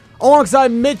Alongside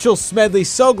Mitchell Smedley,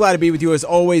 so glad to be with you as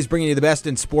always, bringing you the best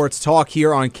in sports talk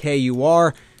here on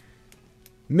KUR.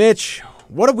 Mitch,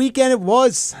 what a weekend it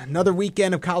was. Another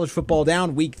weekend of college football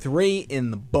down. Week 3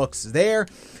 in the books there.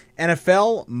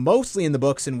 NFL mostly in the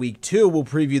books in week 2. We'll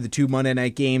preview the 2 Monday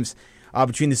night games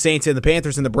between the Saints and the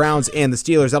Panthers and the Browns and the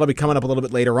Steelers. That'll be coming up a little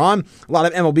bit later on. A lot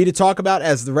of MLB to talk about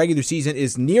as the regular season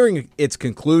is nearing its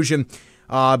conclusion.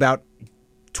 About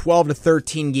 12 to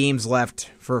 13 games left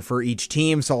for each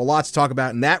team, so a lot to talk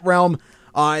about in that realm.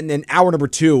 And then hour number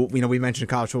 2, we mentioned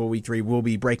college football week 3. We'll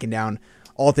be breaking down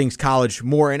all things college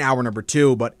more in hour number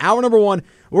 2. But hour number 1,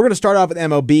 we're going to start off with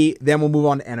MLB. Then we'll move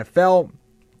on to NFL.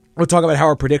 We'll talk about how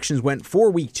our predictions went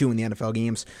for week 2 in the NFL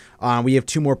games. We have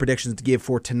 2 more predictions to give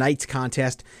for tonight's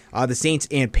contest. The Saints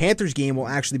and Panthers game will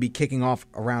actually be kicking off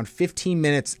around 15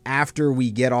 minutes after we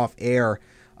get off air.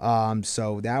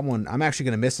 So that one, I'm actually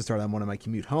going to miss the start of that one on my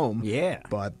commute home. Yeah.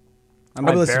 But I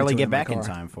might barely get back in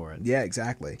time for it. Yeah,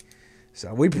 exactly. So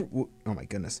oh my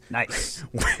goodness. Nice.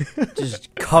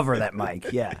 Just cover that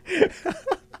mic. Yeah.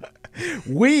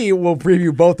 We will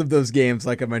preview both of those games,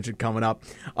 like I mentioned, coming up.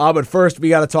 But first, we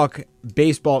got to talk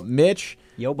baseball. Mitch.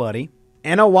 Yo, buddy.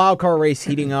 NL wildcard race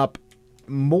heating up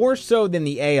more so than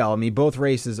the AL. I mean, both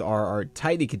races are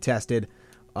tightly contested.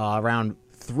 Around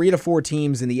 3 to 4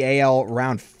 teams in the AL,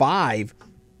 around 5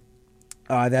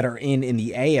 that are in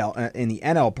the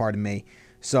NL, pardon me.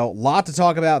 So, a lot to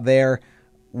talk about there.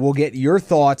 We'll get your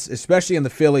thoughts, especially on the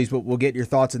Phillies, but we'll get your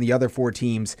thoughts on the other 4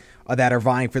 teams that are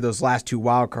vying for those last 2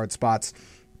 wildcard spots.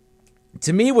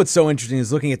 To me, what's so interesting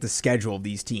is looking at the schedule of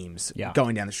these teams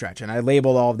going down the stretch. And I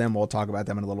labeled all of them. We'll talk about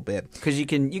them in a little bit. Because you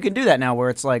can do that now where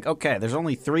it's like, okay, there's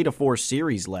only 3 to 4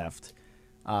 series left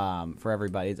for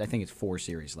everybody. I think it's 4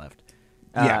 series left.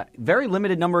 Very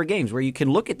limited number of games where you can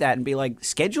look at that and be like,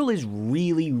 schedule is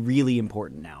really, really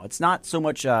important now. It's not so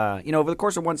much, over the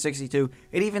course of 162,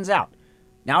 it evens out.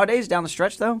 Nowadays, down the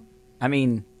stretch, though, I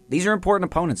mean, these are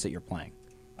important opponents that you're playing.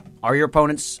 Are your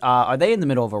opponents, are they in the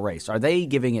middle of a race? Are they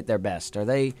giving it their best? Are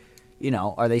they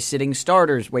sitting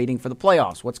starters waiting for the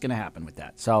playoffs? What's going to happen with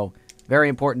that? So, very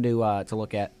important to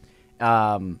look at.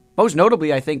 Most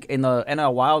notably, I think, in the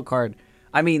NL wild card,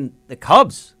 I mean, the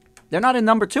Cubs, they're not in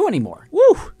number 2 anymore.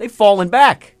 Woo! They've fallen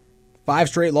back. 5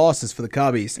 straight losses for the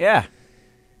Cubbies. Yeah.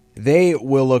 They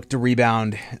will look to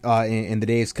rebound in the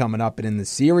days coming up and in the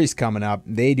series coming up.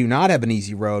 They do not have an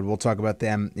easy road. We'll talk about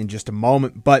them in just a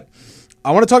moment. But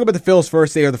I want to talk about the Phils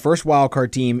first. They are the first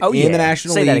wildcard team in the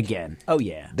National League. Say that again. Oh,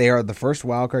 yeah. They are the first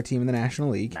wildcard team in the National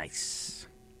League. Nice.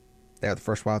 They are the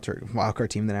first wildcard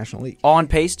team in the National League. On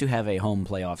pace to have a home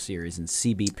playoff series in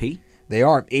CBP. They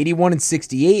are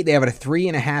 81-68. They have a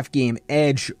 3.5 game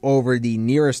edge over the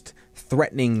nearest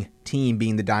threatening team,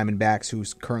 being the Diamondbacks,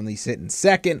 who's currently sitting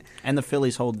second. And the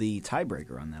Phillies hold the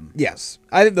tiebreaker on them. Yes,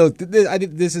 I think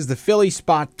this is the Philly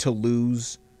spot to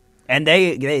lose, and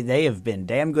they have been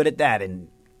damn good at that in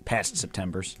past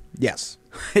Septembers. Yes,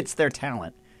 it's their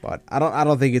talent. But I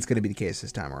don't think it's going to be the case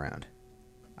this time around.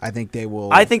 I think they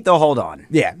will. I think they'll hold on.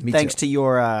 Yeah, me thanks too. to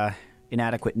your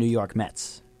inadequate New York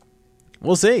Mets.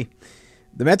 We'll see.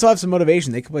 The Mets will have some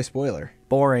motivation. They can play spoiler.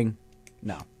 Boring.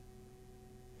 No.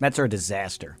 Mets are a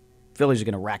disaster. Phillies are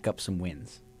going to rack up some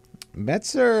wins.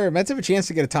 Mets have a chance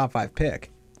to get a top 5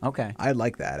 pick. Okay. I'd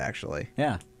like that, actually.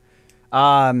 Yeah.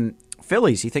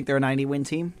 Phillies, you think they're a 90-win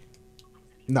team?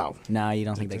 No. No, you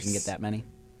don't think they can get that many?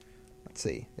 Let's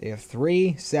see. They have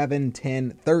 3, 7,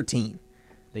 10, 13.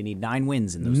 They need 9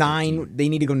 wins in those 9. 13. They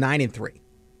need to go 9-3.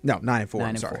 No,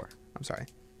 9-4. I'm sorry.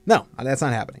 No, that's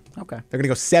not happening. Okay. They're going to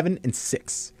go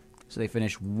 7-6. So they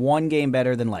finish 1 game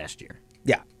better than last year.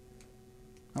 Yeah.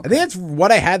 Okay. I think that's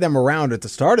what I had them around at the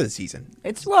start of the season.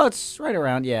 It's right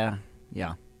around, yeah.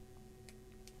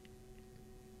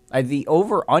 The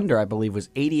over-under, I believe, was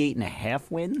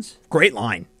 88.5 wins. Great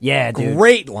line. Yeah, dude.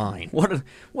 Great line. What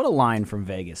a line from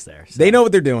Vegas there. So, they know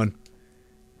what they're doing.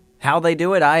 How they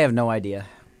do it, I have no idea.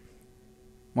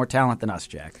 More talent than us,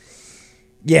 Jack.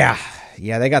 Yeah,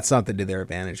 they got something to their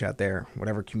advantage out there.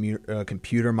 Whatever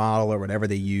computer model or whatever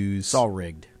they use. It's all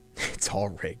rigged. It's all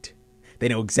rigged. They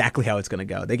know exactly how it's going to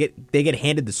go. They get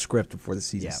handed the script before the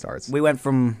season starts. We went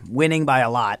from winning by a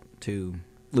lot to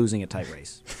losing a tight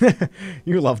race.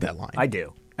 You love that line. I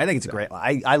do. I think it's a great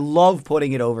line. I love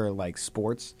putting it over like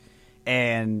sports,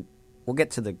 and we'll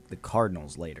get to the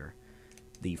Cardinals later,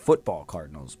 the football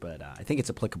Cardinals, but I think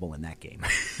it's applicable in that game.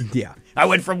 Yeah. I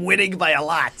went from winning by a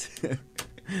lot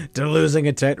to losing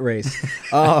a tight race.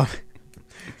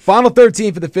 Final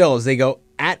 13 for the Phils. They go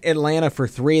at Atlanta for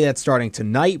 3. That's starting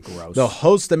tonight. Gross. They'll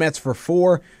host the Mets for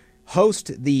 4,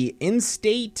 host the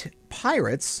in-state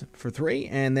Pirates for 3,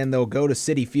 and then they'll go to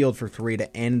Citi Field for 3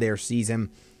 to end their season.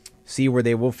 see where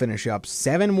they will finish up.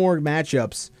 7 more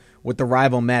matchups with the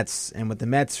rival Mets, and with the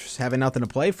Mets having nothing to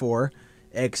play for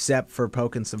except for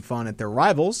poking some fun at their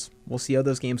rivals, we'll see how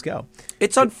those games go.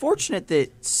 It's unfortunate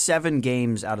that 7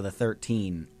 games out of the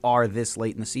 13 are this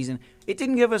late in the season. It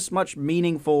didn't give us much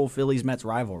meaningful Phillies-Mets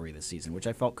rivalry this season, which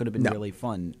I felt could have been really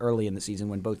fun early in the season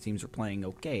when both teams were playing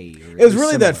okay. It was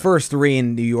really that first 3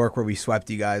 in New York where we swept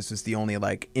you guys was the only,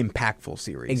 impactful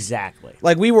series. Exactly.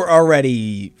 We were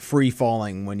already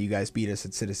free-falling when you guys beat us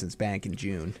at Citizens Bank in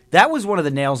June. That was one of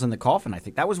the nails in the coffin, I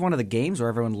think. That was one of the games where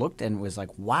everyone looked and was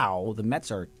like, wow, the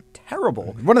Mets are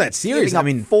terrible. One of that series,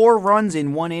 giving up 4 runs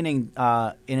in one inning,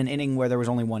 in an inning where there was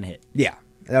only 1 hit. Yeah.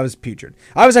 That was putrid.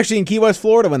 I was actually in Key West,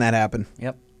 Florida when that happened.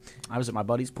 Yep. I was at my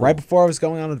buddy's pool. Right before I was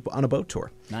going on a boat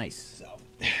tour. Nice. So,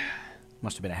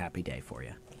 must have been a happy day for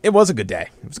you. It was a good day.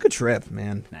 It was a good trip,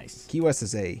 man. Nice. Key West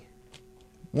is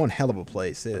one hell of a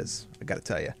place. It is, I got to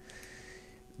tell you.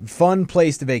 Fun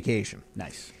place to vacation.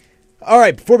 Nice. All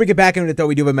right, before we get back into it, though,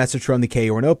 we do have a message from the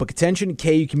KUR Notebook. Attention,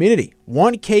 KU community.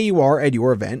 Want KUR at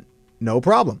your event? No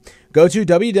problem. Go to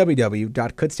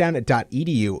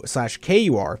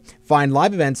www.kutztown.edu/KUR, find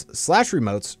live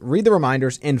events/remotes, read the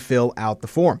reminders, and fill out the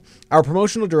form. Our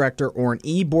promotional director or an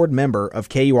e-board member of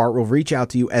KUR will reach out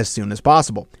to you as soon as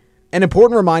possible. An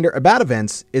important reminder about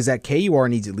events is that KUR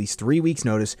needs at least 3 weeks'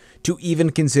 notice to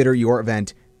even consider your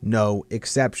event. No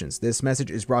exceptions. This message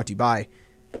is brought to you by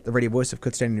the radio voice of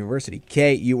Kutztown University.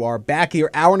 KUR back here,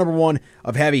 hour number 1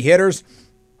 of Heavy Hitters.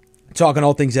 Talking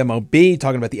all things MLB,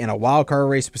 talking about the NL wildcard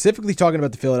race, specifically talking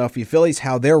about the Philadelphia Phillies,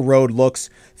 how their road looks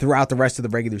throughout the rest of the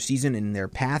regular season and their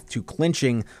path to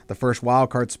clinching the first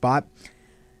wildcard spot.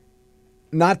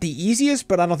 Not the easiest,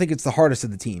 but I don't think it's the hardest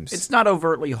of the teams. It's not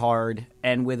overtly hard,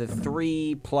 and with a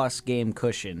 3+ game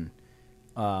cushion,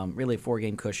 really a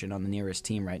 4-game cushion on the nearest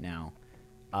team right now.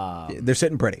 They're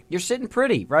sitting pretty. You're sitting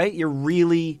pretty, right? You're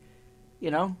really,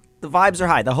 the vibes are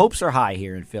high. The hopes are high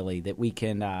here in Philly that we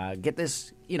can get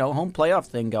this, home playoff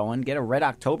thing going, get a Red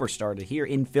October started here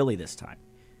in Philly this time.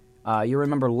 You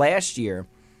remember last year,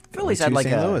 Phillies had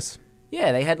St. Louis.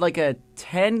 Yeah, they had a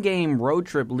 10-game road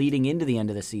trip leading into the end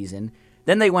of the season.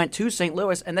 Then they went to St.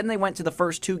 Louis, and then they went to the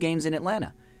first 2 games in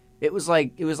Atlanta. It was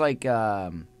like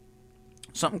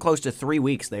something close to 3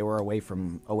 weeks they were away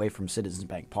from Citizens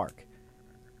Bank Park.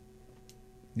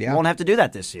 Yeah. You won't have to do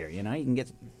that this year. You can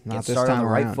get started on the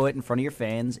right around. foot in front of your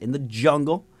fans in the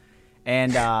jungle.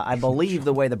 And I believe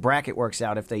the way the bracket works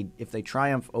out, if they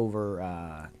triumph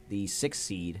over the 6th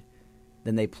seed,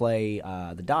 then they play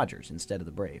the Dodgers instead of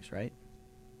the Braves, right?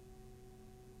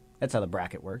 That's how the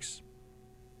bracket works.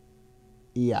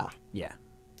 Yeah. Yeah.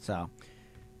 So,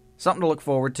 something to look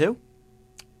forward to.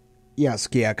 Yes,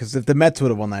 yeah, because if the Mets would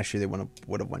have won last year, they would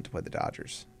have went to play the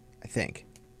Dodgers, I think.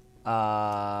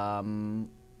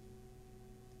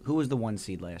 Who was the 1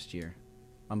 seed last year?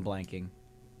 I'm blanking.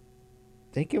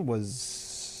 I think it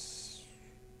was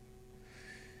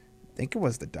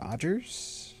the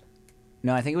Dodgers.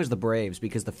 No, I think it was the Braves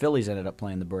because the Phillies ended up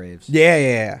playing the Braves.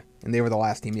 Yeah. And they were the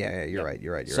last team. Yeah, you're right.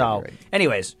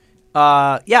 Anyways,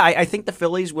 I think the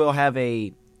Phillies will have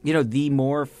the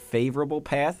more favorable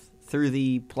path through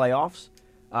the playoffs.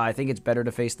 I think it's better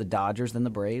to face the Dodgers than the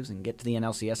Braves and get to the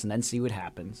NLCS and then see what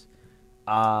happens.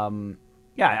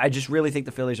 I just really think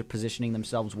the Phillies are positioning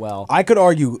themselves well. I could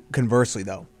argue conversely,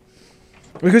 though.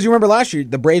 Because you remember last year,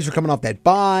 the Braves were coming off that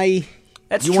bye.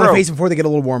 That's true. true. You want to face them before they get a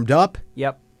little warmed up.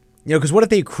 Yep. Because what if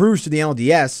they cruise to the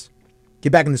NLDS,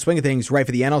 get back in the swing of things right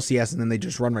for the NLCS, and then they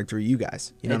just run right through you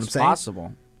guys? You know what I'm saying? It's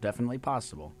possible. Definitely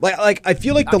possible. I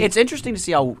feel like it's interesting to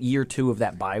see how year 2 of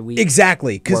that bye week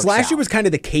exactly, because last year out. was kind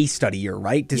of the case study year,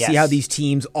 right? To Yes. see how these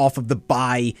teams off of the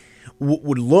bye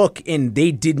would look, and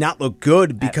they did not look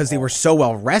good because they were so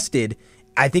well rested.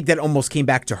 I think that almost came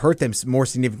back to hurt them more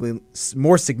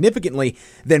significantly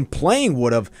than playing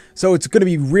would have. So it's going to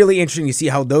be really interesting to see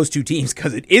how those 2 teams,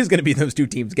 because it is going to be those 2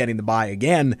 teams getting the bye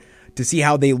again, to see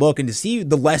how they look and to see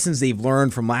the lessons they've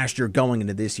learned from last year going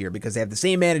into this year, because they have the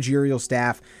same managerial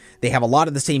staff. They have a lot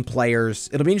of the same players.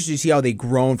 It'll be interesting to see how they've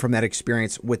grown from that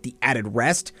experience with the added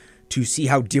rest to see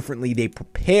how differently they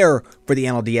prepare for the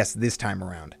NLDS this time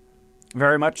around.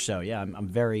 Very much so, yeah. I'm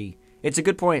very... It's a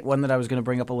good point, one that I was going to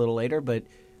bring up a little later, but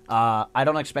I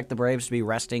don't expect the Braves to be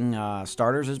resting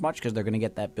starters as much because they're going to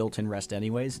get that built-in rest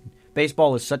anyways.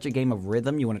 Baseball is such a game of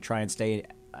rhythm. You want to try and stay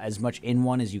as much in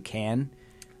one as you can.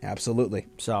 Absolutely.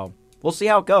 So we'll see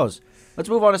how it goes. Let's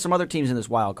move on to some other teams in this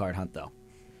wild card hunt, though.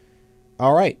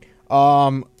 All right.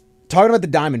 Talking about the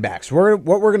Diamondbacks,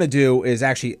 what we're going to do is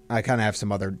actually, I kind of have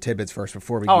some other tidbits first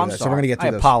before we do I'm that. sorry. So we're going to get to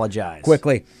I those apologize.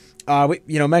 quickly. We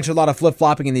mentioned a lot of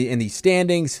flip-flopping in the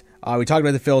standings. We talked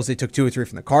about the Phils. They took 2 or 3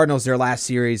 from the Cardinals their last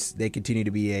series. They continue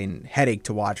to be a headache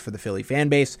to watch for the Philly fan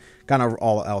base. Kind of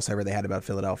all else I really had about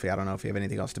Philadelphia. I don't know if you have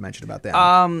anything else to mention about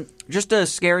them. Just a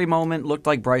scary moment. Looked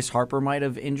like Bryce Harper might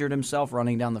have injured himself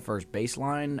running down the first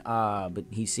baseline, but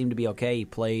he seemed to be okay. He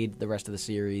played the rest of the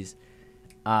series.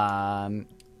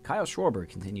 Kyle Schwarber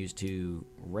continues to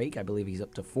rake. I believe he's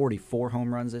up to 44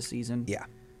 home runs this season. Yeah.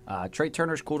 Trey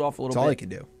Turner's cooled off a little That's bit. all he can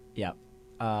do.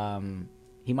 Yeah.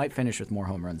 He might finish with more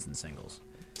home runs than singles.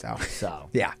 So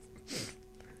yeah.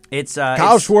 It's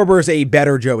Kyle Schwarber is a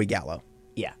better Joey Gallo.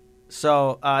 Yeah.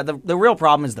 So the real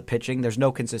problem is the pitching. There's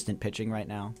no consistent pitching right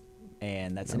now,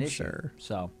 and that's an issue. Sure.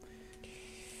 So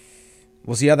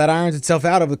we'll see how that irons itself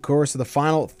out over the course of the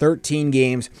final 13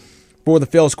 games for the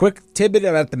Phils. Quick tidbit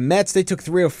about the Mets. They took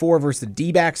 3 of 4 versus the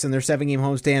D-backs in their 7-game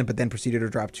homestand, but then proceeded to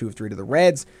drop 2 of 3 to the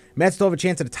Reds. Mets still have a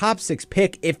chance at a top 6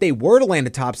 pick. If they were to land a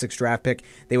top 6 draft pick,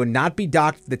 they would not be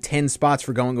docked the 10 spots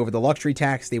for going over the luxury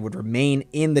tax. They would remain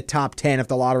in the top 10 if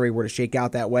the lottery were to shake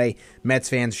out that way. Mets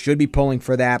fans should be pulling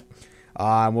for that.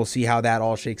 We'll see how that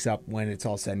all shakes up when it's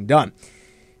all said and done.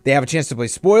 They have a chance to play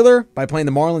spoiler by playing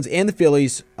the Marlins and the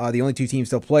Phillies, the only 2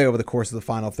 teams they'll play over the course of the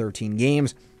final 13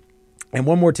 games. And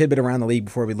one more tidbit around the league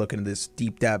before we look into this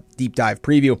deep dive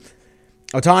preview.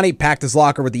 Ohtani packed his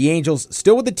locker with the Angels,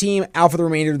 still with the team, out for the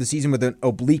remainder of the season with an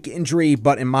oblique injury,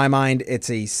 but in my mind, it's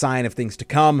a sign of things to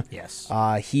come. Yes.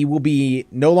 He will be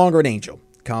no longer an Angel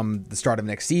come the start of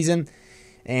next season.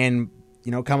 And,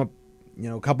 come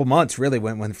a couple months, really,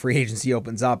 when free agency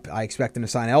opens up, I expect him to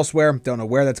sign elsewhere. Don't know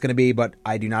where that's going to be, but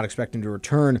I do not expect him to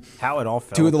return how it all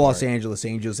fell to the apart. Los Angeles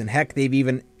Angels. And heck, they've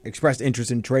even expressed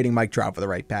interest in trading Mike Trout for the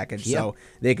right package. Yep. So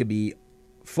they could be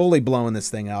fully blowing this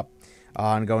thing up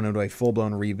and going into a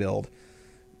full-blown rebuild.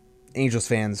 Angels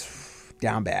fans,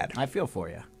 down bad. I feel for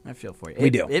you. We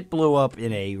do. It blew up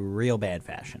in a real bad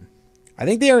fashion. I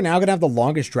think they are now going to have the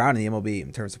longest drought in the MLB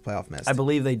in terms of playoff mist. I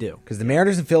believe they do. Because the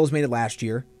Mariners and Phils made it last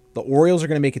year. The Orioles are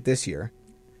going to make it this year.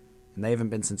 And they haven't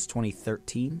been since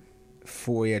 2013?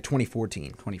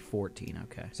 2014. 2014,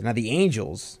 okay. So now the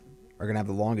Angels are going to have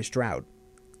the longest drought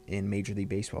in Major League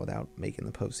Baseball without making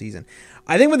the postseason.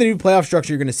 I think with the new playoff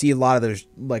structure, you're going to see a lot of those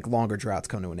longer droughts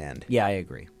come to an end. Yeah, I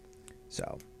agree.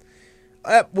 So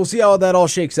we'll see how that all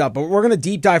shakes up. But we're going to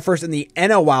deep dive first in the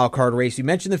NL wildcard race. We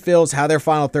mentioned the Phils, how their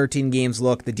final 13 games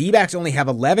look. The D-backs only have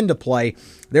 11 to play.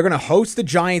 They're going to host the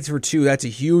Giants for 2. That's a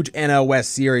huge NL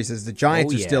West series as the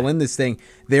Giants are still in this thing.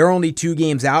 They're only 2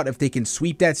 games out. If they can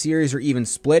sweep that series or even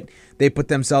split, they put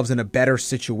themselves in a better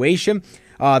situation.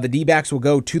 The D-backs will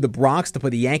go to the Bronx to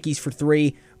play the Yankees for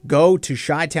 3, go to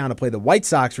Chi-Town to play the White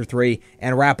Sox for 3,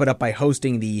 and wrap it up by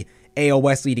hosting the AL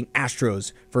West leading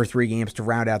Astros for 3 games to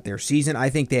round out their season. I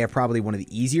think they have probably one of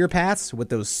the easier paths with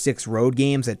those 6 road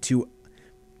games at 2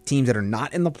 teams that are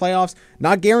not in the playoffs.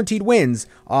 Not guaranteed wins,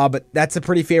 but that's a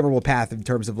pretty favorable path in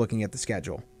terms of looking at the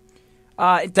schedule.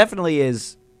 It definitely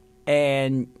is.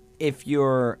 And if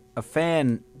you're a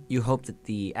fan, you hope that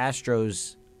the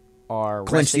Astros are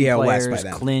clinched the AL West by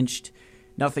then. Clinched,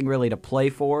 nothing really to play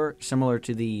for, similar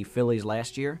to the Phillies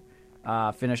last year.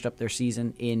 Finished up their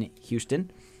season in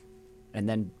Houston. And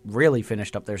then really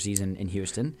finished up their season in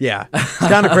Houston. Yeah. It's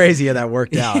kind of crazy how that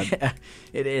worked out. Yeah,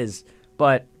 it is.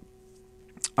 But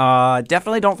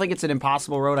definitely don't think it's an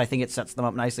impossible road. I think it sets them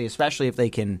up nicely, especially if they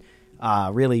can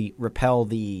really repel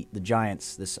the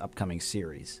Giants this upcoming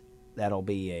series. That'll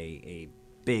be a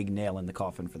big nail in the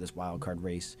coffin for this wild card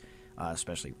race,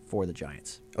 especially for the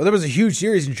Giants. Well, there was a huge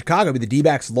series in Chicago. The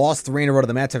D-backs lost 3 in a row to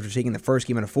the Mets after taking the first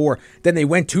game out of 4. Then they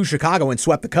went to Chicago and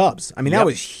swept the Cubs. I mean, that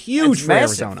was huge It's for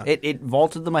massive. Arizona. It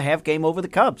vaulted them a half game over the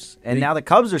Cubs. And now the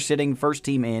Cubs are sitting first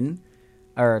team in,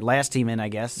 or last team in, I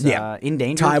guess, in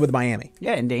danger. Tied with Miami.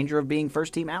 Yeah, in danger of being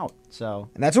first team out. So,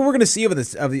 and that's what we're going to see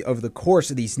over the course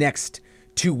of these next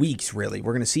 2 weeks, really.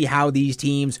 We're going to see how these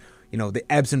teams, the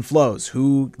ebbs and flows.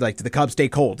 Do the Cubs stay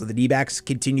cold? Do the D-backs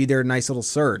continue their nice little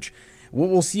surge?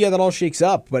 We'll see how that all shakes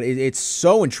up, but it's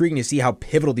so intriguing to see how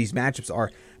pivotal these matchups are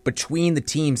between the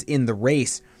teams in the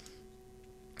race.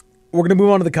 We're going to move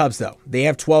on to the Cubs, though. They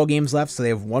have 12 games left, so they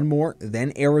have 1 more,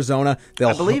 then Arizona.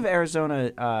 I believe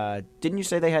Arizona, didn't you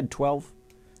say they had 12?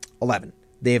 11.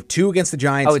 They have 2 against the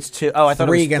Giants. Oh, it's 2. Oh, I thought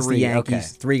it was 3 against 3. the Yankees,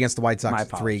 Okay. 3 against the White Sox, My 3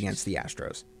 apologies. against the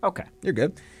Astros. Okay. You're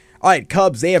good. All right,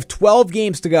 Cubs, they have 12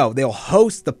 games to go. They'll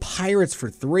host the Pirates for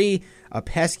 3, a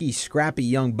pesky, scrappy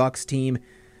young Bucks team.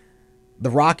 The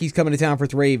Rockies coming to town for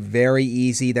 3, very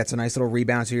easy. That's a nice little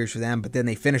rebound series for them. But then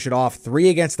they finish it off 3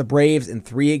 against the Braves and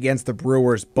 3 against the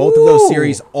Brewers. Both of those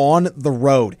series on the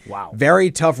road. Wow. Very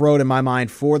tough road in my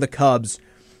mind for the Cubs,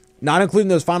 not including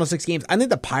those final 6 games. I think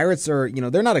the Pirates are,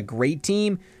 they're not a great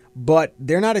team, but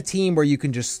they're not a team where you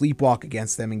can just sleepwalk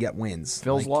against them and get wins.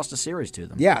 Phil's lost a series to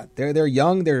them. Yeah, they're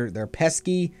young, they're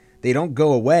pesky, they don't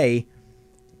go away.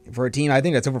 For a team, I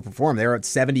think that's overperformed. They're at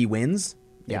 70 wins.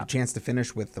 They have a chance to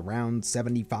finish with around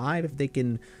 75 if they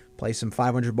can play some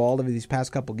 500 ball over these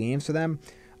past couple games for them.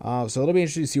 So it'll be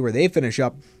interesting to see where they finish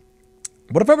up.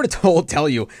 What if I were to tell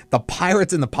you the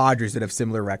Pirates and the Padres would have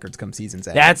similar records come season's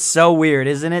end? That's so weird,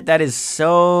 isn't it? That is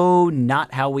so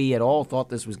not how we at all thought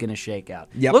this was going to shake out.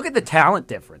 Yep. Look at the talent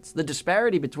difference. The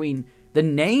disparity between the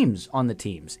names on the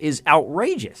teams is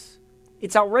outrageous.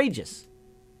 It's outrageous.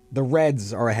 The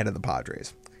Reds are ahead of the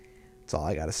Padres. That's all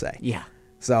I got to say. Yeah.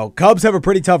 So Cubs have a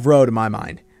pretty tough road in my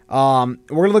mind. We're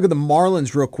going to look at the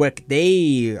Marlins real quick.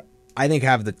 They, I think,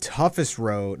 have the toughest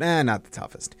road. Not the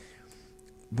toughest.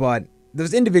 But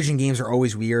those in-division games are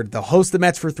always weird. They'll host the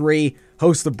Mets for 3,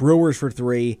 host the Brewers for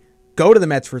 3, go to the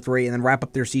Mets for 3, and then wrap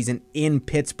up their season in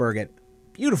Pittsburgh at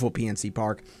beautiful PNC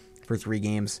Park for 3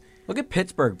 games. Look at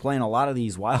Pittsburgh playing a lot of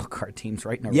these wild card teams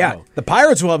right in a row. Yeah, the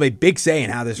Pirates will have a big say in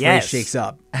how this race shakes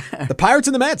up. The Pirates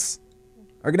and the Mets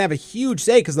are going to have a huge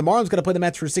say because the Marlins got to play the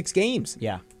Mets for 6 games.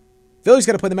 Yeah. Philly's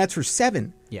got to play the Mets for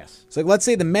 7. Yes. So let's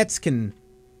say the Mets can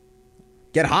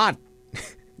get hot.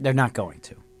 They're not going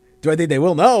to. Do I think they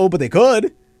will? No, but they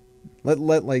could.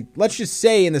 Let's just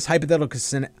say in this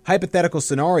hypothetical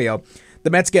scenario, the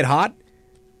Mets get hot,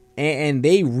 and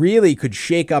they really could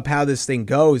shake up how this thing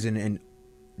goes and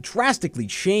drastically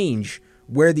change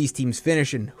where these teams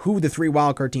finish and who the 3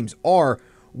 wildcard teams are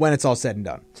when it's all said and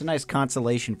done. It's a nice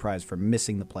consolation prize for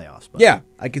missing the playoffs. But yeah,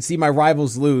 I could see my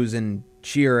rivals lose and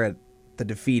cheer at the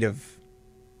defeat of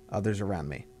others around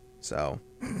me. So,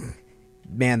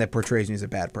 man, that portrays me as a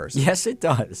bad person. Yes, it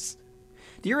does.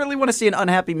 Do you really want to see an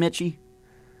unhappy Mitchie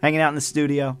hanging out in the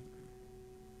studio?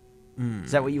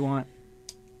 Is that what you want?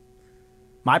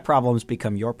 My problems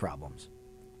become your problems.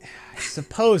 I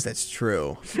suppose that's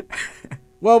true.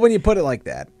 Well, when you put it like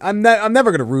that, I'm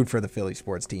never going to root for the Philly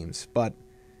sports teams, but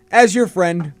as your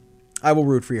friend, I will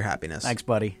root for your happiness. Thanks,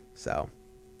 buddy. So,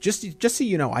 just so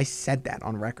you know, I said that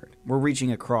on record. We're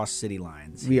reaching across city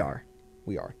lines. We are.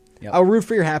 Yep. I'll root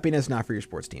for your happiness, not for your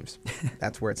sports teams.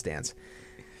 That's where it stands.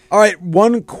 All right,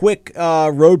 one quick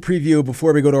road preview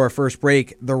before we go to our first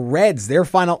break. The Reds, their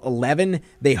final 11,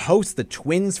 they host the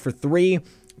Twins for 3.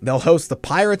 They'll host the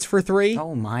Pirates for 3.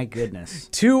 Oh, my goodness.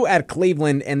 2 at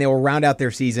Cleveland, and they will round out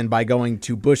their season by going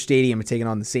to Busch Stadium and taking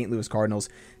on the St. Louis Cardinals.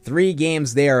 3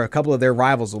 games there. A couple of their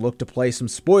rivals will look to play some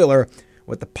spoiler,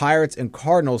 with the Pirates and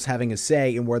Cardinals having a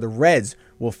say in where the Reds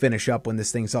will finish up when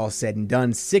this thing's all said and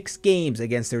done. 6 games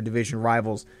against their division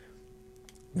rivals.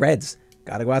 Reds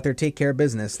got to go out there and take care of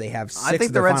business. They have 6 I think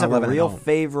of their the Reds final have a 11 real at home.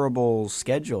 favorable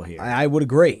schedule here. I would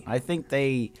agree. I think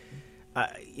they,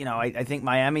 I think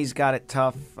Miami's got it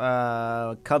tough.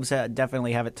 Cubs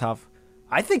definitely have it tough.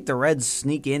 I think the Reds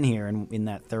sneak in here in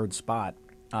that 3rd spot.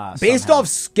 Based somehow. off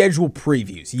schedule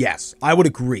previews, yes, I would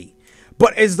agree.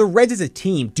 But as the Reds as a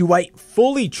team, do I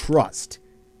fully trust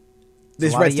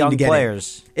this Reds team to get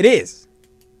players. in?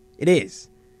 It is.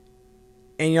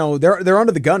 And they're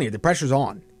under the gun here. The pressure's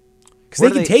on because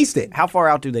they can taste it. How far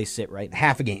out do they sit right now?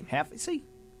 Half a game. See,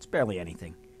 it's barely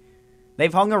anything.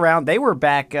 They've hung around. They were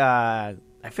back. I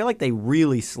feel like they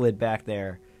really slid back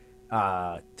there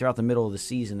throughout the middle of the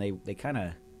season. They kind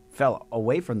of fell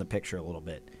away from the picture a little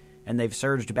bit, and they've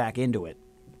surged back into it.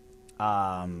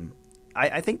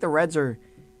 I think the Reds are.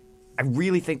 I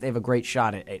really think they have a great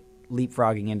shot at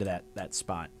leapfrogging into that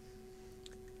spot.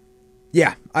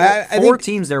 Yeah, I I Four think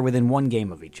teams there within 1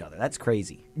 game of each other. That's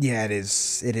crazy. Yeah, it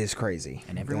is. It is crazy.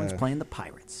 And everyone's playing the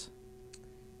Pirates.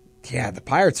 Yeah, the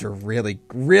Pirates are really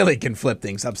can flip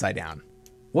things upside down.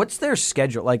 What's their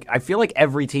schedule? Like, I feel like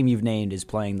every team you've named is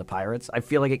playing the Pirates. I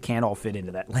feel like it can't all fit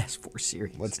into that last 4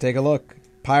 series. Let's take a look.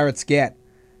 Pirates get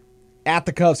at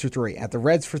the Cubs for 3, at the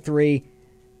Reds for 3,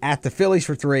 at the Phillies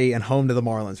for 3, and home to the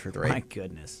Marlins for 3. My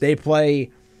goodness. They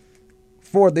play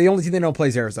 4. The only team they don't play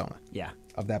is Arizona. Yeah.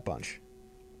 Of that bunch.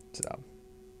 So.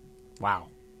 Wow.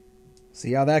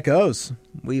 See how that goes.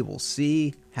 We will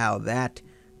see how that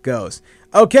goes.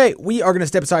 Okay, we are going to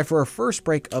step aside for our first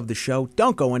break of the show.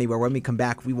 Don't go anywhere. When we come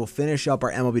back, we will finish up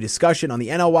our MLB discussion on the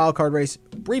NL wildcard race,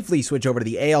 briefly switch over to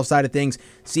the AL side of things,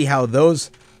 see how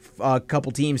those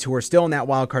couple teams who are still in that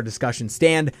wildcard discussion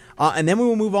stand, and then we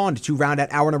will move on to round out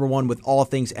hour number 1 with all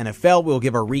things NFL. We'll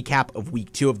give our recap of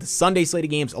week 2 of the Sunday slate of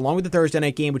games, along with the Thursday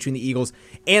night game between the Eagles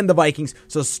and the Vikings.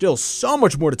 So still so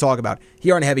much more to talk about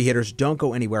here on Heavy Hitters. Don't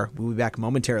go anywhere. We'll be back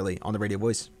momentarily on the radio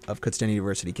voice of Kutztown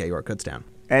University, KUR Kutztown.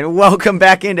 And welcome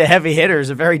back into Heavy Hitters,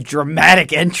 a very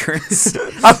dramatic entrance.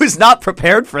 I was not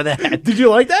prepared for that. Did you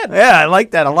like that? Yeah, I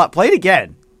like that a lot. Play it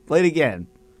again.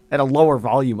 At a lower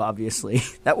volume, obviously.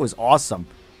 That was awesome.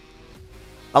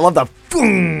 I love the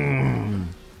boom.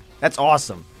 That's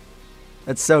awesome.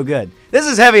 That's so good. This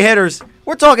is Heavy Hitters.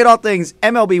 We're talking all things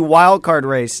MLB wildcard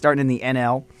race starting in the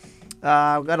NL.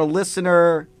 We've got a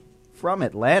listener from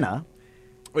Atlanta.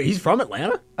 Wait, he's from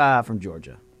Atlanta? From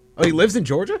Georgia. Oh, he lives in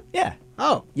Georgia? Yeah.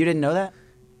 Oh. You didn't know that?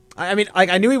 I mean,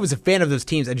 I knew he was a fan of those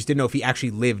teams. I just didn't know if he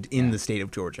actually lived in the state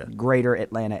of Georgia. Greater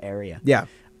Atlanta area. Yeah.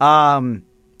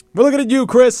 We're looking at you,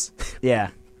 Chris. Yeah,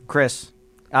 Chris.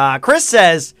 Chris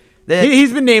says that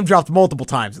he's been name dropped multiple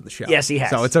times in the show. Yes, he has.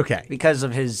 So it's okay. Because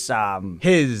of his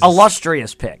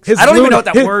illustrious picks. I don't even know what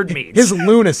that word means. His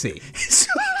lunacy.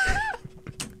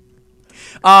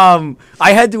 I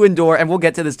had to endure, and we'll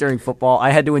get to this during football, I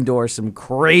had to endure some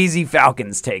crazy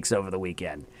Falcons takes over the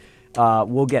weekend.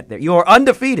 We'll get there. You are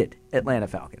undefeated, Atlanta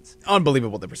Falcons.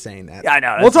 Unbelievable that we're saying that. Yeah, I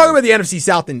know. We'll talk about the NFC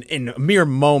South in a mere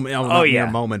moment. Mere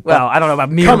moment. Well, I don't know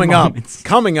about mere moments.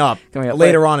 Coming up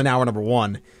later on in hour number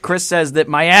 1. Chris says that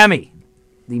Miami,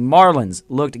 the Marlins,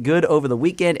 looked good over the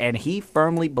weekend, and he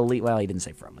firmly believes, well, he didn't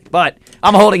say firmly, but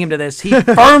I'm holding him to this. He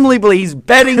firmly believes,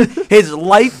 betting his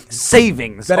life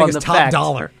savings betting on his the top fact,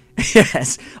 dollar.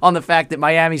 Yes, on the fact that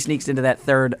Miami sneaks into that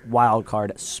third wild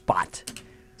card spot.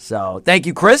 So, thank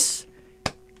you, Chris.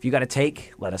 If you got a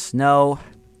take, let us know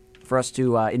for us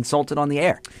to insult it on the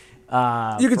air.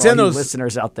 You can send those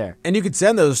listeners out there, and you can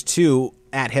send those to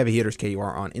at Heavy Hitters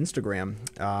KUR on Instagram.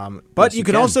 But yes, you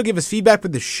can also give us feedback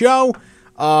with the show.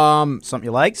 Something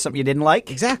you liked, something you didn't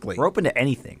like. Exactly. We're open to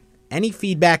anything. Any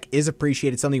feedback is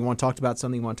appreciated. Something you want to talk about,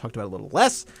 something you want to talk about a little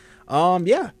less.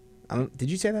 Yeah. Did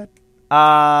you say that?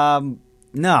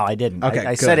 No, I didn't. Okay,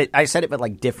 I said it. I said it, but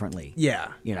like differently. Yeah.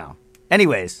 You know.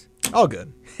 Anyways. All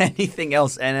good. Anything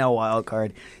else NL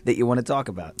wildcard that you want to talk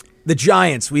about? The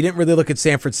Giants. We didn't really look at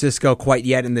San Francisco quite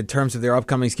yet in the terms of their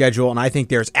upcoming schedule, and I think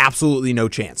there's absolutely no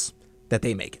chance that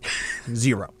they make it.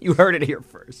 0. You heard it here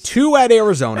first. 2 at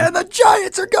Arizona. And the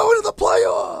Giants are going to the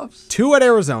playoffs. 2 at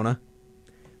Arizona.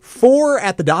 4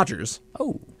 at the Dodgers.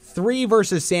 Oh. 3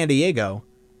 versus San Diego.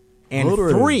 And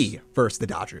 3 versus the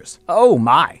Dodgers. Oh,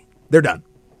 my. They're done.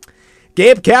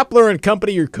 Gabe Kapler and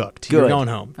company, you're cooked. Good. You're going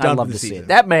home. Done I'd love for the to see season. it.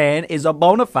 That man is a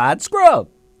bona fide scrub.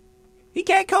 He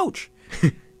can't coach.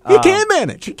 He can't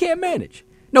manage. He can't manage.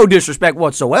 No disrespect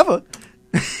whatsoever.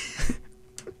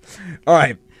 All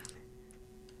right.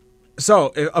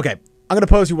 So, okay. I'm going to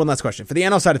pose you one last question. For the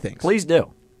NL side of things. Please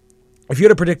do. If you had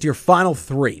to predict your final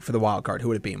 3 for the wild card, who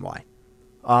would it be and why?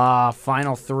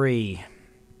 Final 3.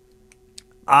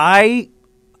 I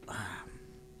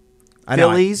know,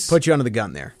 Phillies. I put you under the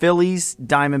gun there. Phillies,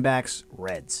 Diamondbacks,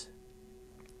 Reds.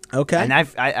 Okay. And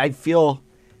I feel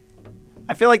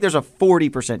like there's a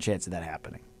 40% chance of that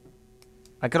happening.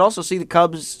 I could also see the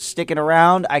Cubs sticking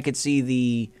around. I could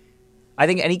see I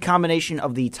think any combination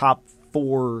of the top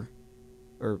 4,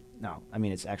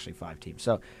 it's actually 5 teams.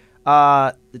 So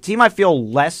the team I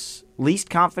feel least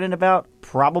confident about,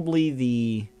 probably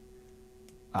the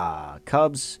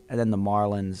Cubs and then the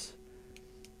Marlins.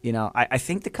 You know, I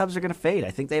think the Cubs are going to fade. I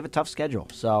think they have a tough schedule.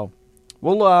 So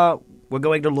we're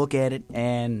going to look at it,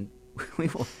 and we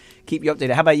will keep you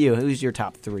updated. How about you? Who's your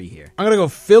top 3 here? I'm going to go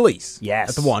Phillies. Yes.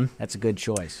 At the 1. That's a good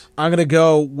choice. I'm going to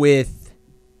go with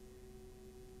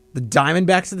the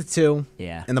Diamondbacks at the 2.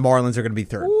 Yeah. And the Marlins are going to be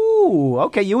 3rd. Ooh,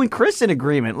 okay. You and Chris in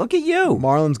agreement. Look at you.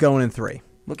 Marlins going in 3.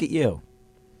 Look at you.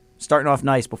 Starting off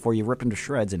nice before you rip them to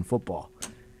shreds in football.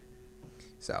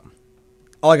 So,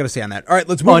 all I got to say on that. All right,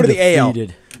 let's move over to the AL.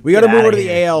 We got to move over to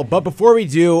the AL, but before we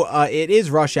do, it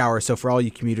is rush hour, so for all you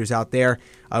commuters out there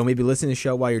who may be listening to the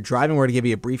show while you're driving, we're going to give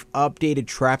you a brief updated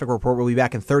traffic report. We'll be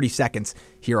back in 30 seconds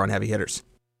here on Heavy Hitters.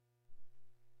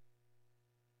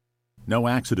 No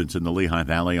accidents in the Lehigh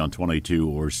Valley on 22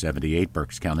 or 78,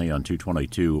 Berks County on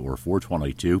 222 or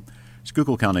 422,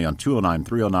 Schuylkill County on 209,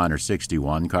 309 or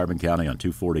 61, Carbon County on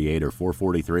 248 or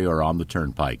 443 or on the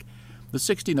Turnpike. The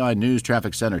 69 News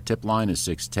Traffic Center tip line is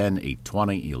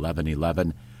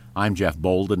 610-820-1111. I'm Jeff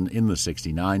Bolden in the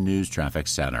 69 News Traffic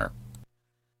Center.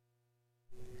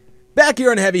 Back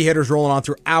here on Heavy Hitters, rolling on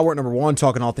through hour number 1,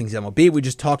 talking all things MLB. We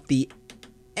just talked the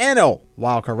NL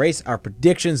wildcard race. Our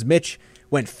predictions, Mitch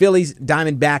went Phillies,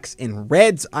 Diamondbacks, and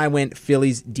Reds. I went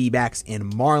Phillies, D-backs,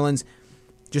 and Marlins.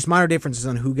 Just minor differences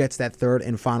on who gets that 3rd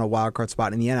and final wildcard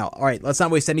spot in the NL. All right, let's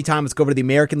not waste any time. Let's go over to the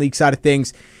American League side of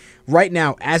things. Right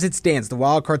now, as it stands, the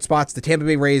wildcard spots, the Tampa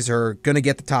Bay Rays are going to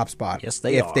get the top spot. Yes,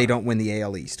 they are. If they don't win the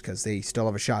AL East, because they still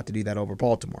have a shot to do that over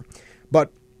Baltimore.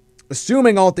 But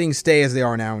assuming all things stay as they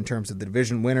are now in terms of the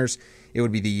division winners, it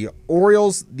would be the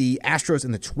Orioles, the Astros,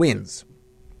 and the Twins.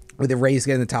 with the Rays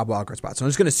getting the top wildcard spot. So I'm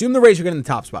just going to assume the Rays are getting the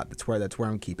top spot. That's where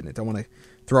I'm keeping it. Don't want to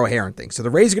throw a hair on things. So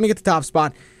the Rays are going to get the top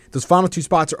spot. Those final 2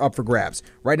 spots are up for grabs.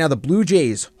 Right now, the Blue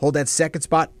Jays hold that second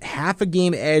spot, half a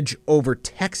game edge over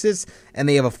Texas, and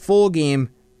they have a full game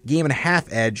and a half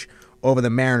edge over the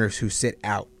Mariners, who sit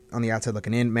out on the outside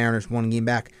looking in. Mariners 1 game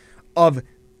back of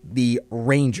the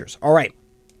Rangers. All right.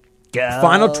 Go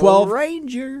Final 12.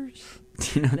 Rangers.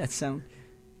 Do you know that sound?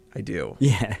 I do.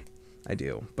 Yeah. I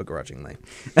do, begrudgingly.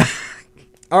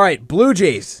 All right, Blue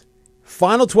Jays.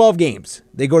 Final 12 games.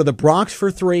 They go to the Bronx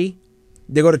for 3.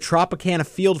 They go to Tropicana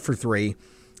Field for 3.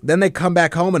 Then they come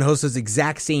back home and host those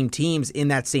exact same teams in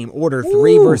that same order.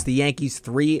 3 versus the Yankees,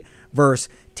 3 versus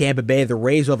Tampa Bay. The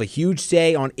Rays will have a huge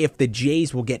say on if the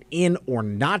Jays will get in or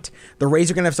not. The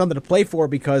Rays are going to have something to play for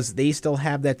because they still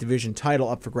have that division title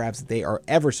up for grabs that they are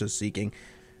ever so seeking.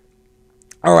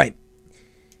 All right.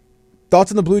 Thoughts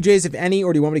on the Blue Jays, if any,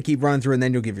 or do you want me to keep running through and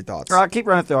then you'll give your thoughts? I'll keep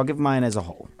running through. I'll give mine as a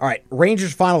whole. All right.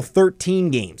 Rangers' final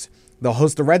 13 games. They'll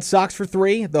host the Red Sox for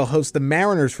 3. They'll host the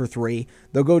Mariners for 3.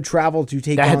 They'll go travel to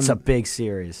take That's on a big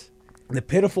series. the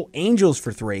pitiful Angels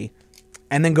for 3,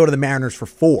 and then go to the Mariners for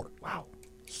 4. Wow.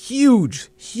 Huge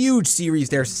series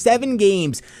there. 7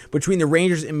 games between the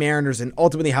Rangers and Mariners, and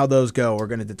ultimately how those go are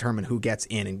going to determine who gets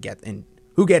in and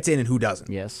who doesn't.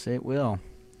 Yes, it will.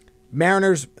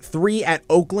 Mariners 3 at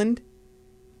Oakland.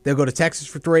 They'll go to Texas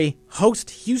for 3, host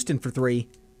Houston for 3,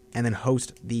 and then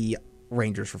host the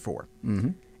Rangers for 4. Mm-hmm.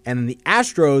 And then the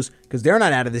Astros, because they're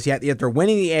not out of this yet they're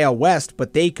winning the AL West,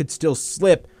 but they could still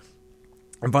slip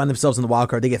and find themselves in the wild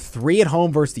card. They get 3 at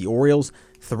home versus the Orioles,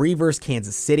 3 versus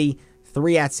Kansas City,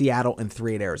 3 at Seattle, and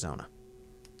 3 at Arizona.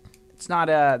 It's not.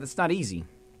 That's not easy.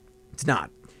 It's not.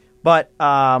 But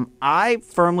I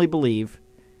firmly believe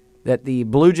that the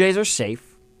Blue Jays are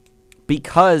safe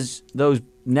because those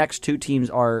next 2 teams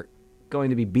are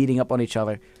going to be beating up on each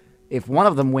other. If one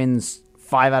of them wins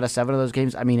 5 out of 7 of those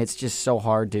games, I mean, it's just so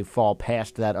hard to fall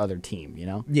past that other team, you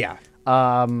know? Yeah.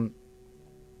 And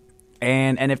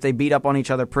if they beat up on each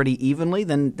other pretty evenly,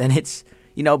 then it's,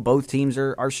 you know, both teams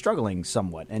are struggling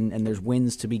somewhat, and there's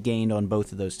wins to be gained on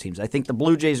both of those teams. I think the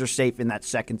Blue Jays are safe in that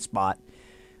second spot.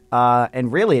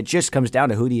 And really, it just comes down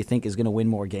to who do you think is going to win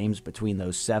more games between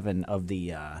those 7 of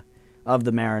the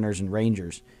Mariners and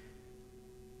Rangers.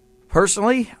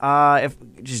 Personally, if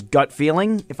just gut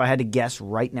feeling, if I had to guess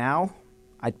right now,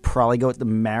 I'd probably go with the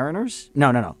Mariners.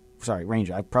 No. Sorry,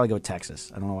 Ranger. I'd probably go with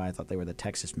Texas. I don't know why I thought they were the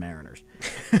Texas Mariners.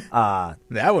 That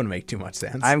wouldn't make too much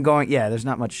sense. There's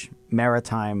not much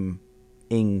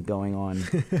maritime-ing going on.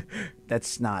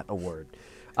 That's not a word.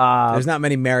 There's not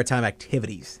many maritime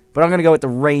activities. But I'm going to go with the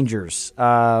Rangers.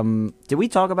 Did we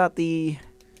talk about the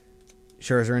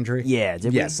Scherzer injury? Yeah,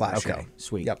 did we? Yes, last Okay, show.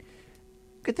 sweet. Yep.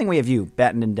 Good thing we have you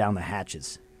battening down the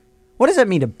hatches. What does that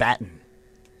mean to batten?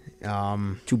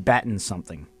 To batten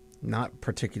something. Not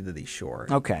particularly sure.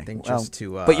 Okay. I think just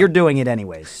to... but you're doing it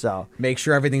anyways, so... make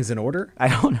sure everything's in order? I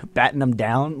don't know. Batten them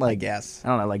down? Like, I guess. I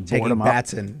don't know, like board taking them up?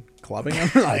 bats and clubbing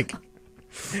them? Like...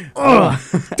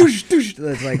 Doosh, doosh.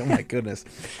 It's like, oh my goodness.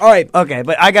 All right. Okay,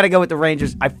 but I got to go with the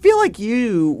Rangers. I feel like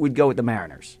you would go with the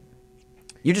Mariners.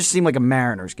 You just seem like a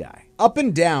Mariners guy. Up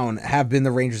and down have been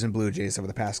the Rangers and Blue Jays over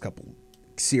the past couple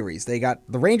series. The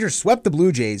Rangers swept the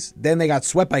Blue Jays, then they got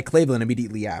swept by Cleveland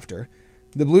immediately after.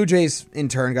 The Blue Jays, in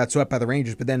turn, got swept by the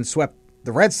Rangers, but then swept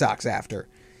the Red Sox after.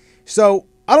 So,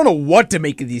 I don't know what to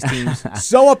make of these teams.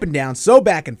 So up and down, so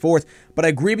back and forth. But I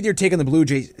agree with your take on the Blue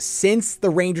Jays. Since the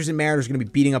Rangers and Mariners are going to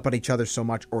be beating up on each other so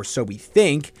much, or so we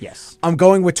think, yes, I'm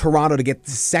going with Toronto to get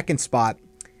the second spot.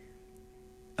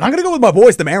 And I'm going to go with my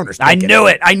boys, the Mariners. I knew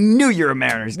it. I knew you're a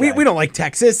Mariners guy. We don't like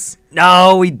Texas.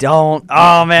 No, we don't.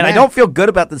 Oh, man, I don't feel good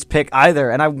about this pick either.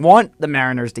 And I want the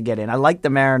Mariners to get in. I like the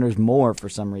Mariners more for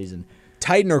some reason.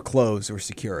 Tighten or close or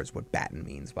secure is what batten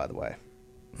means, by the way.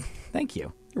 Thank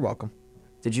you. You're welcome.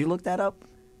 Did you look that up?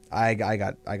 I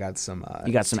got some.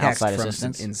 You got some text outside from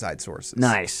assistance, some inside sources.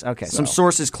 Nice. Okay, So. some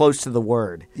sources close to the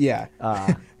word. Yeah,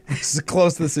 it's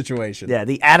close to the situation. Yeah,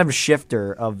 the Adam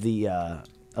Shifter of the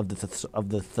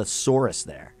thesaurus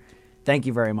there. Thank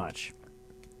you very much.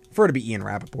 Prefer to be Ian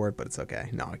Rappaport, but it's okay.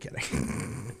 No, I'm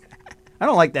kidding. I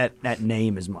don't like that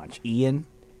name as much. Ian.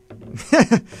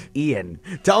 Ian.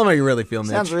 Tell him how you really feel,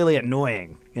 Mitch. Sounds really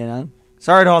annoying, you know?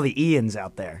 Sorry to all the Ians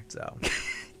out there. So.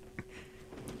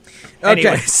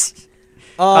 Anyways.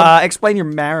 Explain your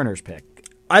Mariners pick.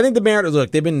 I think the Mariners,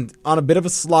 look, they've been on a bit of a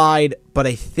slide, but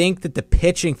I think that the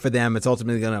pitching for them, it's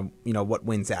ultimately going to, what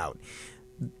wins out.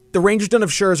 The Rangers don't have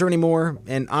Scherzer anymore,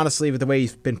 and honestly, with the way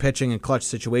he's been pitching in clutch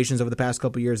situations over the past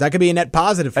couple of years, that could be a net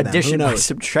positive for them. Addition Who knows? by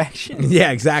subtraction.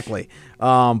 Yeah, exactly.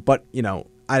 But,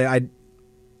 I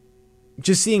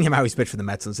just seeing him how he's pitched for the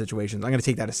Mets in situations, I'm going to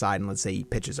take that aside and let's say he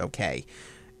pitches okay.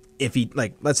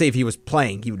 Let's say if he was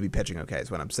playing, he would be pitching okay, is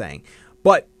what I'm saying.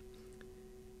 But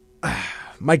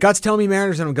my gut's telling me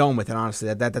Mariners, and I'm going with it,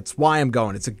 honestly. That's why I'm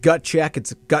going. It's a gut check.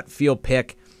 It's a gut feel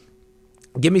pick.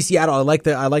 Give me Seattle. I like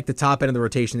the top end of the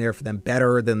rotation there for them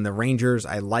better than the Rangers.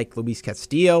 I like Luis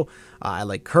Castillo. I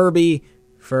like Kirby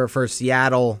for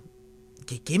Seattle.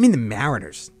 Give me the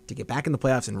Mariners to get back in the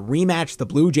playoffs and rematch the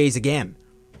Blue Jays again,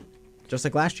 just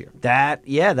like last year. That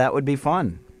would be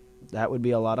fun. That would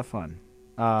be a lot of fun.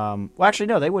 Well, actually,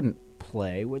 no, they wouldn't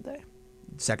play, would they?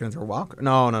 Second and third walk?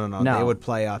 No. They would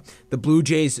play the Blue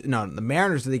Jays. No, the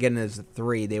Mariners, they get in as a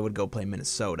 3. They would go play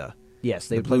Minnesota. Yes,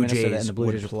 they would play Minnesota, and the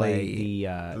Blue Jays would play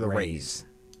the Rays.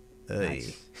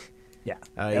 Nice. Yeah.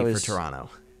 That was for Toronto.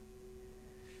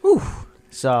 Whew.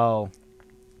 So,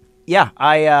 yeah,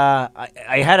 I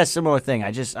had a similar thing.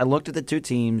 I looked at the two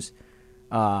teams.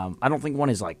 I don't think one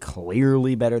is like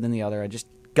clearly better than the other. I just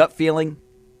gut feeling.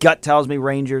 Gut tells me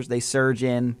Rangers. They surge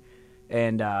in,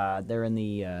 and they're in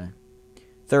the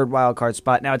third wild card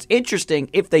spot. Now, it's interesting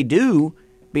if they do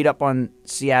beat up on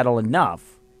Seattle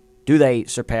enough. Do they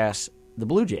surpass the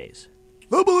Blue Jays?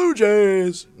 The Blue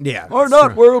Jays, are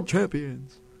not world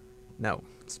champions. No,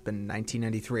 it's been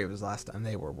 1993. It was the last time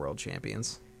they were world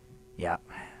champions. Yeah,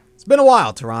 it's been a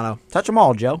while, Toronto. Touch them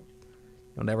all, Joe.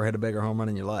 You'll never hit a bigger home run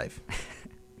in your life.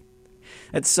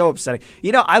 It's so upsetting.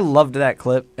 You know, I loved that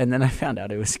clip, and then I found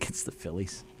out it was against the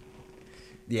Phillies.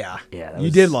 Yeah, you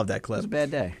did love that clip. It was a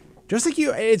bad day. Just like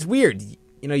you, it's weird.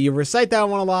 You know, you recite that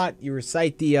one a lot. You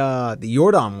recite the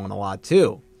Jordan one a lot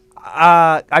too.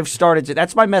 I've started to.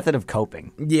 That's my method of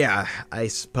coping. Yeah, I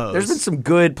suppose. There's been some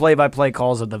good play-by-play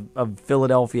calls of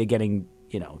Philadelphia getting,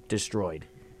 destroyed.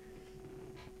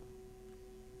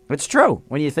 It's true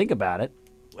when you think about it.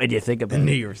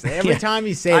 New Year's Day. Every time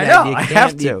you say I that, know, you I can't,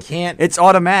 have to. You can't. It's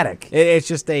automatic. It's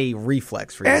just a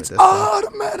reflex for you. It's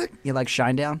automatic. You like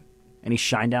Shinedown? Any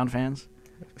Shinedown fans?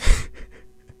 The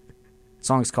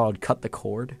song's called "Cut the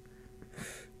Cord."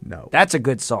 No, that's a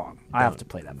good song. I have to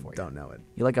play that for you. Don't know it.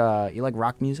 You like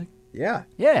rock music? Yeah.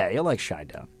 Yeah, you'll like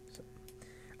Shinedown.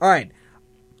 All right.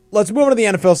 Let's move on to the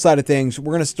NFL side of things.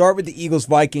 We're going to start with the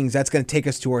Eagles-Vikings. That's going to take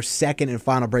us to our second and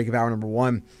final break of hour number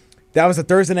 1. That was a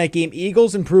Thursday night game.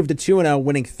 Eagles improved to 2-0,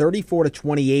 winning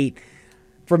 34-28.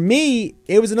 For me,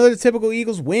 it was another typical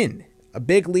Eagles win. A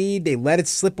big lead. They let it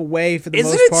slip away for the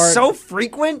most part. Isn't it so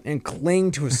frequent? And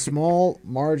cling to a small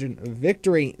margin of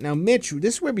victory. Now, Mitch,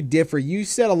 this is where we differ. You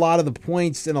said a lot of the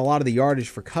points and a lot of the yardage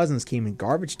for Cousins came in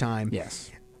garbage time. Yes.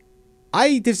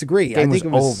 I disagree. I think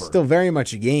it was still very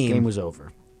much a game. Game was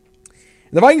over.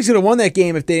 The Vikings could have won that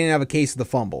game if they didn't have a case of the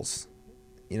fumbles.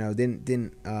 Didn't.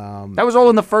 That was all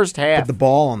in the first half. Put the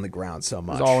ball on the ground so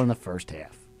much. It was all in the first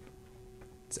half.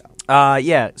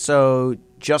 So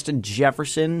Justin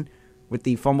Jefferson with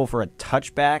the fumble for a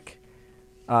touchback.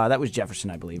 That was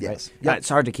Jefferson, I believe, right? Yep. It's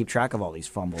hard to keep track of all these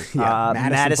fumbles. Yeah,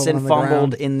 Madison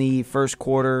fumbled in the first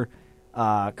quarter.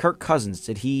 Kirk Cousins,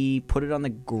 did he put it on the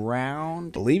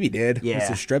ground? I believe he did. Yeah. It's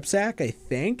a strip sack, I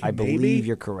think. I believe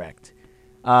you're correct.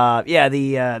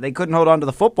 They couldn't hold on to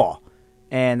the football,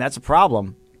 and that's a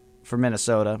problem for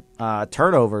Minnesota.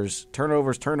 Turnovers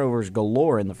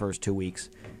galore in the first 2 weeks.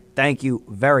 Thank you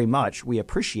very much. We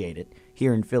appreciate it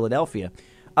here in Philadelphia.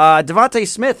 Devontae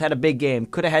Smith had a big game.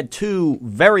 Could have had 2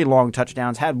 very long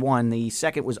touchdowns. Had one. The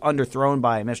second was underthrown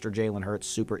by Mr. Jalen Hurts.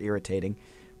 Super irritating,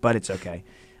 but it's okay.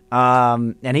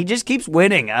 And he just keeps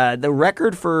winning. The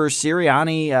record for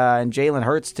Sirianni and Jalen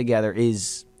Hurts together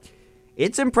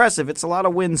it's impressive. It's a lot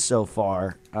of wins so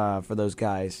far for those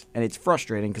guys, and it's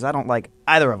frustrating because I don't like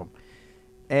either of them.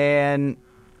 And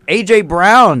A.J.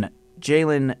 Brown,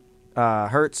 Jalen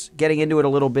Hurts getting into it a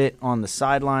little bit on the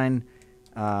sideline.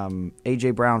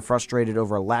 A.J. Brown frustrated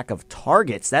over a lack of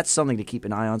targets. That's something to keep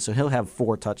an eye on. So he'll have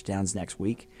 4 touchdowns next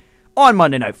week on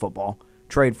Monday Night Football.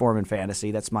 Trade for him in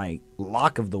fantasy. That's my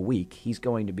lock of the week. He's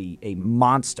going to be a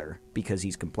monster because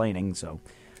he's complaining. So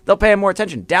they'll pay him more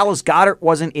attention. Dallas Goedert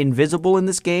wasn't invisible in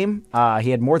this game. He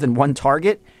had more than 1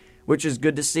 target, which is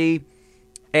good to see.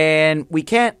 And we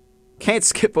can't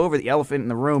skip over the elephant in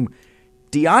the room.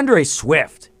 DeAndre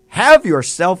Swift, have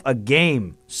yourself a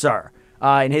game, sir.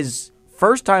 In his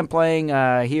first time playing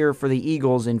here for the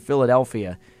Eagles in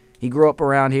Philadelphia, he grew up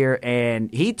around here,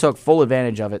 and he took full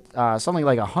advantage of it. Something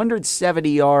like 170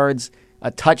 yards,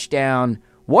 a touchdown.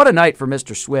 What a night for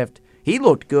Mr. Swift. He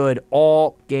looked good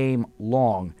all game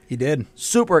long. He did.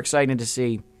 Super exciting to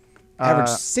see.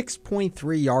 Averaged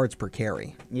 6.3 yards per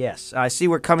carry. Yes. I see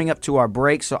we're coming up to our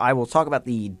break, so I will talk about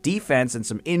the defense and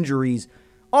some injuries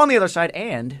on the other side,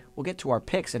 and we'll get to our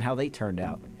picks and how they turned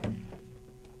out.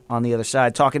 On the other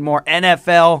side, talking more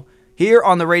NFL here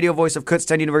on the radio voice of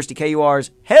Kutztown University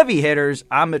KUR's Heavy Hitters.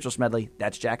 I'm Mitchell Smedley.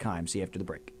 That's Jack Heim. See you after the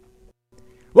break.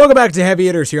 Welcome back to Heavy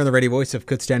Hitters here on the radio voice of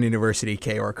Kutztown University,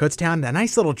 KUR Kutztown. A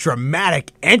nice little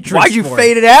dramatic entrance. Why'd you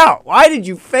fade it out? Why did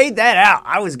you fade that out?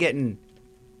 I was getting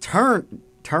turned?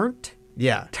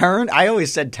 Yeah. Turned? I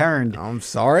always said turned. I'm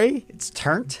sorry. It's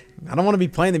turned? I don't want to be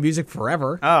playing the music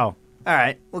forever. Oh, all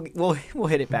right. We'll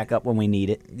hit it back up when we need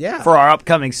it. Yeah. For our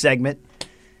upcoming segment.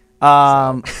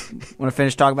 Want to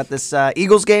finish talking about this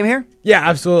Eagles game here? Yeah,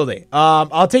 absolutely.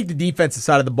 I'll take the defensive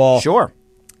side of the ball. Sure.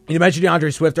 You mentioned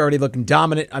DeAndre Swift already looking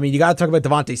dominant. I mean, you got to talk about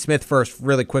Devontae Smith first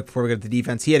really quick before we get to the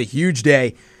defense. He had a huge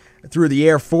day through the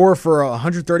air, 4 for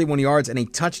 131 yards and a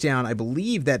touchdown. I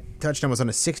believe that touchdown was on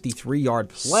a 63-yard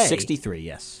play. 63,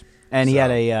 yes. And he had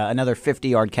another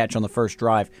 50-yard catch on the first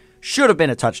drive. Should have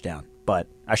been a touchdown, but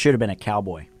I should have been a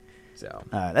Cowboy. So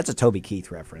that's a Toby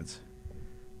Keith reference.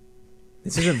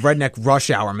 This isn't Redneck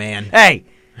Rush Hour, man. Hey,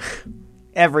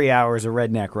 every hour is a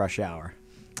Redneck Rush Hour.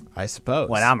 I suppose.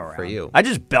 When I'm around. For you. I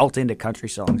just belt into country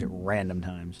songs at random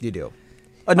times. You do.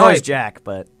 Annoys right. Jack,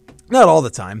 but not all the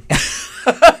time.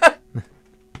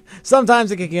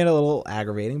 Sometimes it can get a little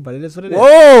aggravating, but it is what it is.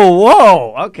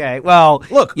 Whoa. Okay. Well,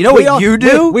 look, you know what you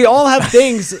do? We all have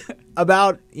things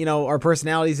about, our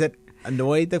personalities that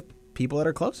annoy the people that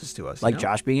are closest to us. Like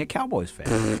Josh being a Cowboys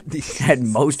fan.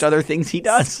 And most other things he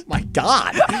does. My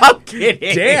God. I'm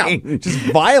kidding. Damn. Just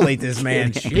violate this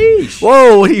man. Sheesh.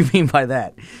 Whoa, what do you mean by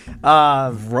that?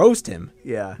 Roast him.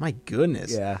 Yeah. My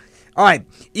goodness. Yeah. All right.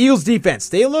 Eagles defense.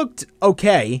 They looked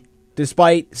okay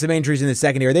despite some injuries in the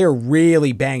secondary. They were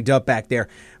really banged up back there.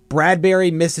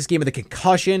 Bradbury missed this game with a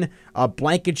concussion.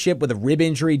 Blankenship with a rib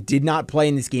injury did not play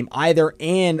in this game either.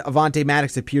 And Avonte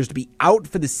Maddox appears to be out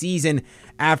for the season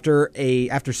after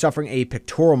suffering a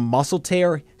pectoral muscle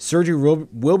tear. Surgery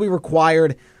will be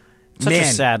required. Such a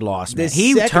sad loss, man.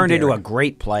 He turned into a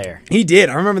great player. He did.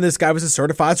 I remember this guy was a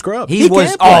certified scrub. He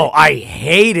was. Oh, I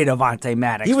hated Avonte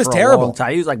Maddox. He was for terrible. A long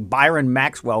time. He was like Byron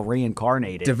Maxwell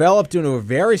reincarnated. Developed into a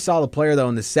very solid player though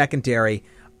in the secondary.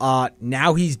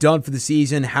 Now he's done for the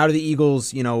season. How do the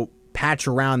Eagles, patch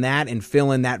around that and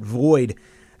fill in that void?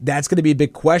 That's going to be a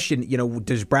big question.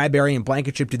 Does Bradbury and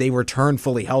Blankenship, do they return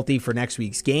fully healthy for next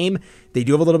week's game? They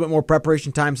do have a little bit more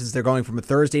preparation time since they're going from a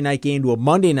Thursday night game to a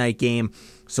Monday night game.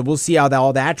 So we'll see how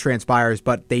all that transpires.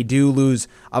 But they do lose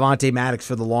Avonte Maddox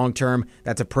for the long term.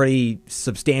 That's a pretty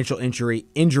substantial injury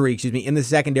in the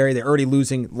secondary. They're already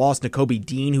lost Nakobe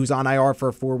Dean, who's on IR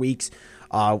for 4 weeks.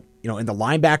 In the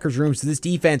linebackers room. So this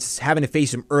defense is having to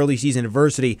face some early season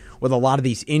adversity with a lot of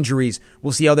these injuries.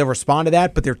 We'll see how they respond to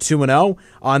that, but they're 2-0,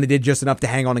 and they did just enough to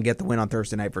hang on and get the win on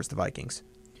Thursday night versus the Vikings.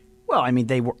 Well, I mean,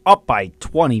 they were up by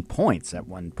 20 points at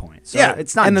one point. So yeah,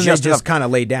 it's not and then just they just kind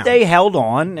of laid down. They held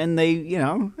on, and they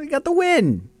got the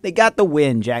win. They got the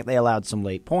win, Jack. They allowed some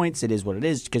late points. It is what it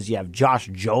is because you have Josh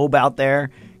Jobe out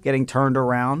there getting turned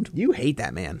around. You hate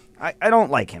that man. I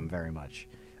don't like him very much.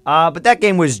 But that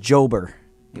game was Jober.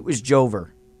 It was Jover.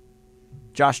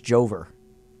 Josh Jover.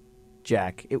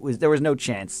 Jack. There was no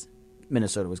chance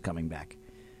Minnesota was coming back.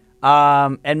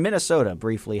 And Minnesota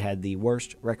briefly had the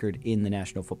worst record in the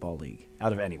National Football League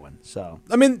out of anyone. So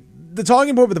I mean, the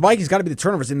talking point with the Vikings got to be the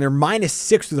turnovers, and they're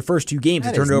 -6 through the first 2 games.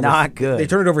 That is not good. They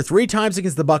turned it over 3 times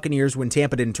against the Buccaneers when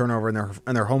Tampa didn't turn over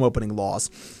in their home opening loss.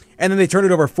 And then they turned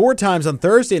it over 4 times on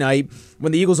Thursday night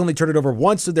when the Eagles only turned it over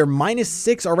once. So they're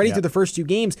 -6 already through the first 2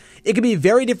 games. It could be a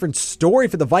very different story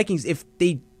for the Vikings if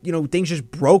they, things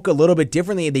just broke a little bit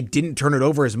differently and they didn't turn it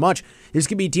over as much. This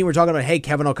could be a team we're talking about, hey,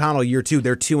 Kevin O'Connell, year 2,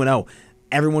 they're 2-0.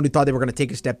 Everyone who thought they were going to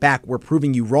take a step back, we're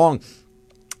proving you wrong.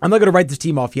 I'm not going to write this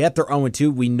team off yet. They're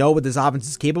 0-2. We know what this offense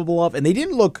is capable of. And they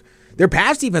didn't look... Their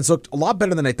pass defense looked a lot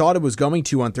better than I thought it was going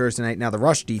to on Thursday night. Now, the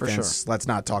rush defense, let's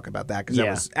not talk about that because that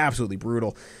was absolutely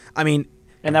brutal. I mean...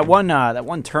 And that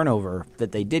one turnover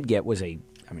that they did get was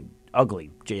ugly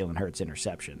Jalen Hurts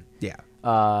interception. Yeah.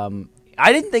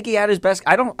 I didn't think he had his best...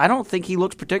 I don't think he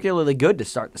looks particularly good to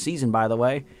start the season, by the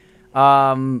way.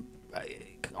 On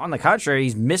the contrary,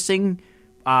 he's missing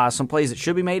some plays that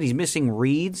should be made. He's missing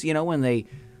reads,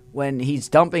 when he's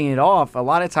dumping it off, a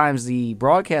lot of times the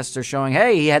broadcasts are showing,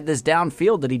 hey, he had this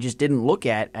downfield that he just didn't look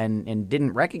at and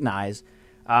didn't recognize.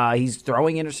 He's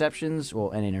throwing interceptions,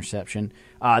 an interception.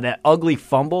 That ugly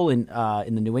fumble in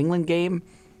the New England game.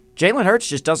 Jalen Hurts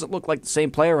just doesn't look like the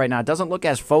same player right now. It doesn't look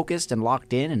as focused and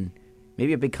locked in, and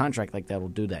maybe a big contract like that will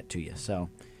do that to you. So,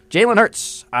 Jalen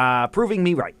Hurts, proving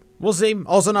me right. We'll see.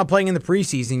 Also not playing in the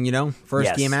preseason,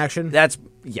 first game action. That's,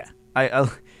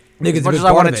 as much as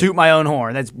I want to toot my own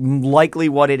horn, that's likely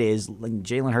what it is.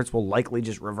 Jalen Hurts will likely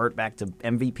just revert back to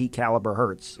MVP caliber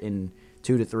Hurts in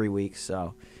 2 to 3 weeks.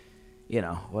 So,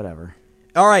 whatever.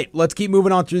 All right, let's keep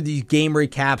moving on through these game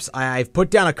recaps. I've put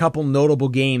down a couple notable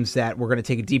games that we're going to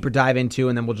take a deeper dive into,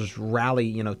 and then we'll just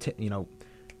rally,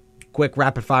 quick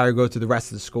rapid fire, go through the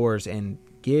rest of the scores and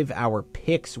give our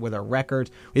picks with our records.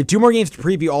 We have 2 more games to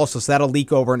preview also, so that'll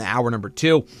leak over in hour number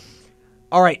 2.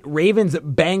 All right,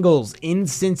 Ravens-Bengals in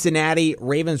Cincinnati.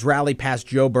 Ravens rally past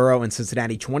Joe Burrow in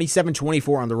Cincinnati,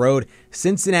 27-24 on the road.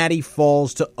 Cincinnati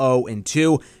falls to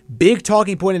 0-2. Big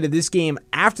talking point into this game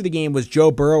after the game was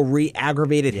Joe Burrow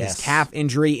re-aggravated his calf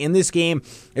injury. In this game,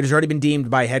 it has already been deemed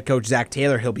by head coach Zach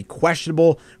Taylor he'll be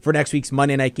questionable for next week's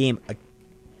Monday night game,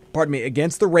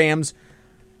 against the Rams.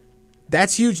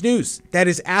 That's huge news. That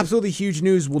is absolutely huge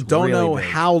news. We don't really know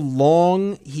how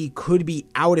long he could be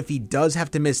out if he does have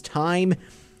to miss time.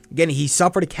 Again, he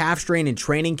suffered a calf strain in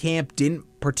training camp, didn't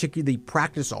particularly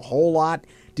practice a whole lot,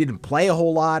 didn't play a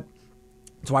whole lot.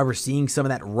 That's why we're seeing some of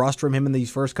that rust from him in these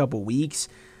first couple weeks.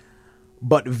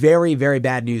 But very, very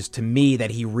bad news to me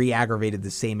that he re-aggravated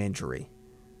the same injury.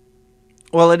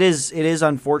 Well, it is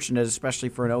unfortunate, especially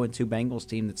for an 0-2 Bengals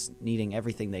team that's needing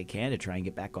everything they can to try and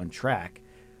get back on track.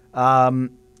 The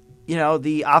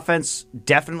offense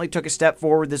definitely took a step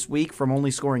forward this week from only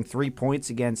scoring 3 points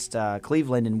against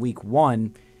Cleveland in week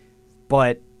 1,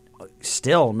 but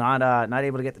still not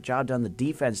able to get the job done. The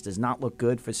defense does not look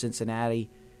good for Cincinnati,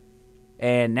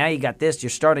 and now you got this. Your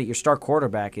star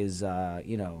quarterback is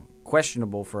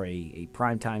questionable for a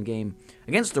primetime game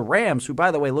against the Rams, who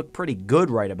by the way look pretty good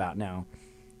right about now.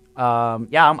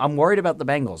 I'm worried about the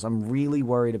Bengals. I'm really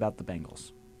worried about the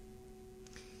Bengals.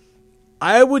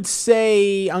 I would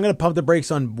say I'm going to pump the brakes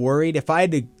on worried. If I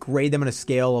had to grade them on a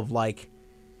scale of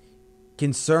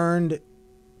concerned,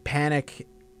 panic,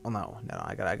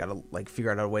 I gotta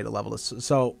figure out a way to level this.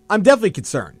 So I'm definitely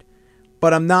concerned,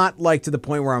 but I'm not to the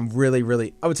point where I'm really,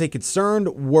 really. I would say concerned,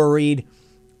 worried,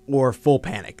 or full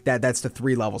panic. That's the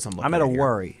 3 levels I'm looking at. I'm at a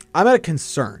worry. I'm at a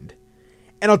concerned,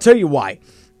 and I'll tell you why.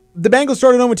 The Bengals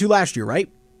started 0-2 last year,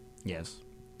 right? Yes.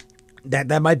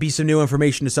 That might be some new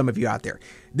information to some of you out there.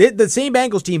 The same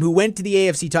Bengals team who went to the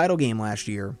AFC title game last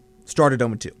year started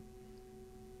 0-2.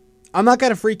 I'm not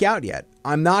going to freak out yet.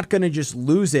 I'm not going to just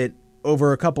lose it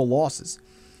over a couple losses.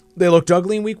 They looked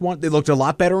ugly in week 1. They looked a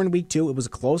lot better in week 2. It was a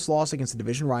close loss against a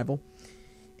division rival.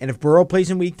 And if Burrow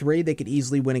plays in week 3, they could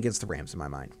easily win against the Rams in my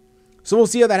mind. So we'll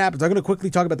see how that happens. I'm going to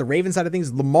quickly talk about the Ravens side of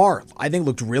things. Lamar, I think,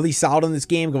 looked really solid in this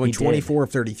game, going 24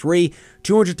 of 33,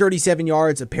 237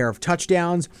 yards, a pair of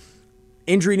touchdowns.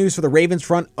 Injury news for the Ravens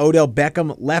front. Odell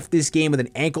Beckham left this game with an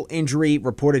ankle injury.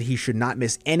 Reported he should not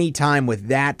miss any time with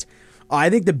that.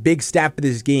 I think the big stat for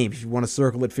this game, if you want to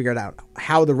circle it, figure it out,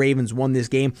 how the Ravens won this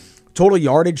game. Total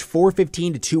yardage,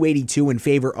 415 to 282 in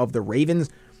favor of the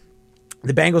Ravens.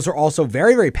 The Bengals are also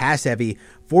very, very pass-heavy.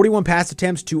 41 pass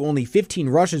attempts to only 15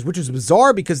 rushes, which is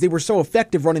bizarre because they were so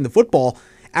effective running the football,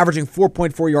 averaging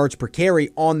 4.4 yards per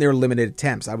carry on their limited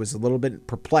attempts. I was a little bit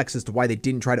perplexed as to why they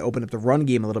didn't try to open up the run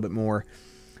game a little bit more.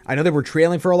 I know they were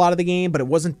trailing for a lot of the game, but it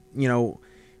wasn't,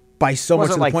 by so much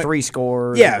to the point. 3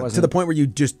 scores. Yeah, to the point where you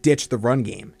just ditched the run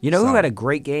game. You know who had a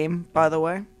great game, by the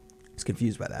way? I was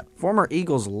confused by that. Former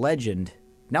Eagles legend,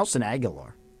 Nelson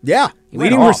Aguilar. Yeah,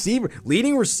 leading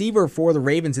receiver for the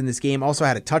Ravens in this game. Also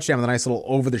had a touchdown with a nice little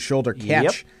over-the-shoulder catch.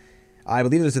 Yep. I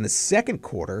believe it was in the second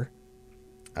quarter,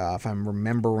 if I'm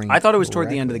remembering. I thought it was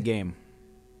toward the end of the game.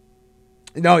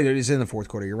 No, it was in the fourth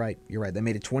quarter. You're right. They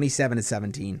made it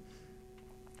 27-17.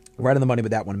 Right on the money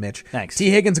with that one, Mitch. Thanks.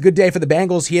 T. Higgins, a good day for the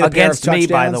Bengals. He had a pair of touchdowns.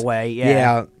 Against me, by the way.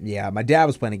 Yeah. My dad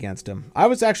was playing against him. I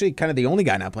was actually kind of the only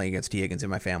guy not playing against T. Higgins in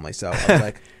my family, so I was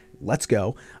like, let's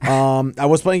go. I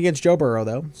was playing against Joe Burrow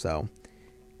though, so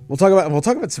we'll talk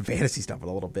about some fantasy stuff in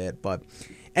a little bit. But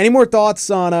any more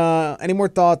thoughts on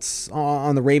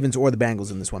the Ravens or the Bengals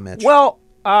in this one, Mitch? Well,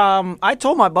 I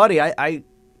told my buddy I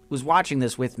was watching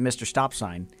this with Mr. Stop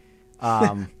Sign.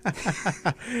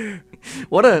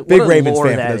 What a big what a Ravens lore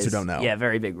fan that for those is. who don't know. Yeah,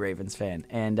 very big Ravens fan.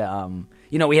 And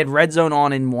we had Red Zone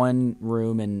on in one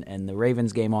room and the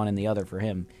Ravens game on in the other for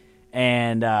him.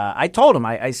 And I told him,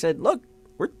 I said, look,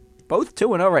 we're both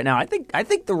 2-0 right now. I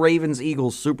think the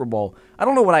Ravens-Eagles Super Bowl. I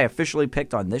don't know what I officially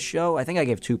picked on this show. I think I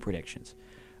gave 2 predictions.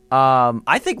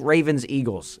 I think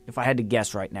Ravens-Eagles, if I had to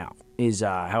guess right now, is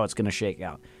how it's going to shake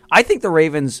out. I think the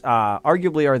Ravens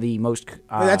arguably are the most...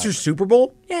 that's your Super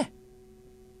Bowl? Yeah.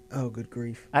 Oh, good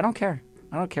grief. I don't care.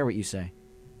 I don't care what you say.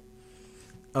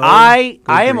 Oh, I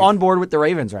am on board with the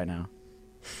Ravens right now.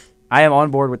 I am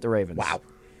on board with the Ravens. Wow.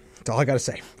 That's all I got to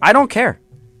say. I don't care.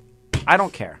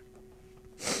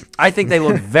 I think they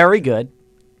look very good.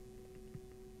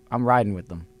 I'm riding with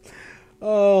them.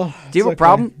 Oh, do you have a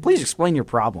problem? Please explain your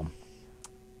problem.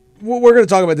 We're going to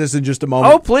talk about this in just a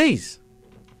moment. Oh, please.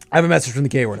 I have a message from the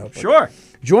K-Word Notebook. Sure.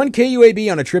 Join KUAB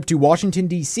on a trip to Washington,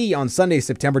 D.C. on Sunday,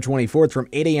 September 24th from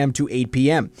 8 a.m. to 8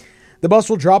 p.m. The bus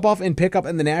will drop off and pick up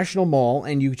in the National Mall,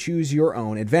 and you choose your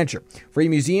own adventure. Free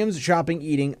museums, shopping,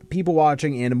 eating, people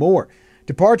watching, and more.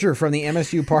 Departure from the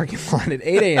MSU parking lot at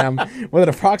 8 a.m. with an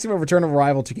approximate return of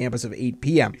arrival to campus of 8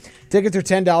 p.m. Tickets are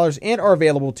 $10 and are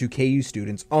available to KU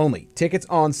students only. Tickets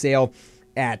on sale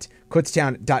at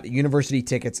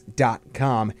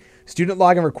kutztown.universitytickets.com. Student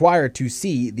login required to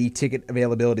see the ticket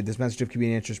availability. This message of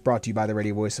community interest brought to you by the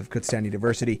radio voice of Kutztown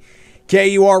University.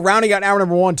 KUR rounding out hour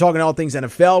number one, talking all things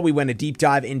NFL. We went a deep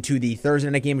dive into the Thursday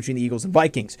night game between the Eagles and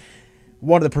Vikings.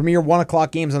 One of the premier 1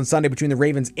 o'clock games on Sunday between the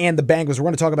Ravens and the Bengals. We're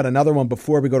going to talk about another one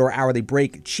before we go to our hourly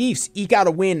break. Chiefs eke out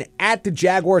a win at the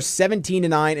Jaguars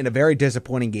 17-9 in a very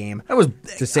disappointing game. I was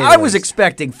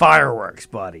expecting fireworks,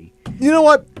 buddy. You know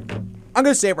what? I'm going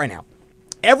to say it right now.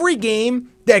 Every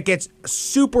game that gets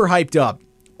super hyped up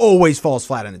always falls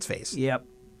flat on its face. Yep.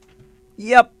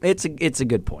 It's a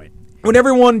good point. When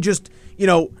everyone just,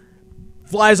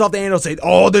 flies off the handle and say,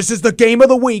 oh, this is the game of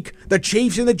the week. The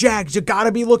Chiefs and the Jags, you got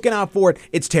to be looking out for it.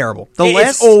 It's terrible.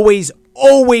 It's always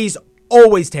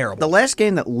terrible. The last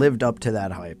game that lived up to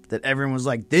that hype, that everyone was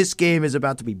like, this game is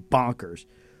about to be bonkers.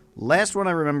 Last one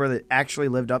I remember that actually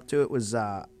lived up to it was,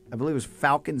 I believe it was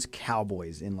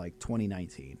Falcons-Cowboys in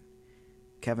 2019.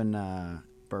 Kevin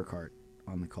Burkhardt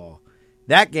on the call.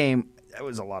 That game, that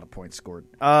was a lot of points scored.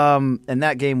 And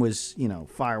that game was,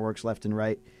 fireworks left and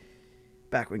right.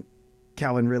 Back when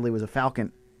Calvin Ridley was a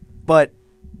Falcon. But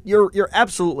you're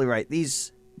absolutely right.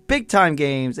 These big-time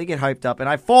games, they get hyped up, and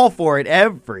I fall for it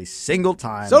every single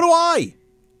time. So do I.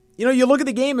 You look at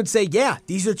the game and say, yeah,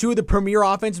 these are two of the premier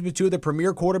offenses with two of the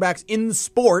premier quarterbacks in the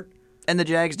sport. And the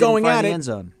Jags didn't find the end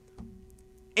zone.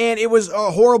 And it was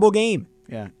a horrible game.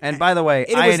 Yeah. And by the way,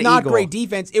 it was not great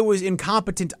defense. It was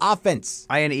incompetent offense.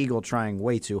 Ian Eagle trying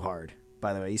way too hard.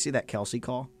 By the way, you see that Kelsey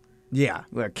call? Yeah.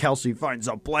 Where Kelsey finds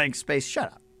a blank space.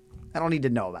 Shut up. I don't need to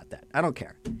know about that. I don't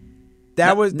care.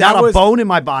 That was a bone in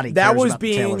my body. That was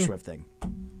being the Taylor Swift thing.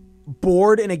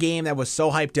 Bored in a game that was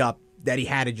so hyped up that he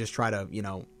had to just try to,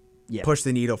 push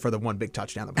the needle for the one big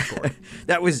touchdown that was scored.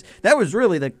 that was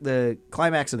really the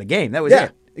climax of the game. That was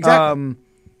it. Exactly.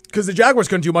 Because the Jaguars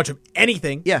couldn't do much of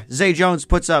anything. Yeah, Zay Jones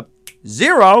puts up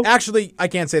 0. Actually, I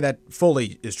can't say that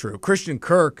fully is true. Christian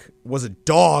Kirk was a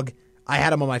dog. I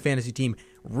had him on my fantasy team.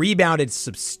 Rebounded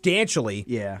substantially.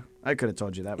 Yeah, I could have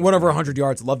told you that. Went over 100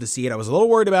 yards. Love to see it. I was a little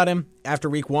worried about him after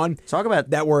week 1. Talk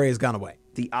about that worry has gone away.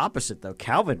 The opposite, though.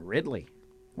 Calvin Ridley.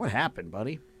 What happened,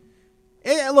 buddy?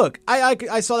 Look,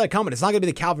 I saw that coming. It's not going to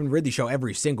be the Calvin Ridley show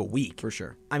every single week. For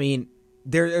sure. I mean,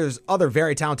 there's other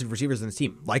very talented receivers in this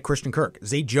team, like Christian Kirk.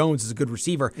 Zay Jones is a good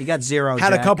receiver. He got 0,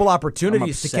 Had Jack. a couple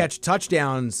opportunities to catch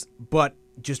touchdowns, but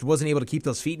just wasn't able to keep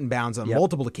those feet in bounds on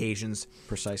multiple occasions.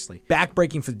 Precisely.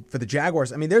 Backbreaking for the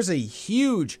Jaguars. I mean, there's a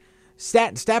huge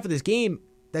stat for this game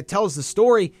that tells the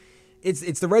story.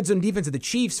 It's the red zone defense of the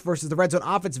Chiefs versus the red zone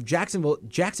offense of Jacksonville.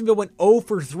 Jacksonville went 0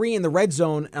 for 3 in the red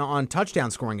zone on touchdown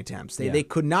scoring attempts. They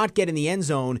could not get in the end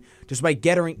zone despite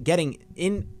getting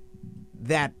in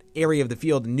that area of the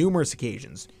field on numerous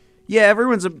occasions. Yeah,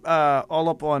 everyone's all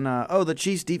up on, the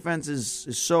Chiefs' defense is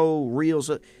so real.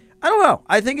 So I don't know.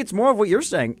 I think it's more of what you're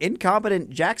saying. Incompetent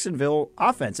Jacksonville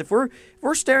offense. If we're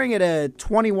staring at a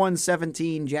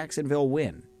 21-17 Jacksonville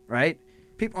win, right?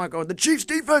 People aren't going, the Chiefs'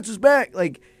 defense is back.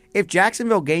 Like, if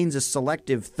Jacksonville gains a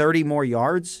selective 30 more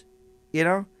yards,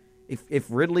 if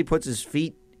Ridley puts his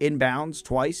feet in bounds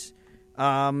twice,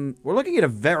 we're looking at a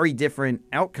very different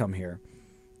outcome here.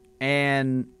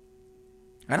 And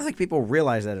I don't think people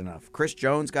realize that enough. Chris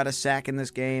Jones got a sack in this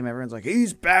game. Everyone's like,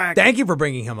 he's back. Thank you for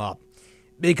bringing him up.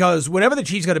 Because whenever the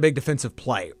Chiefs got a big defensive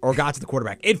play or got to the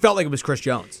quarterback, it felt like it was Chris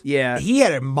Jones. Yeah. He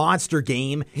had a monster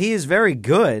game. He is very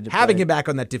good. Having him back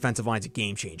on that defensive line is a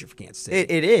game changer for Kansas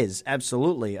City. It is,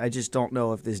 absolutely. I just don't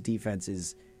know if this defense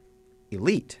is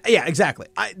elite. Yeah, exactly.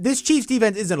 This Chiefs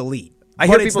defense isn't elite. I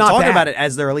hear people talking about it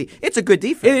as their elite. It's a good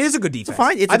defense. It is a good defense.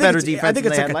 It's a better defense. I think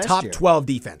it's like a top 12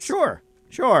 defense. Sure.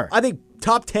 I think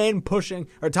top 10 pushing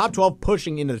or top 12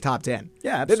 pushing into the top 10.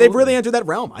 Yeah, absolutely. They've really entered that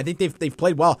realm. I think they've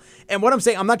played well. And what I'm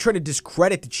saying, I'm not trying to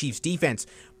discredit the Chiefs defense,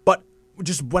 but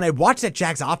just when I watched that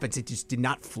Jags offense, it just did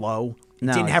not flow. It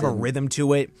didn't have a rhythm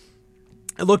to it.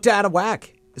 It looked out of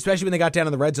whack, especially when they got down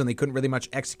in the red zone. They couldn't really much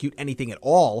execute anything at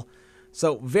all.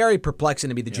 So very perplexing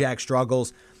to me, the Jags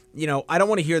struggles. I don't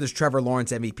want to hear this Trevor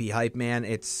Lawrence MVP hype, man.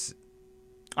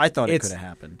 I thought it could have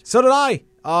happened. So did I.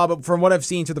 But from what I've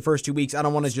seen through the first 2 weeks, I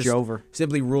don't want to just Jover.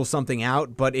 simply rule something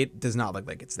out, but it does not look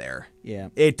like it's there. Yeah.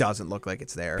 It doesn't look like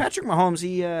it's there. Patrick Mahomes,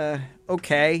 he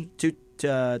okay.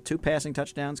 Two passing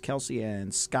touchdowns, Kelsey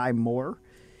and Sky Moore.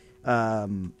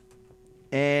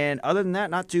 And other than that,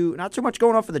 not too much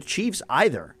going on for the Chiefs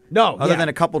either. No, other than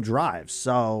a couple drives.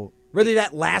 So really,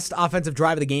 that last offensive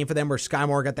drive of the game for them, where Sky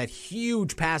Moore got that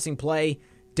huge passing play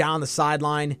down the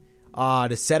sideline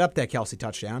to set up that Kelsey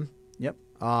touchdown. Yep.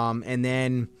 And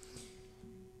then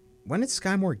when did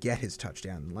Sky Moore get his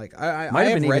touchdown? Like I might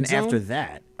have been red even zone after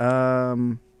that.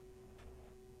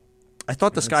 I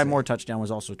thought the Sky Moore touchdown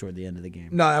was also toward the end of the game.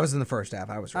 No, that was in the first half.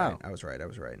 I was right. Oh. I was right.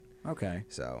 Okay.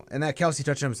 So, and that Kelsey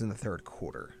touchdown was in the third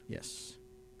quarter. Yes.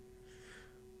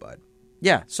 But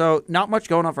yeah, so not much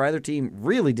going on for either team.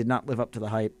 Really did not live up to the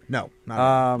hype. no, not at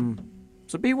all.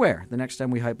 So beware the next time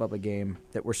we hype up a game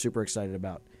that we're super excited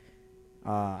about.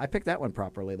 I picked that one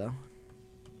properly, though.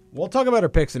 We'll talk about our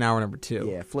picks in hour number 2.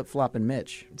 Yeah, flip-flop and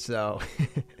Mitch. So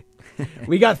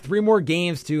we got 3 more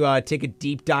games to take a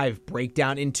deep dive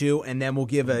breakdown into, and then we'll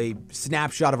give a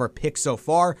snapshot of our picks so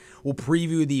far. We'll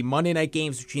preview the Monday night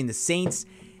games between the Saints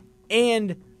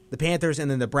and the Panthers,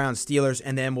 and then the Browns Steelers,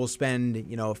 and then we'll spend,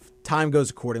 if time goes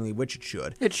accordingly, which it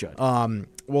should. It should.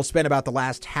 We'll spend about the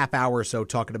last half hour or so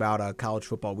talking about college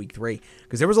football week 3,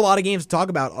 because there was a lot of games to talk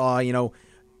about.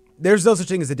 There's no such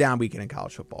thing as a down weekend in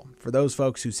college football. For those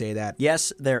folks who say that,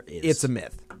 yes, there is. it's a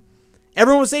myth.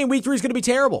 Everyone was saying week 3 is going to be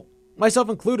terrible. Myself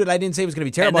included, I didn't say it was going to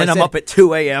be terrible. And then I'm up at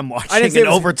 2 a.m. watching in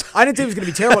overtime. I didn't say it was going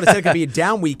to be terrible. I said it could be a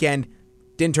down weekend.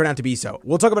 Didn't turn out to be so.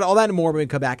 We'll talk about all that and more when we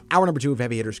come back. Hour number 2 of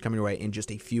Heavy Hitters coming your way in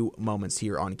just a few moments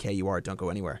here on KUR. Don't go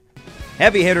anywhere.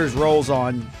 Heavy Hitters rolls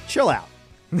on. Chill out.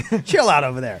 Chill out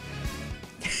over there.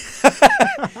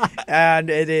 And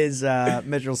it is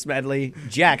Mitchell Smedley,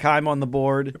 Jack Heim on the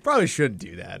board. Probably shouldn't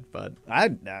do that, but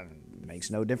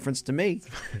Makes no difference to me.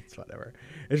 it's whatever.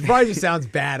 It probably just sounds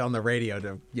bad on the radio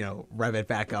to rev it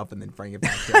back up and then bring it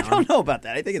back down. I don't know about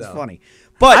that. I think it's funny.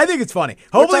 But I think it's funny.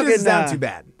 Hopefully it doesn't sound too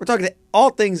bad. We're talking all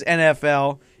things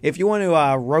NFL. If you want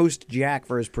to roast Jack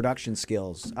for his production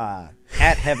skills, at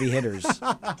Heavy Hitters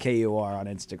KUR on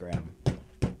Instagram.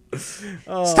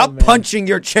 Stop punching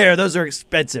your chair. Those are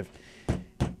expensive.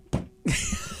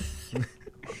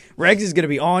 Regs is going to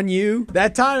be on you.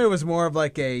 That time it was more of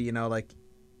like a, It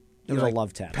was a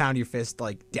love tap. Pound your fist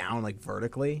down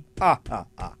vertically.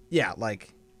 Yeah,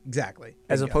 exactly.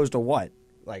 As opposed to what?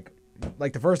 Like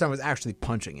the first time was actually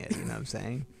punching it, you know what I'm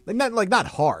saying? Not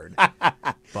hard.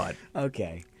 But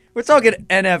okay. We're talking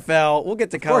NFL. We'll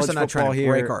get to college football here. Of course I'm not trying to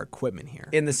break our equipment here.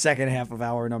 In the second half of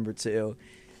hour number 2.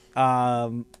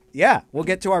 Yeah, we'll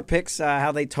get to our picks,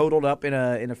 how they totaled up in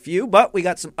a few, but we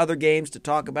got some other games to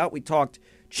talk about. We talked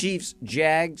Chiefs,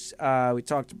 Jags. We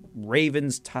talked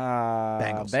Ravens,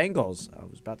 Bengals. I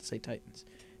was about to say Titans.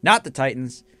 Not the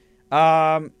Titans.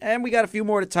 And we got a few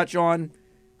more to touch on.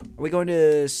 Are we going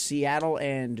to Seattle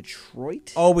and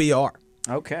Detroit? Oh, we are.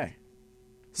 Okay.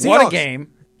 Seahawks what a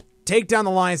game. Take down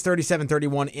the Lions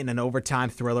 37-31 in an overtime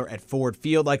thriller at Ford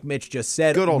Field, like Mitch just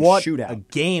said. Good old what shootout. A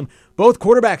game. Both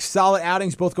quarterbacks, solid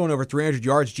outings, both going over 300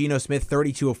 yards. Geno Smith,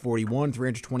 32 of 41,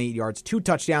 328 yards, 2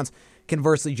 touchdowns.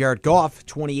 Conversely, Jared Goff,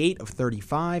 28 of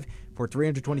 35 for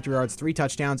 323 yards, 3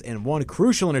 touchdowns, and 1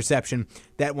 crucial interception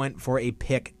that went for a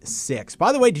pick 6.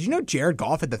 By the way, did you know Jared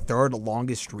Goff had the 3rd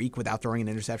longest streak without throwing an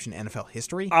interception in NFL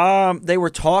history? They were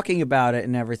talking about it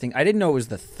and everything. I didn't know it was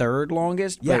the 3rd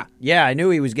longest, but yeah, I knew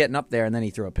he was getting up there, and then he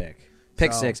threw a pick.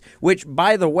 Pick 6, which,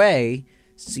 by the way,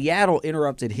 Seattle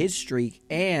interrupted his streak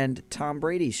and Tom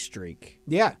Brady's streak.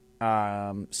 Yeah.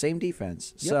 Same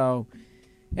defense. Yep. So,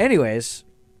 anyways,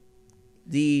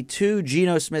 the 2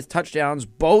 Geno Smith touchdowns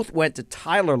both went to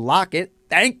Tyler Lockett.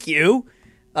 Thank you.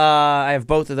 I have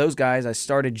both of those guys. I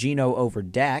started Geno over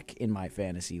Dak in my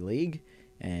fantasy league,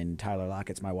 and Tyler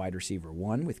Lockett's my wide receiver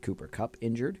 1 with Cooper Kupp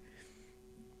injured.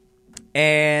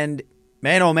 And,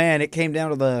 man, oh, man, it came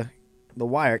down to the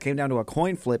wire. It came down to a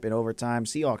coin flip in overtime.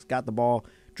 Seahawks got the ball,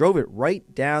 drove it right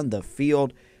down the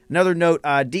field. Another note,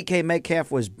 DK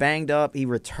Metcalf was banged up. He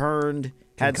returned.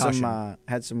 Had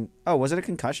some. Oh, was it a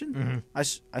concussion?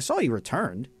 Mm-hmm. I saw he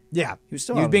returned. Yeah, he was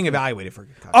still. He was being evaluated for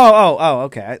concussion. Oh,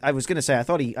 okay. I was gonna say I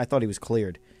thought he was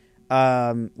cleared,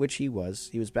 which he was.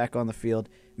 He was back on the field.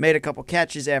 Made a couple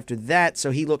catches after that,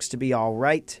 so he looks to be all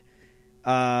right.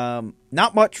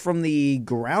 Not much from the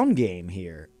ground game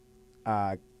here.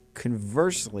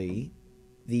 Conversely,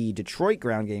 the Detroit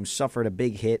ground game suffered a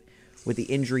big hit with the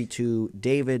injury to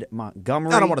David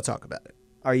Montgomery. I don't want to talk about it.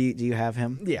 Do you have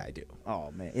him? Yeah, I do.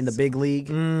 Oh, man. In the big league?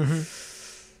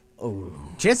 Mm-hmm. Oh.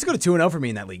 Chance to go to 2-0 for me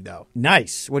in that league, though.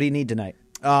 Nice. What do you need tonight?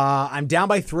 I'm down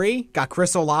by 3. Got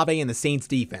Chris Olave in the Saints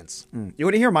defense. You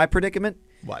want to hear my predicament?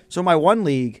 What? So my one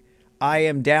league, I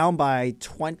am down by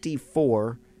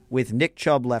 24 with Nick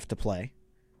Chubb left to play.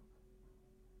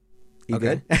 You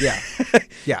okay. good? Yeah.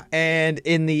 Yeah. And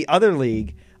in the other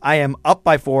league, I am up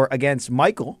by 4 against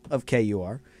Michael of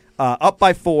KUR. Up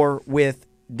by 4 with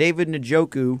David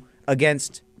Njoku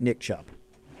against Nick Chubb.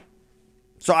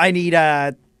 So I need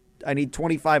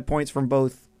 25 points from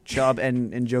both Chubb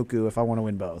and Njoku if I want to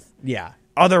win both. Yeah.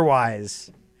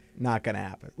 Otherwise, Not going to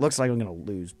happen. looks like I'm going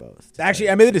to lose both. Actually,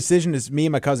 I made the decision, me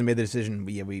and my cousin made the decision,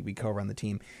 we co-run the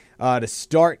team, to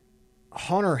start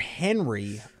Hunter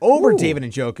Henry over David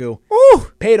Njoku.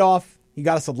 Ooh. Paid off. He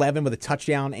got us 11 with a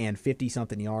touchdown and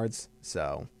 50-something yards.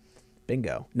 So,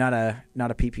 bingo. Not a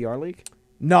PPR league?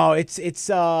 No, it's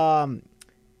a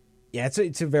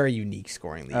very unique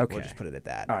scoring league. Okay. We'll just put it at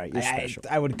that. All right, you're special.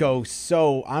 I would go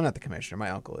I'm not the commissioner,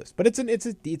 my uncle is. But it's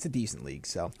a decent league,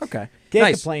 so. Okay.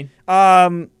 Can't complain.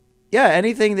 Yeah,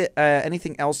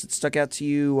 anything else that stuck out to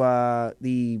you?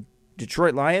 The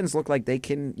Detroit Lions look like they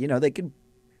can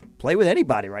play with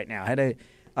anybody right now. Had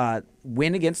a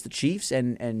win against the Chiefs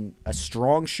and a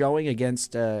strong showing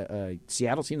against a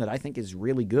Seattle team that I think is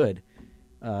really good.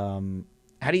 How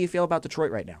do you feel about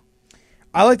Detroit right now?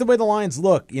 I like the way the Lions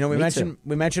look. We Me too.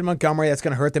 mentioned Montgomery. That's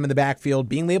going to hurt them in the backfield.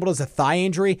 Being labeled as a thigh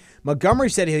injury, Montgomery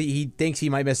said he thinks he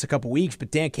might miss a couple weeks,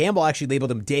 but Dan Campbell actually labeled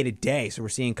him day to day. So we're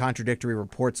seeing contradictory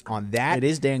reports on that. It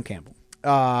is Dan Campbell.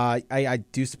 I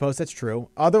do suppose that's true.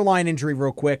 Other line injury,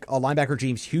 real quick. Linebacker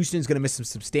James Houston's going to miss some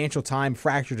substantial time.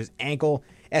 Fractured his ankle.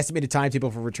 Estimated timetable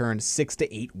for return 6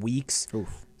 to 8 weeks.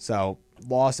 Oof. So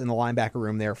loss in the linebacker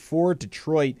room there for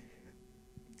Detroit.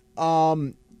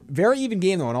 Very even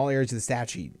game, though, in all areas of the stat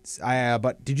sheets.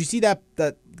 But did you see that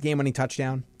game-winning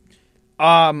touchdown?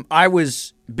 I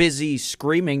was busy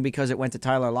screaming because it went to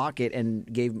Tyler Lockett and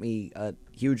gave me a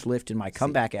huge lift in my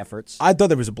comeback efforts. I thought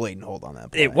there was a blatant hold on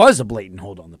that play. It was a blatant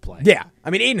hold on the play. Yeah. I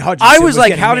mean, Aiden Hutchinson I was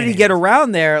like, how did he manhandled. get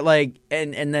around there? Like,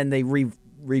 and then they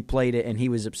replayed it, and he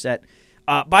was upset.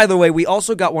 By the way, we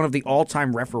also got one of the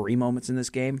all-time referee moments in this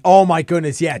game. Oh, my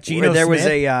goodness, yeah. Geno there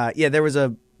Smith. was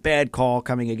a bad call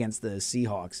coming against the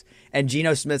Seahawks, and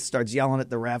Geno Smith starts yelling at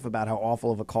the ref about how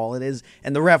awful of a call it is,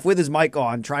 and the ref with his mic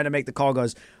on trying to make the call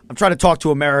goes, I'm trying to talk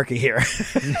to America here.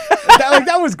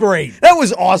 that was great. That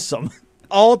was awesome.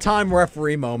 All-time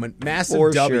referee moment. Massive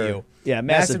For W. sure. Yeah,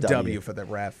 massive W for the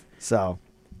ref. So,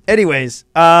 anyways,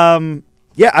 I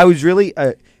was really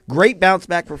a great bounce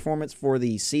back performance for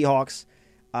the Seahawks.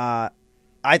 I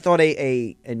thought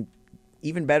an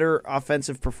even better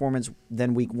offensive performance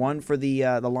than week 1 for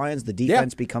the Lions. The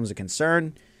defense becomes a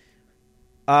concern.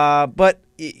 But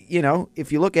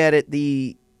if you look at it,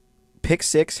 the pick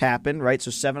 6 happened, right? So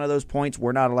 7 of those points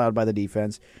were not allowed by the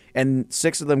defense, and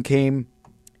 6 of them came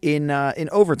in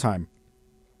overtime,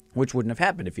 which wouldn't have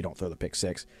happened if you don't throw the pick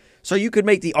 6. So you could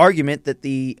make the argument that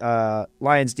the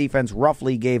Lions defense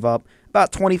roughly gave up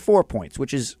about 24 points,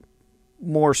 which is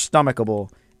more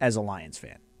stomachable as a Lions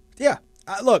fan. Yeah.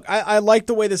 Look, I like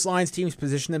the way this Lions team's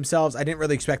positioned themselves. I didn't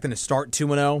really expect them to start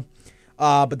 2-0.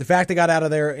 But the fact they got out of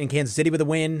there in Kansas City with a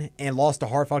win and lost a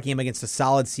hard-fought game against a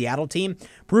solid Seattle team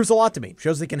proves a lot to me.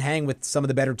 Shows they can hang with some of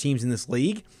the better teams in this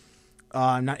league.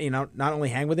 Not only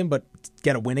hang with them, but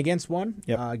get a win against one.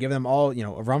 Yep. Give them all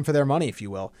a run for their money, if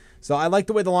you will. So I like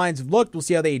the way the Lions have looked. We'll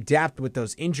see how they adapt with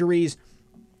those injuries.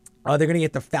 They're going to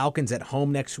get the Falcons at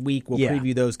home next week. We'll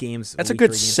preview those games. That's a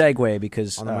good segue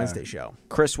because on the Wednesday show,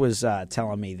 Chris was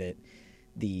telling me that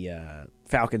the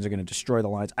Falcons are going to destroy the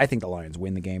Lions. I think the Lions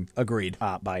win the game. Agreed.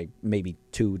 By maybe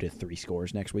 2 to 3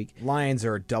 scores next week. Lions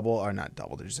are not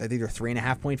double digits. I think they're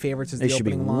 3.5-point favorites. They should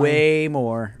be way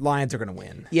more. Lions are going to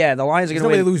win. Yeah, the Lions are going to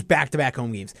win. win. They lose back-to-back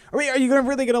home games. Are you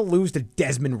really going to lose to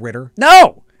Desmond Ridder?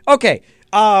 No. Okay.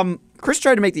 Chris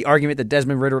tried to make the argument that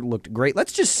Desmond Ridder looked great.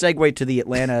 Let's just segue to the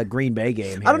Atlanta Green Bay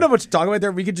game here. I don't know what to talk about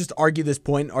there. We could just argue this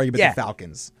point and argue about the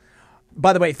Falcons.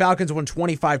 By the way, Falcons won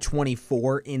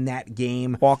 25-24 in that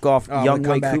game. Walk-off Young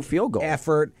Wei Koo field goal.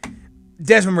 Effort.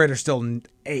 Desmond Ridder's still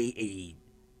a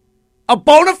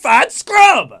bona fide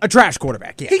scrub. A trash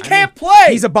quarterback. Yeah, he can't play.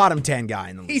 He's a bottom 10 guy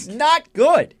in the league. He's not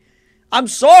good. I'm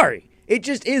sorry. It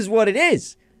just is what it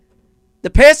is.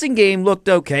 The passing game looked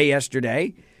okay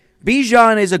yesterday.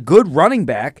 Bijan is a good running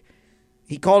back.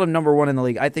 He called him number 1 in the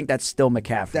league. I think that's still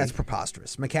McCaffrey. That's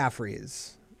preposterous. McCaffrey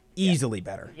is easily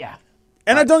better. Yeah.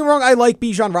 And don't get me wrong, I like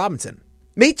Bijan Robinson.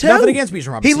 Me too. Nothing against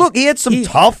Bijan Robinson. He had some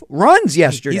tough runs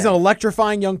yesterday. He's an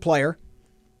electrifying young player.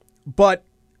 But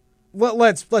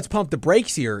let's pump the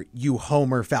brakes here, you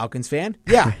Homer Falcons fan.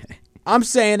 Yeah, I'm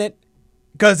saying it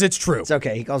because it's true. It's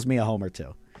okay. He calls me a Homer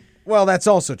too. Well, that's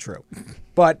also true.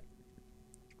 But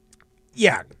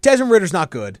yeah, Desmond Ridder's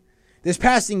not good. This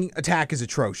passing attack is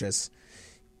atrocious.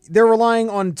 They're relying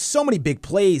on so many big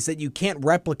plays that you can't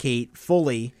replicate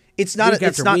fully. It's not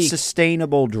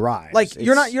sustainable drives. Like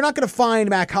you're not going to find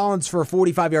Matt Collins for a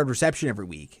 45-yard reception every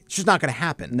week. It's just not going to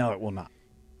happen. No, it will not.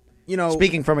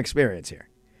 Speaking from experience here.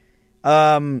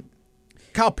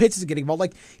 Kyle Pitts is getting involved.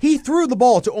 Like, he threw the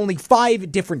ball to only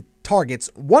 5 different targets.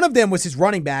 One of them was his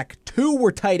running back. 2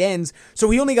 were tight ends. So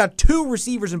he only got 2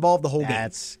 receivers involved the whole game.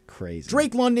 That's crazy.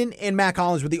 Drake London and Matt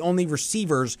Collins were the only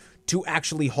receivers to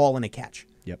actually haul in a catch.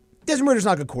 Yep. Desmond Ritter's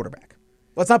not a good quarterback.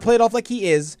 Let's not play it off like he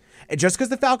is. And just because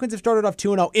the Falcons have started off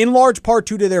 2-0, in large part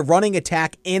due to their running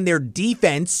attack and their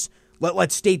defense,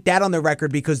 let's state that on the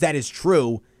record because that is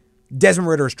true, Desmond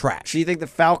Ritter is trash. So you think the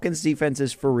Falcons' defense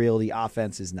is for real, the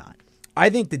offense is not? I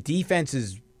think the defense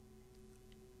is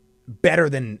better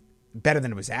than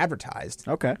it was advertised.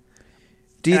 Okay.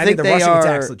 Do you And think I think the they rushing are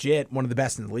attack's legit, one of the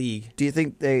best in the league. Do you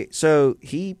think they? So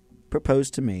he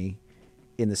proposed to me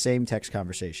in the same text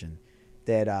conversation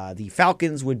that the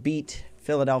Falcons would beat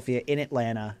Philadelphia in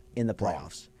Atlanta in the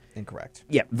playoffs. Incorrect.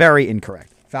 Yeah, very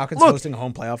incorrect. Falcons hosting a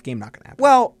home playoff game, not going to happen.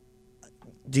 Well,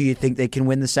 do you think they can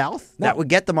win the South? No. That would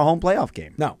get them a home playoff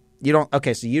game. No. You don't.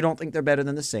 Okay, so you don't think they're better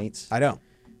than the Saints? I don't.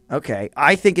 Okay,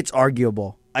 I think it's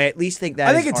arguable. I at least think that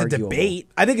I think is it's arguable. a debate.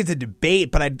 I think it's a debate,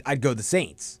 but I'd go the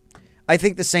Saints. I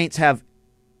think the Saints have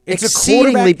It's exceedingly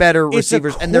a quarterback, better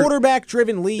receivers. It's a and they're-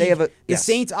 quarterback-driven league. they have a- the yes.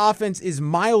 Saints' offense is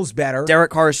miles better.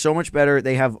 Derek Carr is so much better.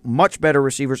 They have much better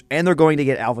receivers, and they're going to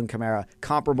get Alvin Kamara,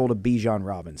 comparable to Bijan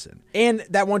Robinson. And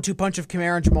that 1-2 punch of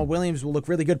Kamara and Jamal Williams will look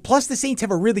really good. Plus, the Saints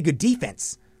have a really good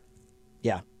defense.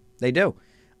 Yeah, they do.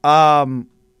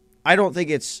 I don't think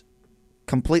it's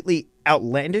completely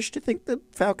outlandish to think the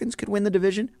Falcons could win the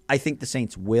division. I think the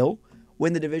Saints will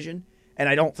win the division, and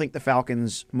I don't think the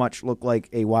Falcons much look like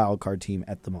a wild card team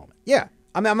at the moment. Yeah.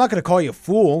 I mean, I'm not going to call you a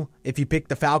fool if you pick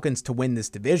the Falcons to win this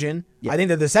division. Yeah. I think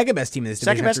they're the second best team in this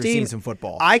division Second best after team. seeing some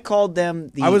football. I called them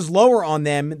the. I was lower on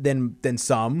them than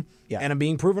some, Yeah. and I'm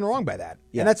being proven wrong by that.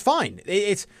 Yeah. And that's fine.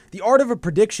 It's the art of a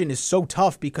prediction is so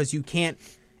tough because you can't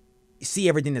see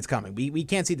everything that's coming. We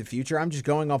can't see the future. I'm just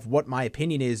going off what my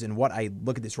opinion is and what I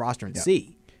look at this roster and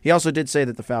see. He also did say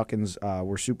that the Falcons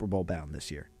were Super Bowl bound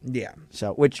this year. Yeah.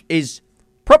 So, which is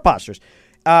preposterous.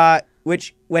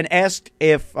 Which, when asked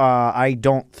if I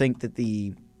don't think that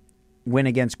the win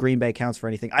against Green Bay counts for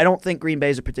anything, I don't think Green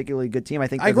Bay is a particularly good team. I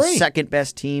think they're the second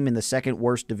best team in the second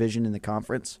worst division in the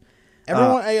conference.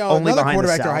 Everyone, only another behind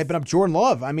quarterback the they're South. hyping up, Jordan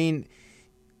Love. I mean,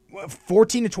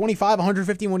 14 to 25,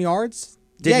 151 yards.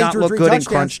 Did he not threw look 3 good in touchdowns.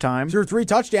 crunch time. Threw 3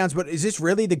 touchdowns, but is this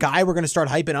really the guy we're going to start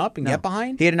hyping up and get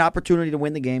behind? He had an opportunity to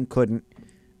win the game, couldn't.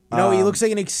 He looks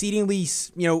like an exceedingly,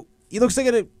 he looks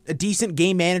like a decent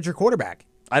game manager quarterback.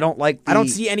 I don't like. I don't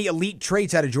see any elite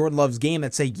traits out of Jordan Love's game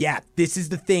that say, yeah, this is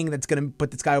the thing that's going to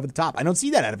put this guy over the top. I don't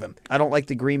see that out of him. I don't like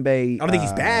the Green Bay. I don't think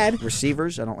he's bad.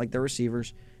 Receivers. I don't like their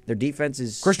receivers. Their defense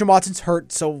is. Christian Watson's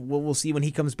hurt, so we'll see when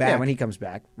he comes back. Yeah, when he comes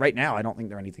back. Right now, I don't think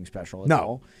they're anything special at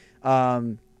No. all.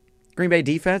 Green Bay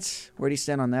defense. Where do you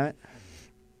stand on that?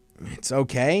 It's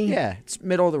okay. Yeah, it's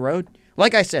middle of the road.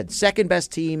 Like I said, second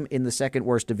best team in the second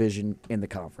worst division in the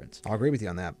conference. I'll agree with you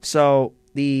on that. So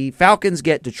the Falcons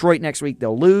get Detroit next week.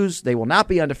 They'll lose. They will not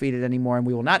be undefeated anymore, and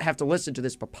we will not have to listen to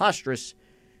this preposterous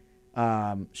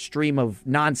stream of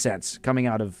nonsense coming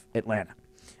out of Atlanta.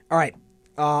 All right.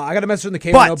 I got a message in the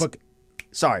K But- notebook.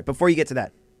 Sorry, before you get to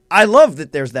that, I love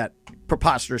that there's that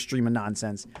preposterous stream of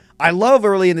nonsense. I love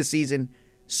early in the season.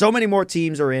 So many more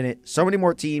teams are in it. So many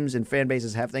more teams and fan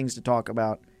bases have things to talk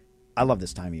about. I love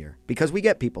this time of year because we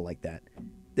get people like that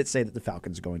say that the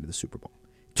Falcons are going to the Super Bowl.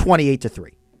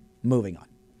 28-3. Moving on.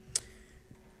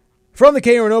 From the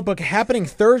KO Notebook, happening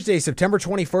Thursday, September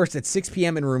 21st at 6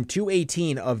 p.m. in room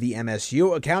 218 of the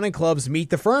MSU, Accounting Club's Meet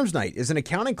the Firms Night is an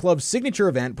accounting club signature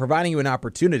event providing you an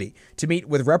opportunity to meet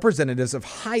with representatives of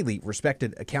highly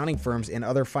respected accounting firms and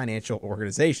other financial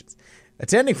organizations.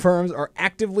 Attending firms are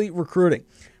actively recruiting.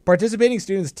 Participating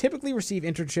students typically receive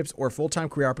internships or full-time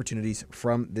career opportunities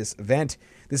from this event.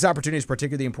 This opportunity is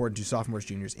particularly important to sophomores,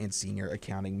 juniors, and senior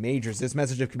accounting majors. This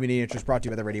message of community interest brought to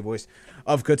you by the radio voice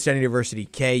of Kutztown University,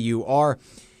 KUR.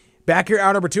 Back here,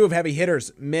 hour number 2 of Heavy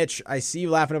Hitters. Mitch, I see you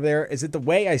laughing over there. Is it the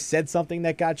way I said something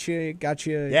that got you?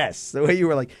 Yes, the way you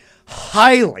were like,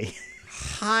 highly.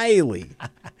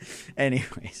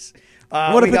 Anyways.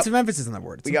 I want to put some emphasis on that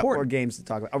word. It's we got important. more games to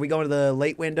talk about. Are we going to the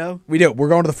late window? We do. We're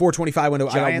going to the 425 window.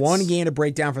 I Giants. got one game to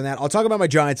break down from that. I'll talk about my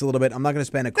Giants a little bit. I'm not going to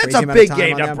spend a crazy That's a amount of big time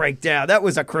game on to them. break down. That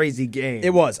was a crazy game. It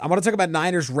was. I'm going to talk about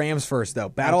Niners-Rams first, though.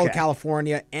 Battle of Okay.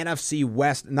 California, NFC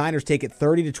West. Niners take it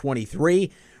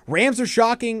 30-23. Rams are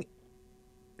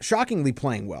shockingly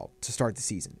playing well to start the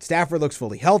season. Stafford looks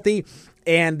fully healthy,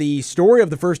 and the story of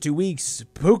the first 2 weeks,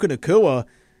 Puka Nacua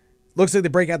looks like the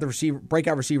breakout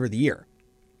receiver of the year.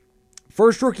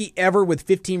 First rookie ever with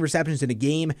 15 receptions in a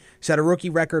game. Set a rookie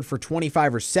record for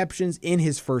 25 receptions in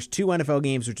his first 2 NFL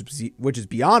games, which is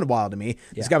beyond wild to me.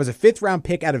 This guy was a 5th-round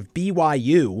pick out of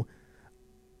BYU,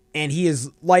 and he is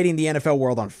lighting the NFL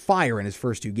world on fire in his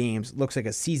first 2 games. Looks like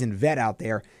a seasoned vet out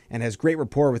there and has great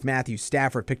rapport with Matthew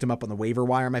Stafford. Picked him up on the waiver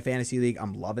wire in my fantasy league.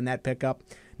 I'm loving that pickup.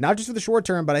 Not just for the short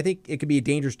term, but I think it could be a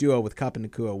dangerous duo with Kupp and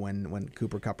Nakua when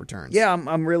Cooper Kupp returns. Yeah,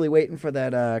 I'm really waiting for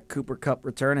that Cooper Kupp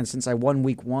return. And since I won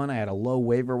week 1, I had a low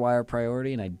waiver wire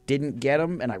priority, and I didn't get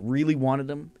him, and I really wanted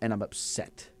him, and I'm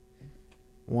upset.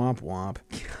 Womp womp.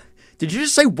 Did you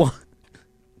just say what?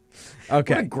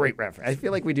 Okay. What a great reference. I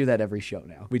feel like we do that every show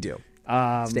now. We do.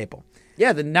 Staple.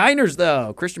 Yeah, the Niners,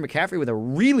 though. Christian McCaffrey with a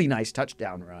really nice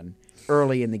touchdown run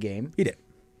early in the game. He did.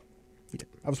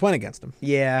 I was playing against him.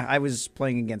 Yeah, I was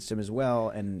playing against him as well.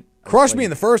 And crushed me in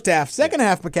the first half. Second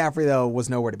half, McCaffrey, though, was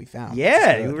nowhere to be found.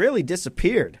 Yeah, he really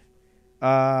disappeared.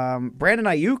 Brandon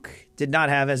Ayuk did not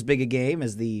have as big a game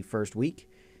as the first week.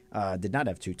 Did not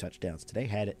have 2 touchdowns today.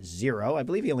 Had 0. I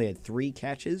believe he only had 3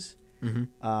 catches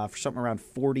for something around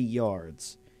 40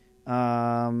 yards.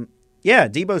 Yeah,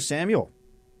 Deebo Samuel.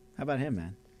 How about him,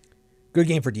 man? Good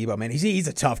game for Deebo, man. He's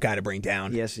a tough guy to bring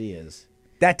down. Yes, he is.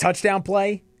 That touchdown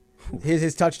play,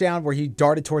 his touchdown where he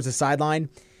darted towards the sideline,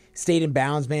 stayed in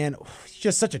bounds, man. He's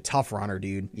just such a tough runner,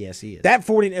 dude. Yes, he is. That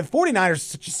 49ers is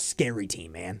such a scary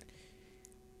team, man.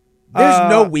 There's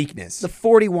no weakness. The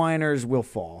 49ers will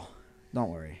fall. Don't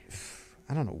worry.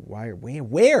 I don't know why.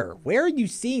 Where are you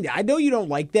seeing that? I know you don't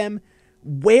like them.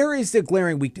 Where is the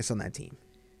glaring weakness on that team?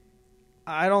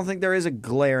 I don't think there is a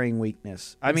glaring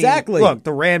weakness. I mean, Exactly. look,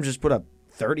 the Rams just put up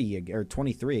 30 or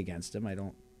 23 against him.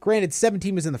 Granted,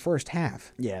 17 was in the first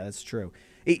half. Yeah, that's true.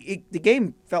 The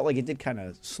game felt like it did kind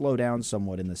of slow down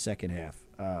somewhat in the second half.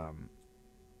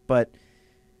 But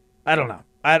I don't know.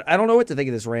 I don't know what to think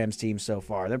of this Rams team so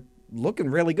far. They're looking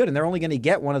really good, and they're only going to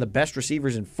get one of the best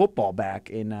receivers in football back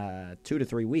in 2 to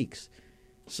 3 weeks.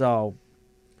 So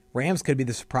Rams could be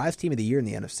the surprise team of the year in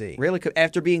the NFC. really,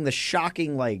 after being the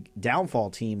shocking downfall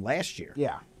team last year,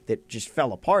 Yeah. that just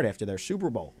fell apart after their Super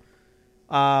Bowl.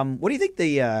 What do you think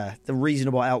the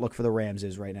reasonable outlook for the Rams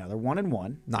is right now? They're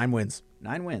 1-1, 9 wins.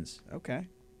 9 wins. Okay,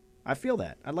 I feel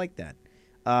that. I like that.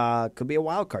 Could be a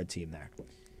wild card team there.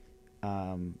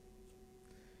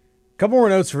 Couple more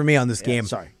notes for me on this game.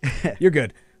 Sorry. You're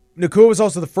good. Nakua was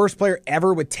also the first player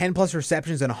ever with 10-plus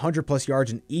receptions and 100-plus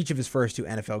yards in each of his first 2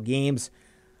 NFL games.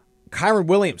 Kyron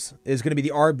Williams is going to be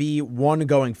the RB1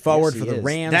 going forward for the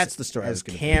Rams. That's the story. As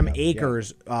Cam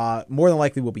Akers more than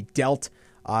likely will be dealt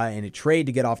in a trade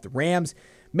to get off the Rams.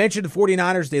 Mentioned the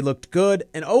 49ers. They looked good.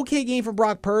 An okay game from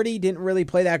Brock Purdy. Didn't really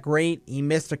play that great. He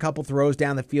missed a couple throws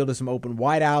down the field to some open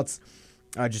wideouts.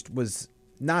 Just was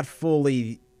not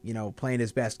fully, playing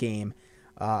his best game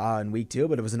in week 2,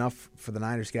 but it was enough for the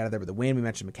Niners to get out of there with a win. We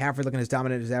mentioned McCaffrey looking as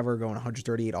dominant as ever, going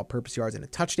 138 all-purpose yards and a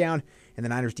touchdown, and the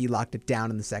Niners D-locked it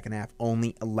down in the second half,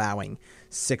 only allowing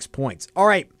 6 points. All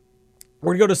right,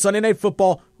 we're going to go to Sunday Night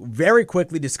Football, very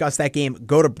quickly discuss that game,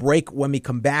 go to break. When we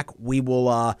come back, we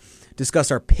will discuss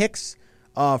our picks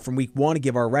from week 1 and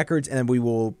give our records, and then we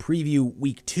will preview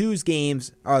week 2's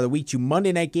games, or the week 2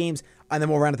 Monday night games, and then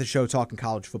we'll round out the show talking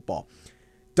college football.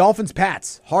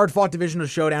 Dolphins-Pats, hard-fought divisional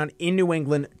showdown in New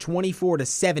England,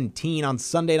 24-17 on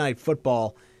Sunday Night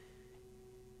Football.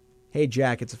 Hey,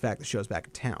 Jack, it's a fact the show's back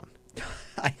in town.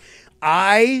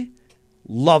 I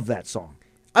love that song.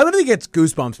 I literally get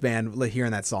goosebumps, man,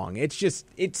 hearing that song.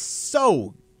 It's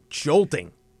so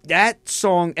jolting. That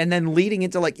song, and then leading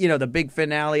into the big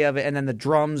finale of it, and then the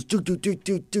drums, do do do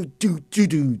do do do do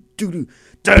do do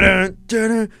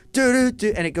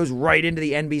do, and it goes right into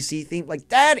the NBC theme.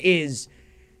 That is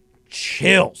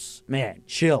chills, man,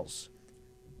 chills.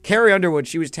 Carrie Underwood,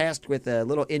 she was tasked with a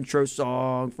little intro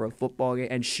song for a football game,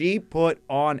 and she put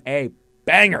on a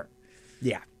banger.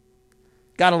 Yeah.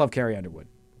 Gotta love Carrie Underwood.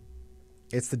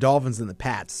 It's the Dolphins and the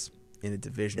Pats in a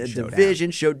division showdown.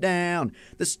 Division showdown.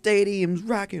 The stadium's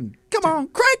rocking. Come on,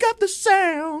 crank up the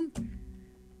sound.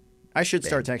 I should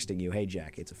start texting you, hey,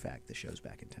 Jack, it's a fact. The show's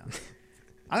back in town.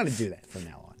 I'm going to do that from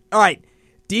now on. All right.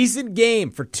 Decent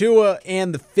game for Tua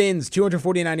and the Finns.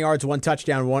 249 yards, 1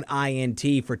 touchdown, 1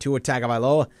 INT for Tua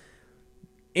Tagovailoa.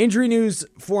 Injury news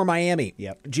for Miami.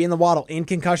 Yep. Jalen Waddle in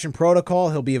concussion protocol.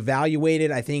 He'll be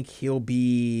evaluated. I think he'll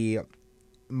be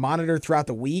monitored throughout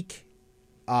the week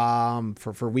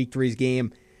for week 3's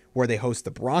game where they host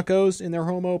the Broncos in their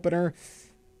home opener.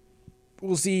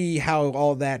 We'll see how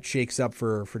all that shakes up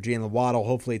for Jalen Waddle.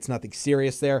 Hopefully it's nothing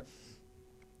serious there.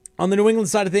 On the New England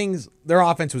side of things, their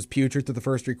offense was putrid through the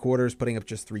first 3 quarters, putting up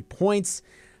just 3 points.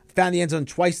 Found the end zone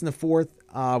twice in the fourth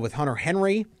with Hunter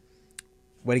Henry.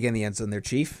 way to get in the end zone there,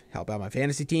 Chief. Help out my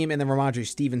fantasy team. And then Ramondre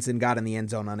Stevenson got in the end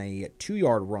zone on a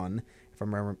 2-yard run,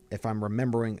 if I'm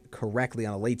remembering correctly,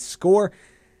 on a late score.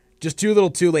 Just too little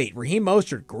too late. Raheem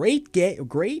Mostert, great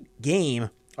game.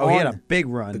 Oh, he had a big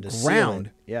run the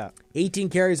ground. Yeah. 18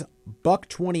 carries,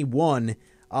 $121,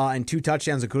 and 2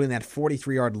 touchdowns, including that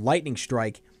 43-yard lightning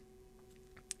strike,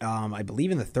 I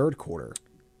believe in the third quarter.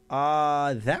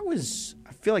 I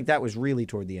feel like that was really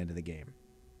toward the end of the game.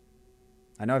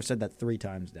 I know I've said that 3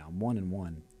 times now.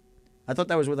 1-1. I thought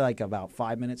that was with like about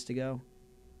 5 minutes to go.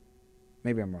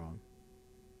 Maybe I'm wrong.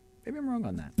 Maybe I'm wrong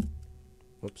on that.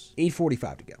 Whoops.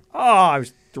 8:45 to go. Oh, I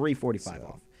was 3:45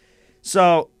 off.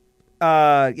 So,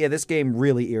 this game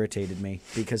really irritated me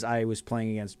because I was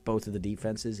playing against both of the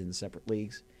defenses in separate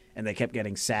leagues, and they kept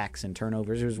getting sacks and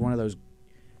turnovers. It was one of those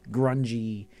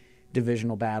grungy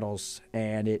divisional battles,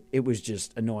 and it was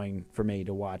just annoying for me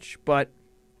to watch. But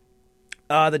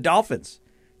the Dolphins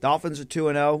are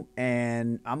 2-0,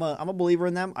 and I'm a believer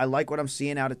in them. I like what I'm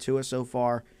seeing out of Tua so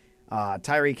far.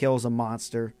 Tyreek Hill's a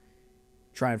monster,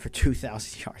 trying for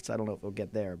 2,000 yards. I don't know if he'll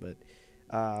get there, but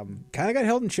kind of got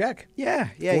held in check. Yeah,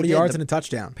 40 yards and a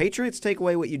touchdown. Patriots take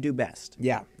away what you do best.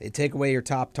 Yeah, they take away your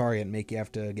top target and make you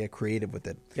have to get creative with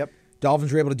it. Yep.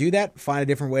 Dolphins were able to do that, find a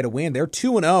different way to win. They're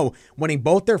 2-0, winning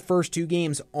both their first 2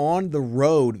 games on the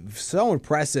road. So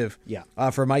impressive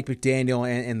for Mike McDaniel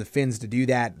and the Finns to do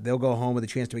that. They'll go home with a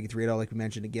chance to make it 3-0, like we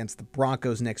mentioned, against the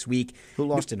Broncos next week. Who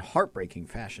lost in heartbreaking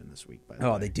fashion this week, by the way.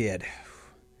 Oh, they did.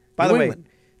 By the way,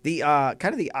 the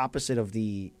kind of the opposite of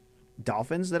the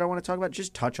Dolphins that I want to talk about,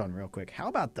 just touch on real quick. How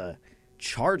about the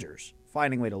Chargers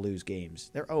finding a way to lose games?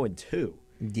 They're 0-2.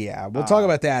 Yeah, we'll talk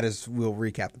about that as we'll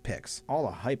recap the picks. All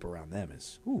the hype around them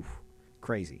is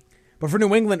crazy. But for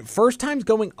New England, first times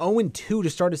going 0-2 to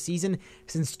start a season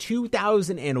since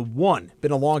 2001.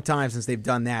 Been a long time since they've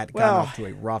done that. Gotten off to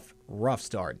a rough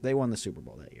start. They won the Super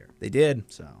Bowl that year. They did.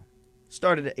 So,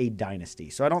 started a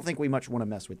dynasty. So I don't think we much want to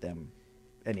mess with them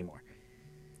anymore.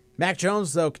 Mac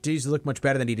Jones, though, continues to look much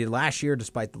better than he did last year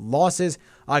despite the losses.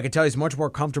 I can tell he's much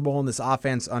more comfortable in this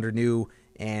offense under new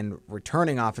and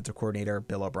returning offensive coordinator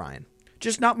Bill O'Brien.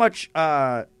 Just not much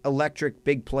electric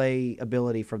big play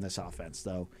ability from this offense,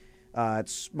 though.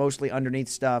 It's mostly underneath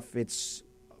stuff. It's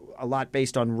a lot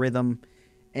based on rhythm,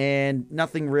 and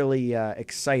nothing really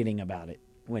exciting about it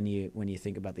when you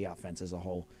think about the offense as a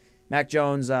whole. Mac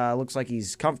Jones looks like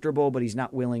he's comfortable, but he's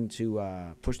not willing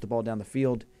to push the ball down the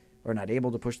field, or not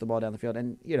able to push the ball down the field.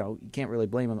 And, you can't really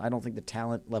blame him. I don't think the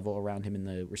talent level around him in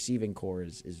the receiving core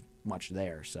is much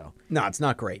there. So no, it's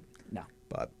not great. No.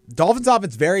 But Dolphins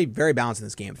offense very, very balanced in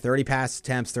this game. 30 pass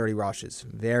attempts, 30 rushes.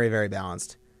 Very, very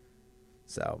balanced.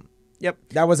 So, yep.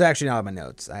 That was actually not on my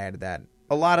notes. I added that.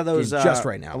 A lot of those just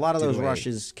right now. A lot of those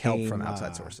rushes came from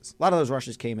outside sources. A lot of those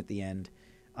rushes came at the end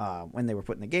when they were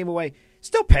putting the game away.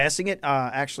 Still passing it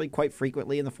actually quite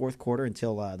frequently in the fourth quarter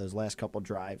until those last couple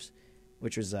drives,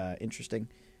 which was interesting.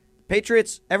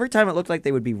 Patriots, every time it looked like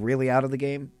they would be really out of the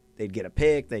game, they'd get a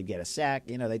pick, they'd get a sack.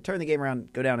 They'd turn the game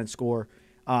around, go down and score.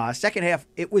 Second half,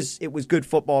 it was good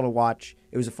football to watch.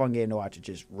 It was a fun game to watch. It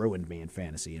just ruined me in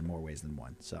fantasy in more ways than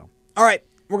one. So, all right,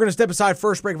 we're going to step aside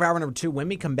first break of hour number 2. When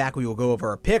we come back, we will go over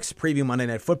our picks, preview Monday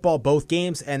Night Football, both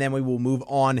games, and then we will move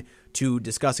on to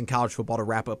discussing college football to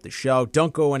wrap up the show.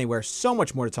 Don't go anywhere. So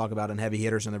much more to talk about on Heavy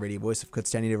Hitters on the radio voice of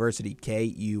Kutztown University,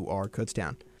 KUR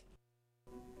Kutztown.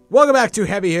 Welcome back to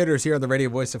Heavy Hitters here on the radio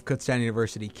voice of Kutztown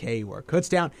University, KUR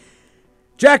Kutztown.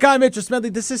 Jack, I'm Mitchell Smedley.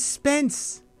 The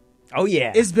suspense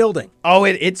is building. Oh,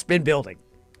 it's been building.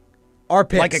 Our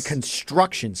picks. Like a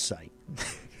construction site.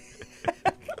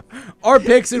 Our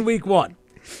picks in week 1.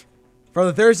 From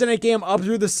the Thursday night game up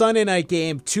through the Sunday night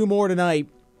game, 2 more tonight,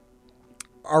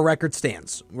 our record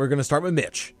stands. We're going to start with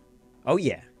Mitch. Oh,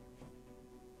 yeah.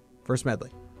 First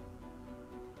Medley.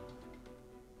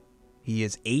 He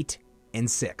is 8-6.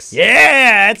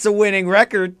 Yeah, that's a winning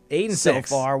record. 8-6 so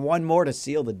far. One more to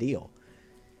seal the deal.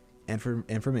 And for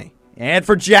me. And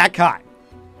for Jack High,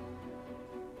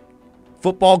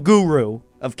 football guru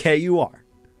of KUR.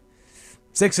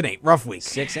 6-8. Rough week.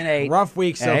 6-8. Rough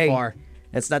week so far.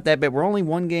 It's not that bad. We're only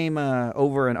one game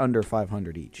over and under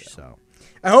 500 each. So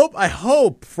I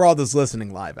hope for all those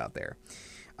listening live out there,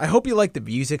 I hope you like the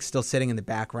music still sitting in the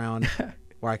background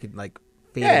where I could fade it up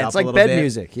a little bit. Yeah, it's like bed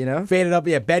music, Fade it up.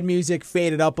 Yeah, bed music.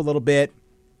 Fade it up a little bit.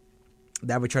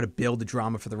 That would try to build the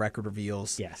drama for the record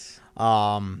reveals. Yes.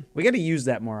 We got to use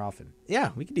that more often.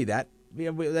 Yeah, we can do that.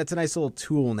 That's a nice little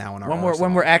tool now in our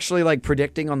when we're actually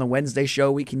predicting on the Wednesday show,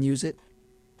 we can use it.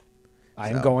 I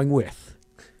am going with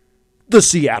the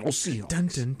Seattle Seahawks. Dun,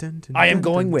 dun, dun, dun, I am dun,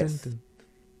 going dun, with dun, dun.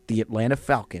 the Atlanta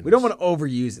Falcons. We don't want to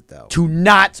overuse it, though. To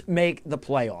not make the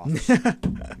playoffs.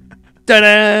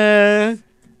 Ta-da!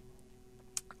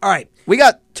 All right, We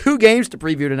got 2 games to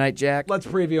preview tonight, Jack. let's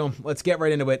preview them. Let's get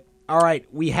right into it. All right,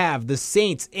 we have the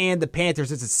Saints and the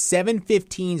Panthers. It's a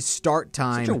 7:15 start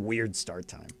time. Such a weird start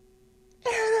time.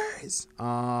 It is.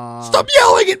 Stop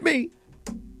yelling at me!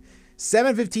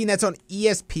 7:15, that's on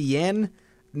ESPN.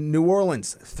 New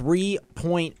Orleans,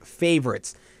 3-point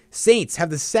favorites. Saints have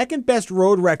the second best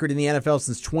road record in the NFL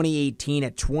since 2018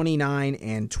 at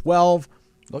 29-12.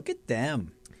 Look at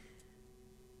them.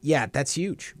 Yeah, that's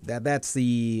huge. That's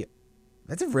a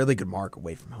really good mark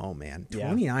away from home, man.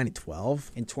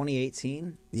 29-12 In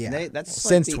 2018? Yeah, That's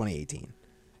since like 2018.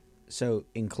 So,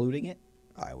 including it?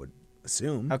 I would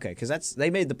assume. Okay, because they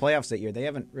made the playoffs that year. They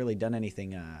haven't really done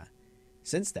anything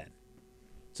since then.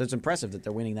 So it's impressive that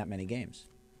they're winning that many games.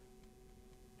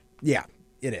 Yeah,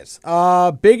 it is.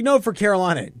 Big note for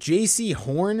Carolina. J.C.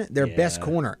 Horn, their best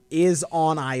corner, is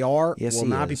on IR. Yes, will he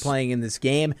not be is. playing in this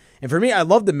game. And for me, I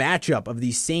love the matchup of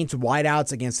these Saints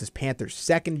wideouts against this Panthers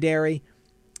secondary.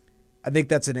 I think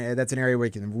that's an area where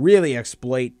you can really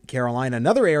exploit Carolina.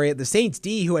 Another area, the Saints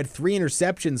D, who had 3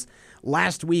 interceptions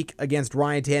last week against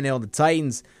Ryan Tannehill and the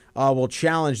Titans, will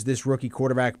challenge this rookie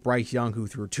quarterback, Bryce Young, who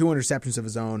threw 2 interceptions of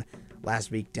his own last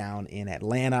week down in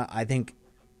Atlanta. I think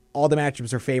all the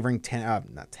matchups are favoring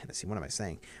not Tennessee. What am I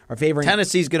saying? Are favoring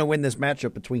Tennessee's going to win this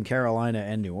matchup between Carolina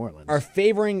and New Orleans. are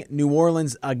favoring New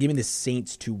Orleans, giving the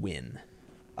Saints to win.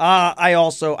 I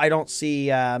don't see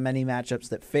many matchups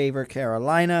that favor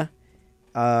Carolina.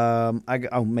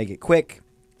 I'll make it quick.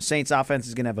 Saints offense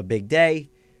is going to have a big day.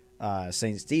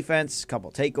 Saints defense, a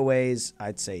couple takeaways.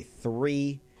 I'd say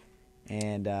 3.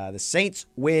 And the Saints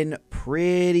win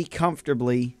pretty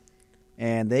comfortably.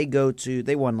 And they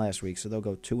won last week, so they'll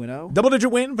go 2-0.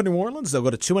 Double-digit win for New Orleans. They'll go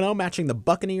to 2-0, matching the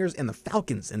Buccaneers and the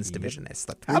Falcons in this division. It's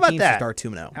the 3 How about teams that? to start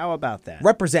 2-0. How about that?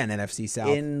 Represent NFC South.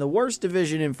 In the worst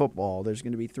division in football, there's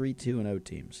going to be 3 2-0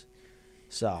 teams.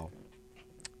 So,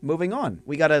 moving on.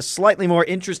 We got a slightly more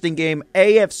interesting game.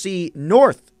 AFC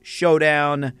North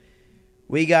showdown.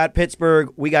 We got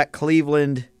Pittsburgh. We got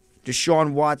Cleveland.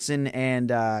 Deshaun Watson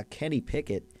and Kenny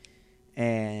Pickett.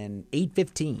 And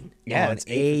 8:15. yeah, it's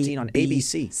 8:15 on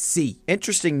ABC.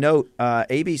 Interesting note,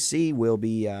 ABC will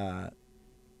be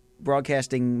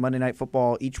broadcasting Monday Night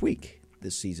Football each week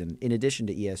this season, in addition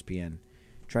to ESPN,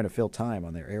 trying to fill time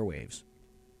on their airwaves.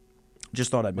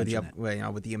 Just thought I'd mention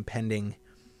that. With the impending,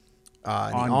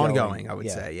 ongoing, I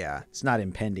would say, yeah. It's not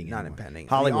impending Not anymore. impending.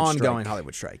 Hollywood the ongoing strike.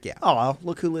 Hollywood strike, yeah. Oh, well,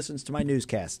 look who listens to my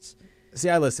newscasts. See,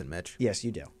 I listen, Mitch. Yes,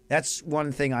 you do. That's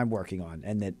one thing I'm working on,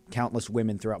 and that countless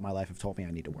women throughout my life have told me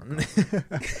I need to work on.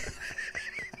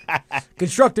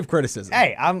 Constructive criticism.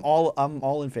 Hey, I'm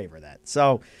all in favor of that.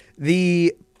 So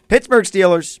the Pittsburgh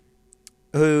Steelers,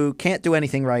 who can't do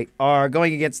anything right, are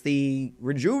going against the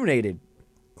rejuvenated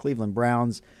Cleveland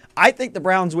Browns. I think the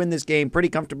Browns win this game pretty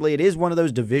comfortably. It is one of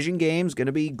those division games, going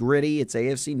to be gritty. It's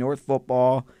AFC North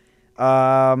football.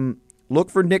 Look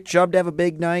for Nick Chubb to have a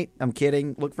big night. I'm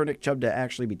kidding. Look for Nick Chubb to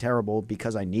actually be terrible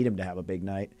because I need him to have a big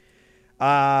night.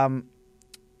 I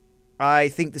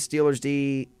think the Steelers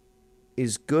D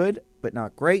is good, but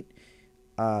not great.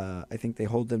 I think they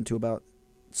hold them to about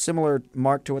similar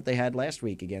mark to what they had last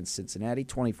week against Cincinnati,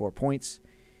 24 points.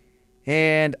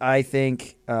 And I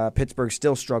think Pittsburgh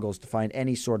still struggles to find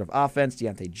any sort of offense.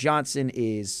 Deontay Johnson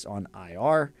is on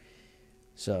IR,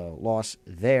 so loss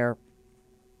there.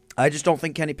 I just don't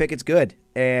think Kenny Pickett's good,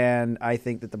 and I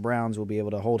think that the Browns will be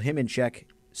able to hold him in check,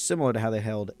 similar to how they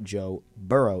held Joe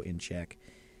Burrow in check.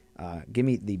 Give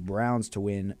me the Browns to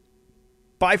win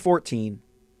by 14,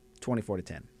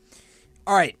 24-10.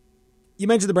 All right. You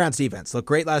mentioned the Browns defense. Looked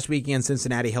great last week against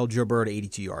Cincinnati, held Joe Burrow to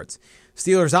 82 yards.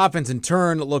 Steelers offense, in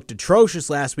turn, looked atrocious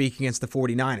last week against the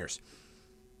 49ers.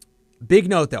 Big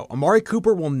note, though. Amari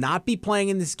Cooper will not be playing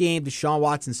in this game. Deshaun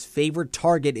Watson's favorite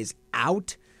target is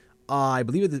out. I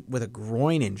believe with a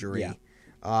groin injury.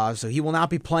 Yeah. So he will not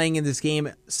be playing in this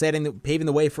game, paving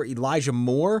the way for Elijah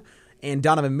Moore and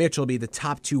Donovan Mitchell will be the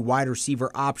top 2 wide receiver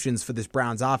options for this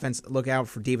Browns offense. Look out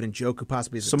for David Njoku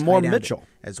possibly as a Some more tight end Mitchell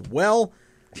as well.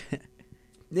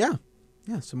 Yeah,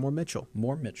 some more Mitchell.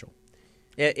 More Mitchell.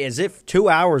 As if 2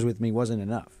 hours with me wasn't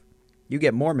enough. You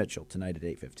get more Mitchell tonight at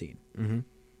 8:15. Mm-hmm.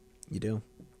 You do.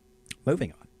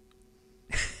 Moving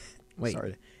on. Wait.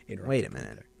 Sorry to interrupt. Wait a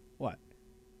minute. What?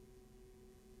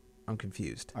 I'm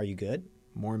confused. Are you good?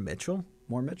 More Mitchell?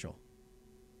 More Mitchell.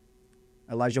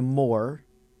 Elijah Moore.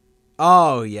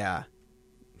 Oh, yeah.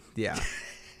 Yeah.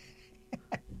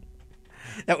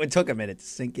 That one took a minute to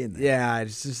sink in there. Yeah, I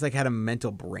just like had a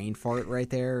mental brain fart right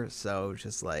there. So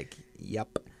just like,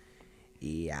 yep.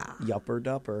 Yeah. Yupper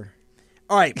dupper.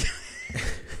 All right.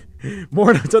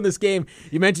 More notes on this game.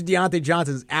 You mentioned Deontay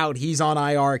Johnson's out. He's on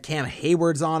IR. Cam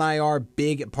Hayward's on IR.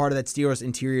 Big part of that Steelers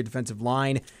interior defensive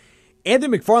line.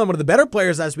 Anthony McFarland, one of the better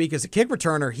players last week as a kick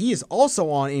returner, he is also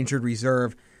on injured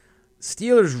reserve.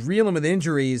 Steelers reeling with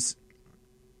injuries.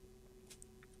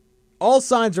 All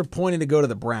signs are pointing to go to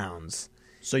the Browns.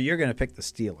 So you're going to pick the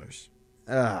Steelers.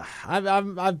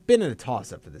 I've been in a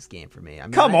toss-up for this game for me.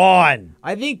 Come on!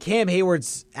 I think Cam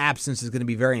Hayward's absence is going to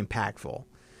be very impactful.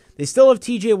 They still have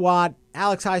T.J. Watt.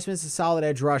 Alex Highsmith's a solid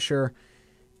edge rusher.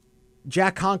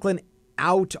 Jack Conklin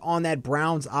out on that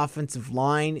Browns offensive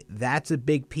line. That's a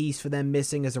big piece for them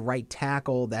missing as a right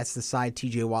tackle. That's the side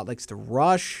T.J. Watt likes to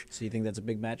rush. So you think that's a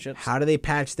big matchup? How do they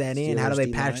patch that in? How do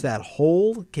they patch that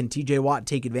hole? Can T.J. Watt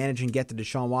take advantage and get to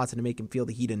Deshaun Watson to make him feel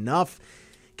the heat enough?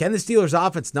 Can the Steelers'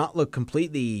 offense not look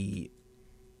completely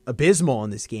abysmal in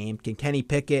this game? Can Kenny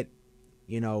Pickett,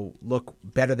 look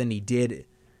better than he did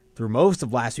through most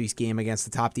of last week's game against the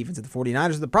top defense of the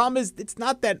 49ers? The problem is it's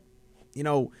not that,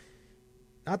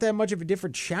 not that much of a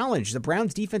different challenge. The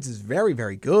Browns' defense is very,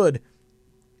 very good.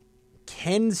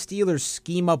 Can the Steelers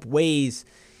scheme up ways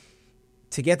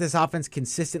to get this offense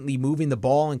consistently moving the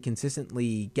ball and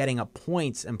consistently getting up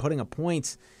points and putting up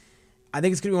points? I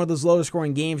think it's going to be one of those lower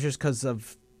scoring games just because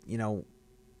of,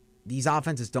 these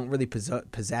offenses don't really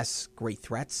possess great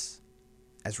threats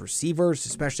as receivers,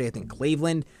 especially I think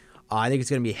Cleveland. I think it's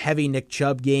going to be a heavy Nick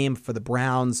Chubb game for the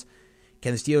Browns.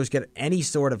 Can the Steelers get any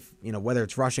sort of, whether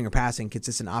it's rushing or passing,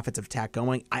 consistent offensive attack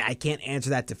going? I can't answer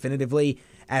that definitively,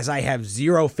 as I have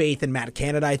zero faith in Matt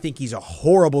Canada. I think he's a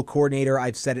horrible coordinator.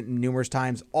 I've said it numerous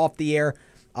times off the air.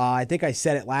 I think I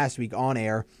said it last week on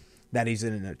air that he's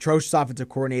an atrocious offensive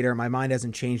coordinator. My mind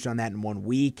hasn't changed on that in 1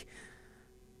 week.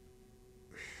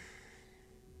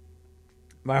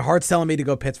 My heart's telling me to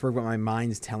go Pittsburgh, but my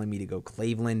mind's telling me to go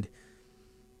Cleveland.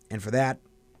 And for that,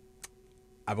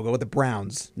 I will go with the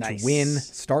Browns to win,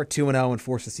 start 2-0, and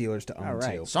force the Steelers to 0-2. All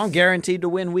right. So I'm guaranteed to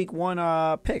win week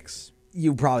 1 picks.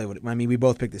 You probably would. I mean, we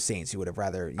both picked the Saints. You would have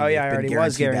rather. I already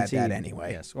was guaranteed that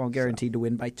anyway. Yes. Well, I'm guaranteed to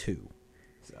win by 2.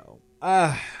 So,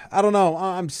 I don't know.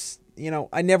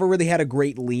 I never really had a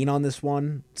great lean on this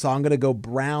one, so I'm going to go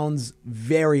Browns.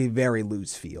 Very, very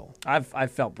loose feel.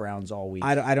 I've felt Browns all week.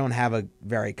 I don't have a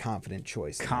very confident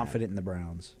choice. Confident in the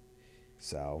Browns.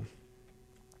 So,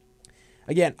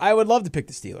 again, I would love to pick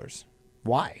the Steelers.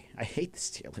 Why? I hate the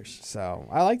Steelers. So,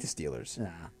 I like the Steelers.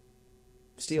 Nah.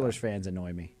 Steelers fans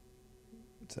annoy me.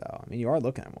 So, you are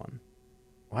looking at one.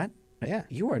 What? Yeah.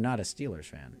 You are not a Steelers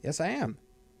fan. Yes, I am.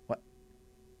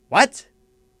 What?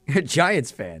 You're a Giants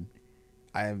fan.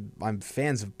 I'm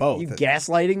fans of both. You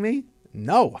gaslighting me?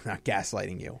 No, I'm not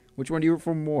gaslighting you. Which one do you root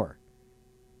for more?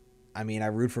 I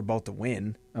root for both to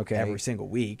win every single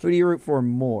week. Who do you root for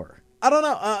more? I don't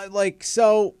know.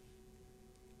 So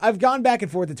I've gone back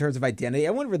and forth in terms of identity.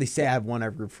 I wouldn't really say I have one I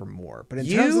root for more. But in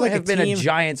terms of have been a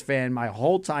Giants fan my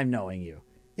whole time knowing you.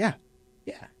 Yeah.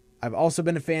 Yeah. I've also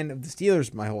been a fan of the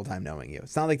Steelers my whole time knowing you.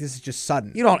 It's not like this is just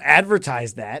sudden. You don't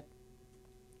advertise that.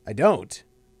 I don't.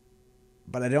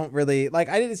 But I don't really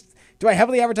do I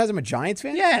heavily advertise I'm a Giants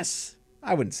fan? Yes.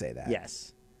 I wouldn't say that.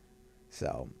 Yes.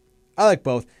 So I like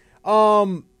both.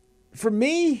 For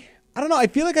me, I don't know. I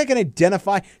feel like I can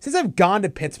identify since I've gone to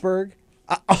Pittsburgh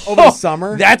over the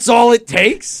summer. That's all it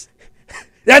takes?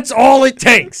 That's all it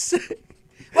takes.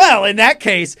 Well, in that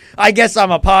case, I guess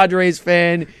I'm a Padres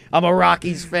fan. I'm a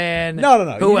Rockies fan.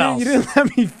 No. Who else? You didn't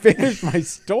let me finish my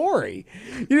story.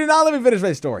 You did not let me finish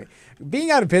my story.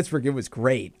 Being out in Pittsburgh, it was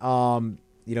great. Being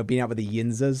out with the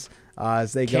Yinzas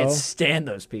as they Can't go. stand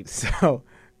those people. So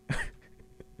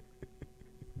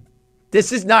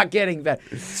this is not getting better.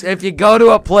 If you go to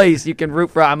a place, you can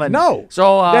root for. No.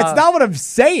 So that's not what I'm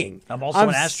saying. I'm also an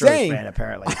Astros fan,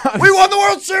 apparently. We won the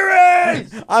World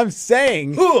Series. I'm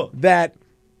saying that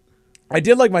I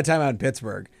did like my time out in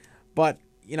Pittsburgh, but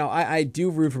I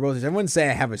do root for both. I wouldn't say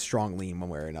I have a strong lean one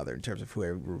way or another in terms of who I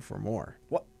root for more.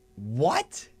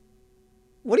 What?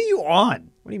 What are you on?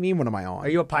 What do you mean? What am I on? Are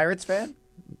you a Pirates fan?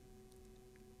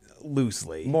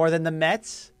 Loosely. More than the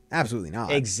Mets? Absolutely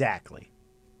not. Exactly.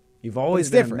 You've always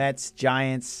been a Mets,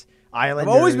 Giants,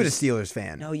 Islanders. I've always been a Steelers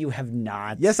fan. No, you have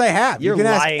not. Yes, I have. You can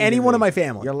ask anyone in my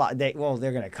family.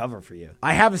 They're going to cover for you.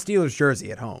 I have a Steelers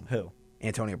jersey at home. Who?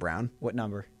 Antonio Brown. What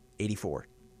number? 84.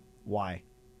 Why?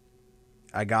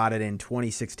 I got it in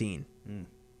 2016.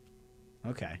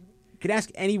 Okay. You can ask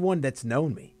anyone that's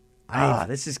known me.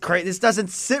 This is crazy. This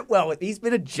doesn't sit well with. He's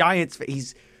been a Giants fan.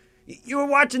 You were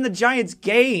watching the Giants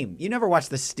game. You never watched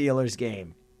the Steelers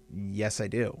game. Yes, I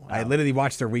do. I literally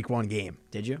watched their Week 1 game.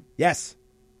 Did you? Yes.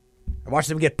 I watched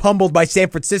them get pummeled by San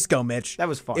Francisco, Mitch. That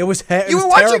was fun. You were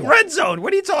watching Red Zone.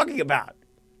 What are you talking about?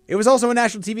 It was also on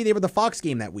national TV. They were the Fox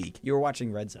game that week. You were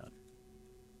watching Red Zone.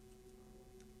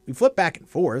 We flipped back and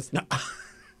forth. No.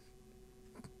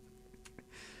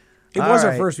 It was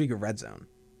our first week of Red Zone.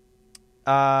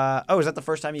 Is that the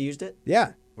first time you used it?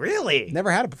 Yeah. Really? Never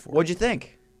had it before. What'd you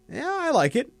think? Yeah, I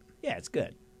like it. Yeah, it's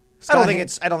good. Scott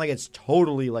I don't think it's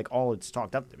totally like all it's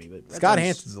talked up to me. But Scott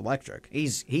Hanson's electric.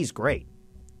 He's great.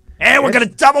 And we're gonna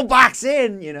double box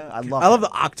in. I love the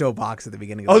Octo box at the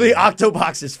beginning. Of the game. Octo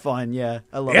box is fun. Yeah,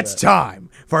 I love it. It's time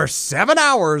for 7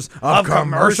 hours of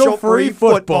commercial-free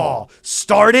football.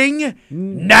 starting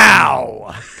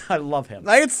now. I love him.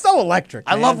 Like, it's so electric.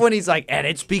 I love when he's like, and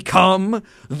it's become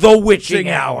the witching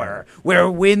hour, where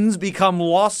wins become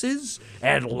losses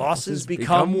and losses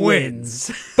become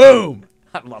wins. Boom.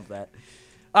 I love that.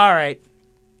 All right.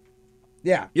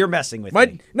 Yeah. You're messing with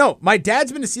me. No, my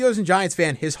dad's been a Steelers and Giants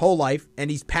fan his whole life, and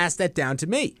he's passed that down to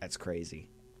me. That's crazy.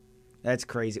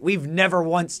 We've never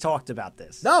once talked about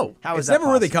this. No. How is it's that never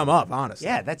really possible? come up, honestly.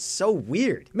 Yeah, that's so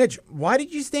weird. Mitch, why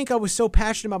did you think I was so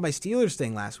passionate about my Steelers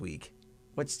thing last week?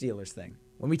 What Steelers thing?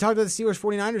 When we talked about the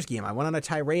Steelers-49ers game, I went on a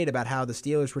tirade about how the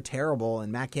Steelers were terrible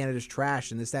and Matt Canada's trash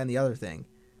and this, that, and the other thing.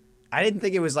 I didn't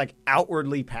think it was like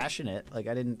outwardly passionate. Like,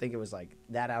 I didn't think it was like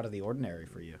that out of the ordinary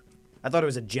for you. I thought it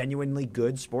was a genuinely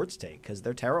good sports take because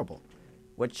they're terrible,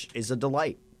 which is a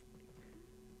delight.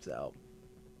 So,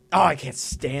 I can't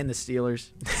stand the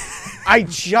Steelers. I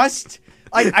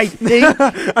think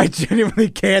I genuinely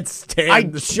can't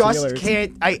stand the Steelers.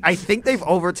 Can't. I think they've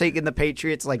overtaken the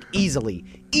Patriots like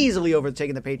easily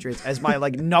overtaken the Patriots as my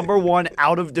like number one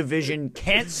out of division.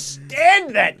 Can't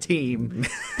stand that team.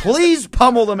 Please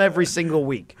pummel them every single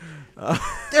week.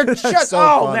 They're just so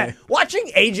funny. Man,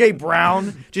 watching AJ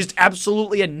Brown just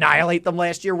absolutely annihilate them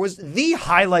last year was the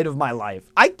highlight of my life.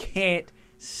 I can't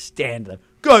stand them.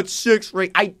 Got 6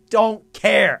 ring. I don't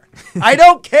care. I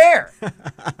don't care.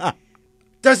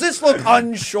 Does this look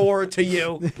unsure to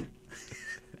you?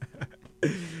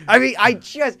 I mean,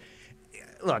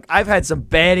 look, I've had some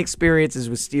bad experiences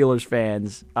with Steelers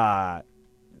fans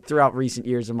throughout recent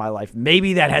years of my life.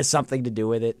 Maybe that has something to do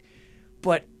with it.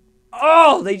 But,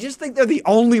 they just think they're the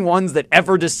only ones that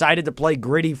ever decided to play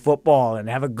gritty football and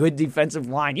have a good defensive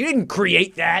line. You didn't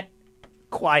create that.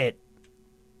 Quiet.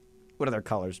 What are their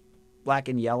colors? Black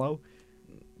and yellow?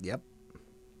 Yep.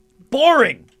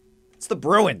 Boring. It's the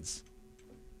Bruins.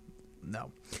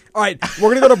 No. All right, we're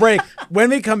going to go to break.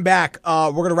 When we come back,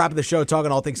 we're going to wrap up the show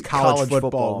talking all things college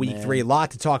football week 3. A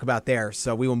lot to talk about there,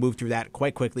 so we will move through that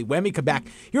quite quickly. When we come back,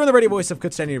 you're on the radio voice of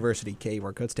Kutztown University,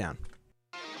 KUR Kutztown.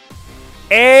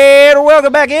 And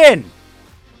welcome back in.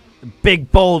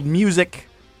 Big, bold music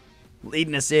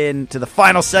leading us in to the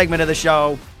final segment of the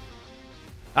show.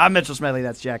 I'm Mitchell Smedley.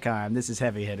 That's Jack Heim. This is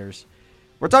Heavy Hitters.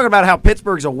 We're talking about how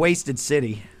Pittsburgh's a wasted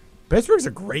city. Pittsburgh's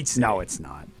a great city. No, it's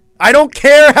not. I don't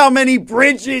care how many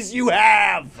bridges you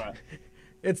have.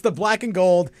 It's the black and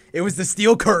gold. It was the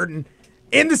steel curtain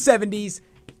in the 70s.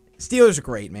 Steelers are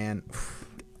great, man.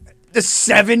 The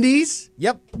 70s?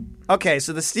 Yep. Okay,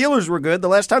 so the Steelers were good the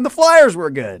last time the Flyers were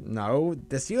good. No,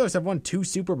 the Steelers have won 2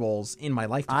 Super Bowls in my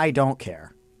lifetime. I don't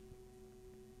care.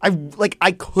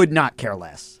 I could not care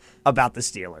less about the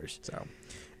Steelers. So,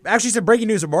 actually, some breaking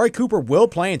news. Amari Cooper will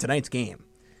play in tonight's game.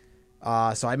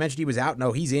 So I mentioned he was out.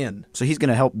 No, he's in. So he's going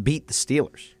to help beat the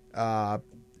Steelers.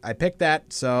 I picked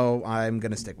that, so I'm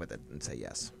going to stick with it and say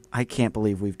yes. I can't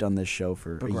believe we've done this show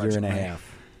for a year and a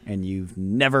half, and you've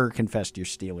never confessed your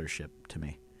Steelership to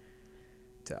me.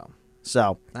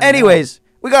 So, anyways,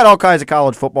 we got all kinds of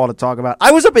college football to talk about.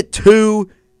 I was up at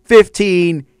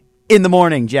 2:15 in the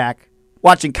morning, Jack,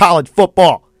 watching college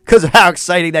football because of how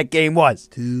exciting that game was.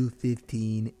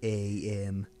 2:15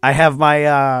 a.m. I have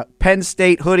my Penn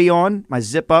State hoodie on, my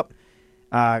zip up.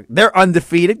 They're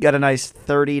undefeated, got a nice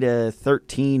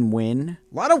 30-13 win.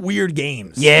 A lot of weird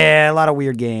games. Yeah, a lot of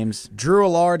weird games. Drew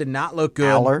Aller did not look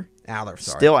good. Aller, sorry.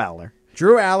 Still Aller.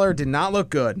 Drew Aller did not look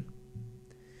good.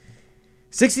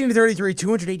 16-33,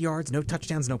 208 yards, no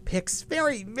touchdowns, no picks.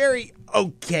 Very, very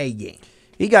okay game.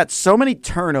 He got so many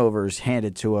turnovers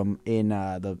handed to him in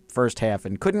the first half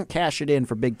and couldn't cash it in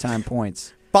for big-time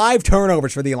points. 5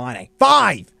 turnovers for the Illini.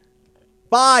 5!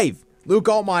 Luke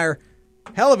Altmaier,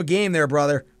 hell of a game there,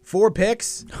 brother. 4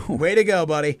 picks. Way to go,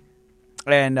 buddy.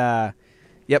 And,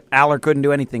 Aller couldn't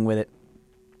do anything with it.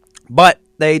 But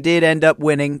they did end up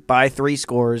winning by 3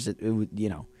 scores.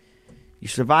 You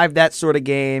survive that sort of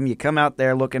game. You come out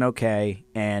there looking okay.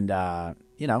 And, on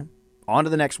to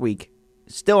the next week.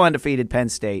 Still undefeated Penn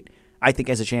State, I think,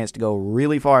 has a chance to go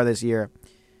really far this year.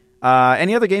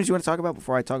 Any other games you want to talk about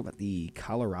before I talk about the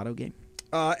Colorado game?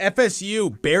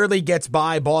 FSU barely gets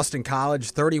by Boston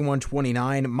College,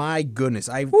 31-29. My goodness.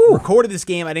 I recorded this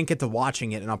game. I didn't get to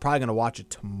watching it, and I'm probably going to watch it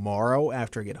tomorrow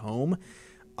after I get home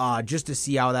just to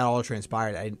see how that all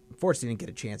transpired. I unfortunately didn't get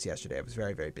a chance yesterday. I was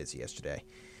very, very busy yesterday.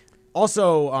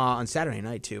 Also, on Saturday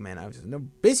night, too, man, I was a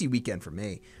busy weekend for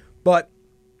me. But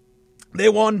they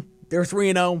won. They're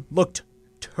 3-0. Looked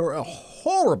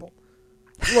horrible.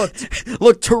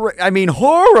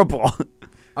 Horrible.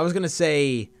 I was gonna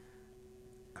say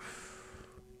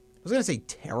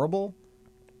terrible,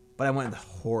 but I went with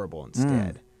horrible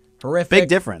instead. Horrific. Big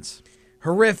difference.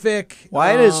 Horrific.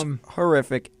 Why does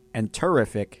horrific and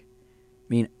terrific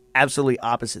mean absolutely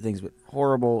opposite things, but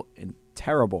horrible and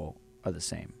terrible are the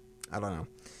same? I don't know.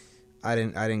 I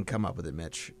didn't come up with it,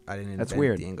 Mitch. I didn't That's invent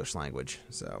weird. the English language.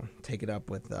 So take it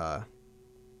up with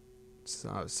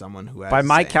someone who has. By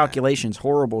my say that. calculations,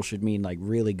 horrible should mean like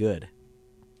really good.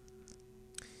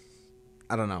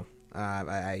 I don't know.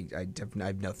 I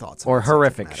have no thoughts. Or on the subject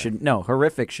horrific matter.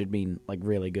 horrific should mean like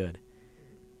really good.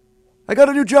 I got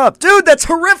a new job, dude. That's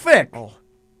horrific. Oh,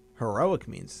 heroic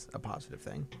means a positive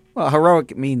thing. Well,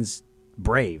 heroic means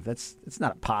brave. It's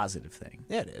not a positive thing.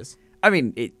 Yeah, it is. I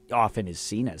mean, it often is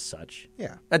seen as such.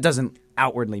 Yeah. That doesn't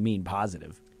outwardly mean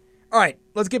positive. All right,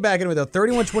 let's get back into it, though.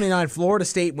 31-29, Florida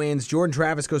State wins. Jordan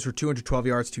Travis goes for 212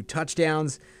 yards, 2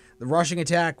 touchdowns. The rushing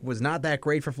attack was not that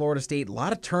great for Florida State. A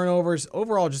lot of turnovers.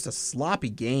 Overall, just a sloppy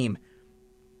game.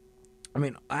 I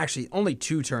mean, actually, only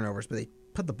 2 turnovers, but they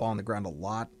put the ball on the ground a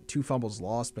lot. 2 fumbles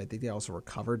lost, but I think they also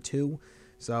recovered 2.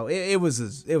 So it was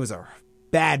a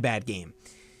bad game.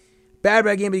 Bad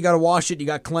game, but you got to wash it. You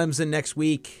got Clemson next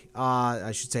week.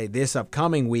 I should say this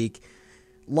upcoming week.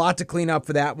 Lot to clean up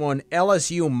for that one.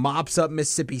 LSU mops up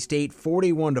Mississippi State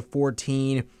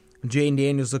 41-14. Jaden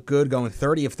Daniels looked good, going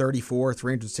 30 of 34,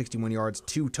 361 yards,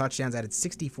 2 touchdowns, added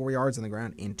 64 yards on the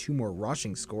ground, and 2 more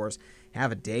rushing scores.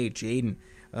 Have a day, Jaden.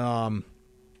 And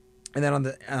then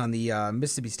on the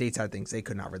Mississippi State side of things, they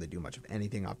could not really do much of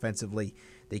anything offensively.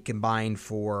 They combined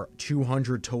for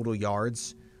 200 total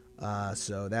yards,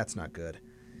 so that's not good.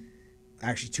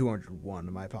 Actually,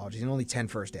 201, my apologies, and only 10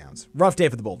 first downs. Rough day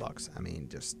for the Bulldogs. I mean,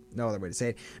 just no other way to say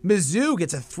it. Mizzou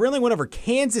gets a thrilling win over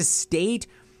Kansas State.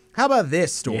 How about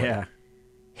this story? Yeah.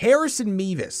 Harrison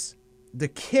Mevis, the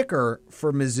kicker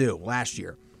for Mizzou last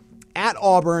year, at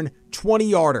Auburn,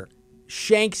 20-yarder,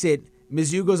 shanks it.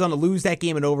 Mizzou goes on to lose that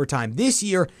game in overtime. This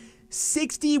year,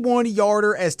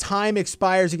 61-yarder as time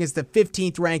expires against the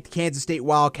 15th-ranked Kansas State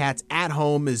Wildcats at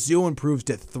home. Mizzou improves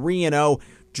to 3-0,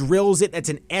 drills it. That's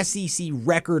an SEC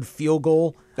record field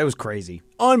goal. That was crazy.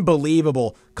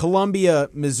 Unbelievable. Columbia,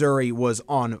 Missouri was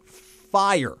on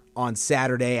fire on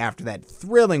Saturday after that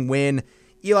thrilling win.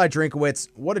 Eli Drinkowitz,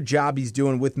 what a job he's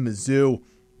doing with Mizzou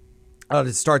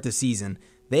to start the season.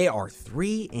 They are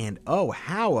 3-0.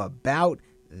 How about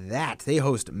that? They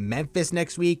host Memphis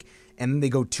next week, and then they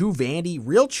go to Vandy.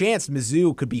 Real chance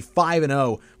Mizzou could be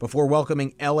 5-0 before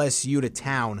welcoming LSU to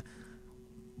town.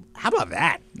 How about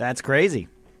that? That's crazy.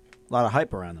 A lot of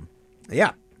hype around them.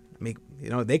 Yeah. I mean,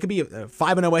 they could be a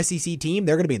 5-0 SEC team.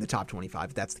 They're going to be in the top 25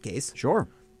 if that's the case. Sure.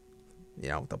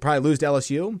 They'll probably lose to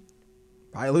LSU,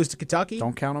 probably lose to Kentucky.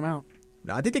 Don't count them out.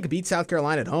 No, I think they could beat South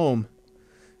Carolina at home.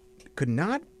 Could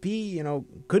not be,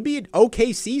 could be an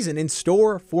okay season in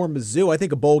store for Mizzou. I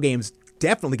think a bowl game's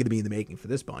definitely going to be in the making for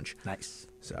this bunch. Nice.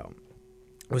 So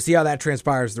we'll see how that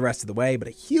transpires the rest of the way, but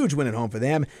a huge win at home for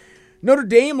them. Notre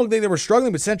Dame looked like they were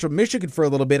struggling with Central Michigan for a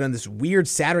little bit on this weird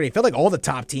Saturday. It felt like all the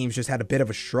top teams just had a bit of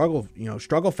a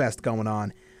struggle fest going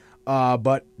on.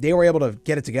 But they were able to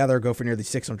get it together, go for nearly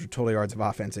 600 total yards of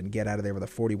offense, and get out of there with a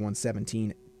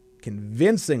 41-17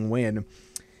 convincing win.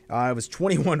 It was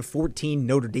 21-14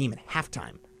 Notre Dame at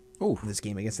halftime in this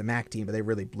game against the MAC team, but they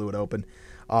really blew it open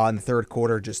in the third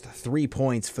quarter. Just 3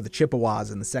 points for the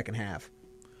Chippewas in the second half.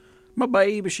 My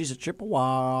baby, she's a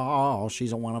Chippewa.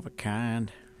 She's a one of a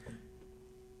kind.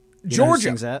 Georgia.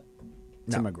 Sings that?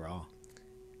 Tim No. McGraw.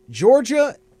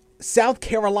 Georgia, South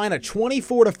Carolina,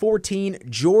 24-14.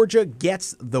 Georgia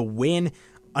gets the win.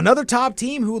 Another top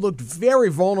team who looked very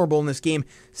vulnerable in this game.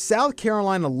 South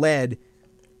Carolina led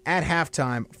at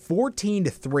halftime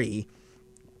 14-3.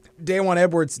 Dajuan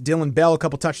Edwards, Dylan Bell, a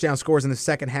couple touchdown scores in the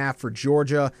second half for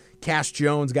Georgia. Cash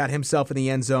Jones got himself in the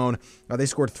end zone. They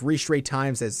scored 3 straight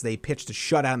times as they pitched a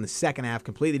shutout in the second half.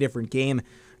 Completely different game.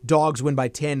 Dogs win by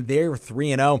 10. They're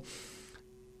 3-0.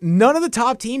 None of the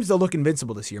top teams, they'll look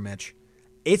invincible this year, Mitch.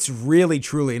 It's really,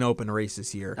 truly an open race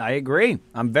this year. I agree.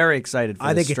 I'm very excited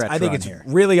for this stretch I think it's here.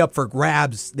 really up for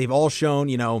grabs. They've all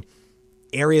shown,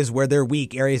 areas where they're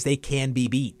weak, areas they can be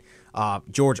beat.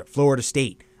 Georgia, Florida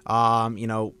State,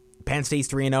 Penn State's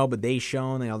 3-0, but they've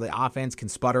shown, the offense can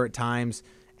sputter at times.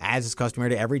 as is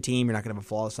customary to every team. You're not going to have a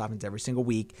flawless offense every single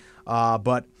week.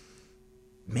 But,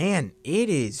 man, it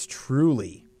is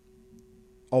truly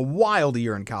a wild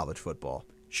year in college football.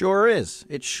 Sure is.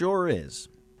 It sure is.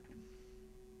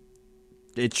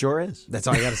 It sure is. That's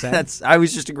all you got to say? I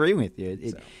was just agreeing with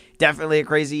you. Definitely a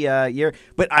crazy year.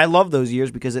 But I love those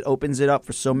years because it opens it up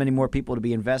for so many more people to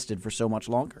be invested for so much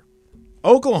longer.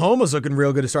 Oklahoma's looking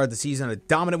real good to start the season. A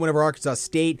dominant win over Arkansas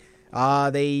State.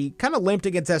 They kind of limped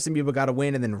against SMU, but got a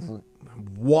win and then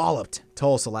walloped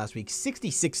Tulsa last week.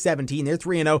 66-17. They're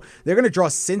 3-0. They're going to draw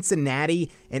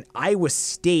Cincinnati and Iowa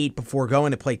State before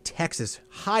going to play Texas.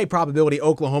 High probability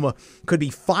Oklahoma could be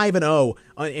 5-0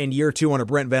 in year 2 under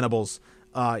Brent Venables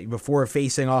before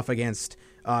facing off against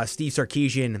Steve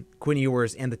Sarkisian, Quinn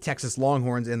Ewers, and the Texas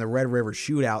Longhorns in the Red River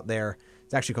Shootout there.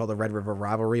 It's actually called the Red River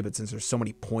Rivalry, but since there's so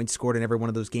many points scored in every one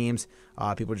of those games,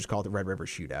 people just call it the Red River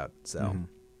Shootout. So,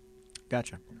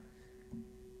 Gotcha.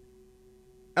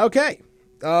 Okay.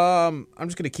 I'm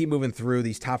just going to keep moving through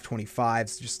these top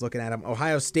 25s, just looking at them.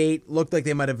 Ohio State looked like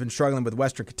they might have been struggling with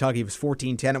Western Kentucky. It was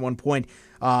 14-10 at one point.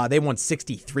 They won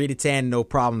 63-10. No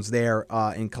problems there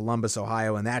in Columbus,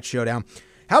 Ohio, in that showdown.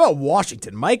 How about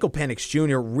Washington? Michael Penix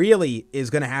Jr. really is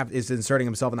inserting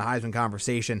himself in the Heisman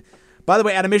conversation. By the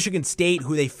way, out of Michigan State,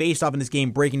 who they faced off in this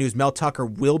game, breaking news, Mel Tucker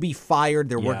will be fired.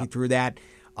 They're working through that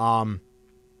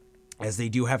as they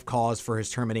do have cause for his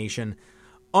termination.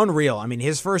 Unreal. I mean,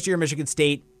 his first year at Michigan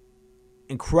State,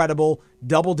 incredible.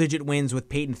 Double-digit wins with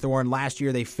Peyton Thorne. Last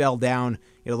year, they fell down,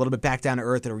 a little bit back down to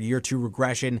earth at a year 2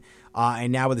 regression.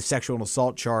 And now with a sexual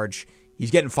assault charge,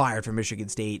 he's getting fired from Michigan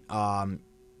State.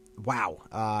 Wow.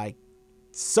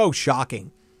 So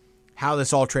shocking how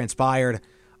this all transpired.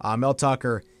 Mel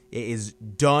Tucker is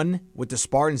done with the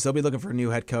Spartans. They'll be looking for a new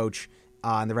head coach,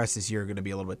 and the rest of this year are going to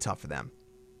be a little bit tough for them.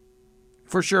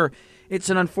 For sure. It's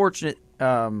an unfortunate, it's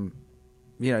an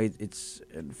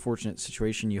unfortunate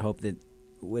situation. You hope that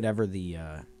whatever the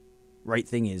right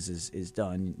thing is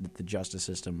done, that the justice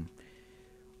system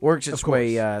works its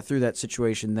way through that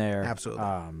situation there. Absolutely.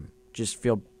 Just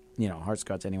feel, hearts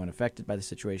go out to anyone affected by the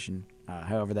situation,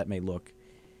 however that may look.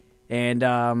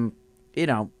 And,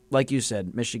 like you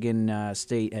said, Michigan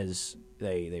State,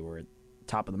 they were at the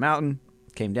top of the mountain,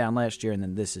 came down last year, and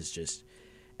then this is just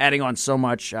adding on so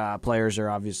much. Players are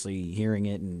obviously hearing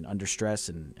it and under stress,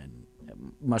 and it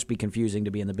must be confusing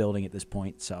to be in the building at this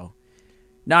point. So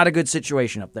not a good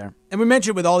situation up there. And we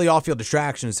mentioned with all the off-field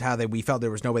distractions how we felt there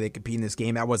was no way they could compete in this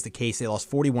game. That was the case. They lost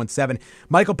 41-7.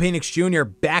 Michael Penix Jr.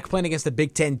 back playing against a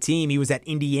Big Ten team. He was at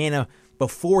Indiana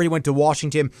before he went to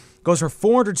Washington. Goes for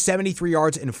 473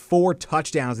 yards and 4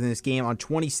 touchdowns in this game on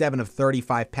 27 of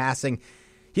 35 passing.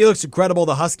 He looks incredible.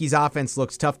 The Huskies' offense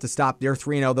looks tough to stop. They're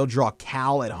 3-0. They'll draw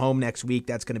Cal at home next week.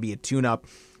 That's going to be a tune-up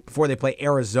before they play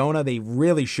Arizona. They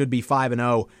really should be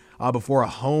 5-0 before a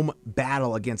home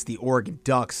battle against the Oregon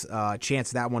Ducks. Chance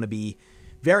of that one to be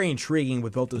very intriguing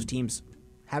with both those teams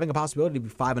having a possibility to be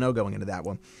 5-0 going into that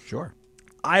one. Sure.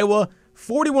 Iowa,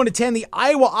 41-10. The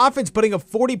Iowa offense putting up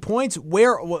 40 points.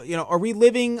 Where, are we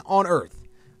living on Earth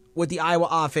with the Iowa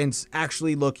offense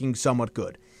actually looking somewhat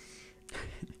good?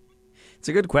 It's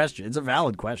a good question. It's a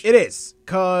valid question. It is,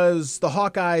 because the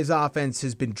Hawkeyes offense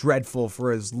has been dreadful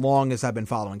for as long as I've been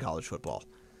following college football.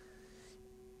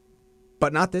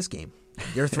 But not this game.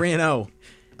 They're 3-0.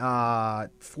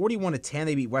 41-10.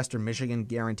 They beat Western Michigan.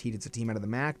 Guaranteed it's a team out of the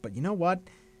MAC. But you know what?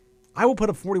 Iowa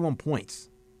put up 41 points.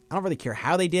 I don't really care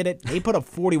how they did it. They put up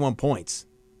 41 points.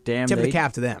 Damn, Tip of the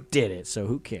cap to them. Did it, so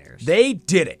who cares? They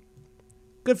did it.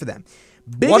 Good for them.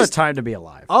 What a time to be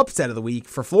alive. Upset of the week.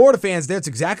 For Florida fans, that's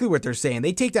exactly what they're saying.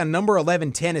 They take down number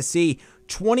 11 Tennessee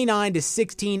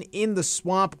 29-16 in the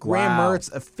Swamp. Graham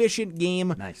Mertz, efficient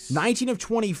game. Nice. 19 of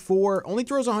 24. Only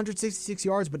throws 166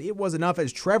 yards, but it was enough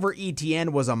as Trevor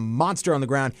Etienne was a monster on the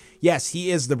ground. Yes,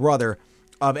 he is the brother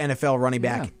of NFL running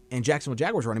back and Jacksonville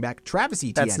Jaguars running back Travis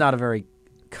Etienne. That's not a very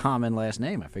common last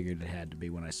name. I figured it had to be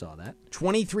when I saw that.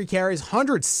 23 carries,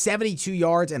 172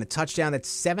 yards, and a touchdown. That's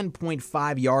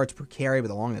 7.5 yards per carry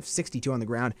with a long of 62 on the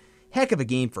ground. Heck of a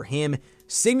game for him.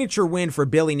 Signature win for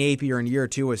Billy Napier in year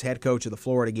 2 as head coach of the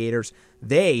Florida Gators.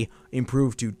 They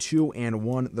improved to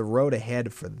 2-1. The road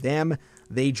ahead for them.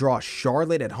 They draw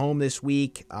Charlotte at home this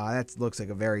week. That looks like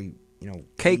a very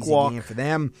cakewalk game for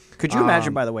them. Could you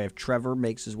imagine, by the way, if Trevor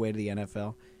makes his way to the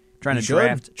NFL, trying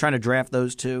to draft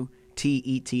those two?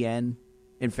 TETN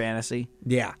in fantasy.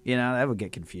 Yeah. That would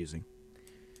get confusing.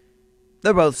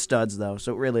 They're both studs, though,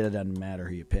 so it really doesn't matter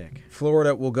who you pick.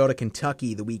 Florida will go to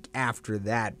Kentucky the week after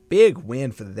that. Big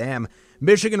win for them.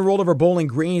 Michigan rolled over Bowling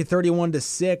Green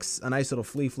 31-6. A nice little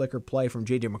flea flicker play from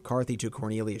J.J. McCarthy to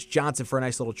Cornelius Johnson for a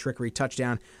nice little trickery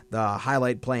touchdown. The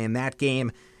highlight play in that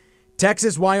game.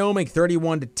 Texas, Wyoming,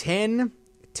 31-10.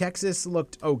 Texas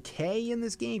looked okay in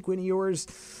this game. Quinn Ewers,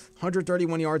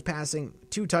 131 yards passing,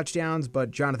 2 touchdowns,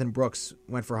 but Jonathan Brooks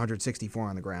went for 164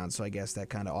 on the ground, so I guess that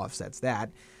kind of offsets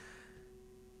that.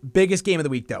 Biggest game of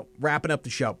the week, though, wrapping up the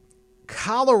show.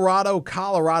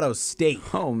 Colorado State.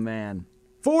 Oh, man.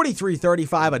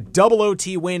 43-35, a double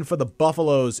OT win for the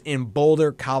Buffaloes in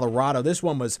Boulder, Colorado. This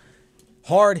one was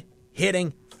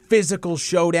hard-hitting, physical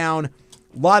showdown.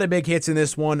 A lot of big hits in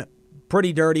this one.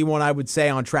 Pretty dirty one, I would say,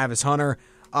 on Travis Hunter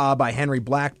by Henry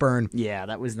Blackburn. Yeah,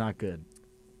 that was not good.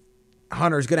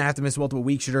 Hunter's going to have to miss multiple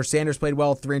weeks. Shedeur Sanders played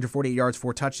well, 348 yards,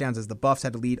 4 touchdowns as the Buffs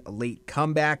had to lead a late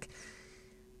comeback.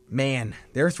 Man,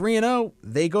 they're 3-0.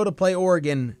 They go to play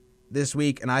Oregon this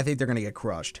week, and I think they're going to get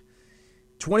crushed.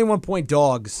 21-point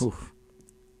dogs. Oof.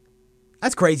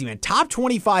 That's crazy, man. Top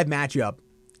 25 matchup,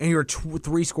 and you're a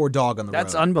 3-score dog on the road.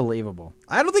 That's unbelievable.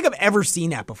 I don't think I've ever seen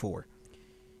that before.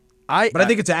 But I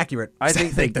think it's accurate. I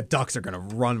think the Ducks are going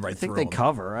to run right through them. I think they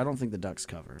cover. I don't think the Ducks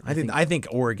cover. I think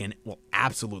Oregon will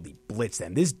absolutely blitz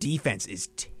them. This defense is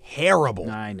terrible.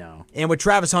 I know. And with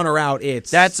Travis Hunter out,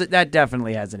 that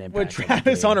definitely has an impact. With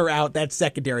Travis Hunter out, that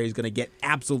secondary is going to get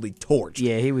absolutely torched.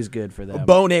 Yeah, he was good for them.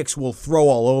 Bo Nix will throw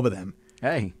all over them.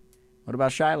 Hey, what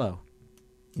about Shiloh?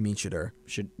 You mean Shedeur?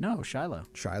 No, Shiloh.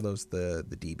 Shiloh's the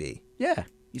DB. Yeah,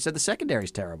 you said the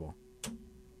secondary's terrible.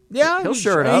 Yeah, he'll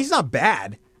sure it up. He's not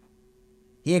bad.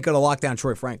 He ain't going to lock down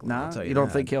Troy Franklin. Nah, I'll tell you don't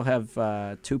that. think he'll have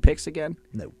 2 picks again?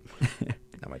 No.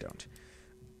 No, I don't.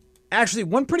 Actually,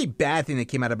 one pretty bad thing that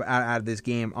came out of this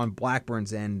game on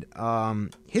Blackburn's end,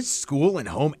 his school and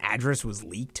home address was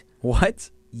leaked.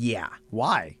 What? Yeah.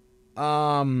 Why?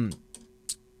 Yeah.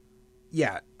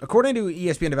 According to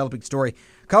ESPN Developing Story,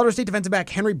 Colorado State defensive back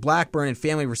Henry Blackburn and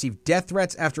family received death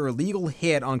threats after a legal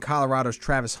hit on Colorado's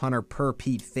Travis Hunter per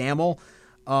Pete Thamel.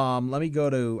 Let me go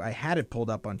to, I had it pulled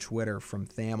up on Twitter from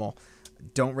Thamel.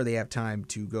 Don't really have time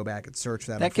to go back and search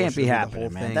that. That can't be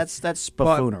happening, man. That's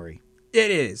buffoonery. But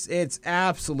it is. It's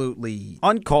absolutely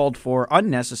uncalled for,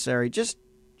 unnecessary, just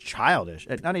childish.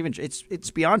 Not even.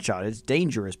 It's beyond childish. It's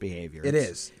dangerous behavior. It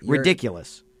is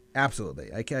ridiculous.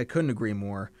 Absolutely, I couldn't agree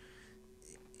more.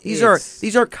 These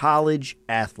are college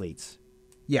athletes.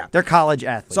 Yeah, they're college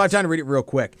athletes. So I have time to read it real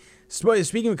quick.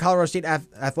 Speaking of Colorado State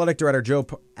Athletic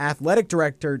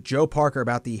Director Joe Parker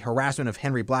about the harassment of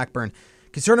Henry Blackburn,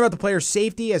 concerned about the player's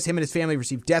safety as him and his family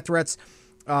received death threats.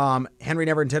 Henry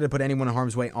never intended to put anyone in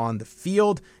harm's way on the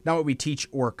field. Not what we teach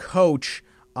or coach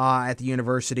at the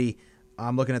university.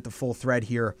 I'm looking at the full thread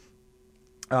here.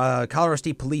 Colorado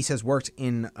State Police has worked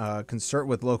in concert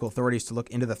with local authorities to look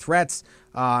into the threats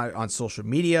on social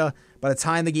media. By the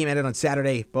time the game ended on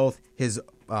Saturday, both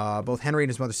Henry and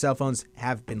his mother's cell phones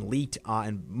have been leaked,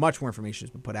 and much more information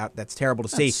has been put out. That's terrible to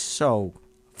see. That's so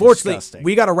fortunately, disgusting.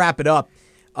 We got to wrap it up.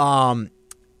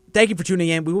 Thank you for tuning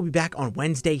in. We will be back on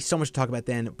Wednesday. So much to talk about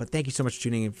then, but thank you so much for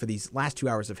tuning in for these last 2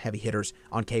 hours of heavy hitters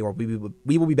on K-World.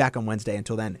 We will be back on Wednesday.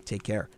 Until then, take care.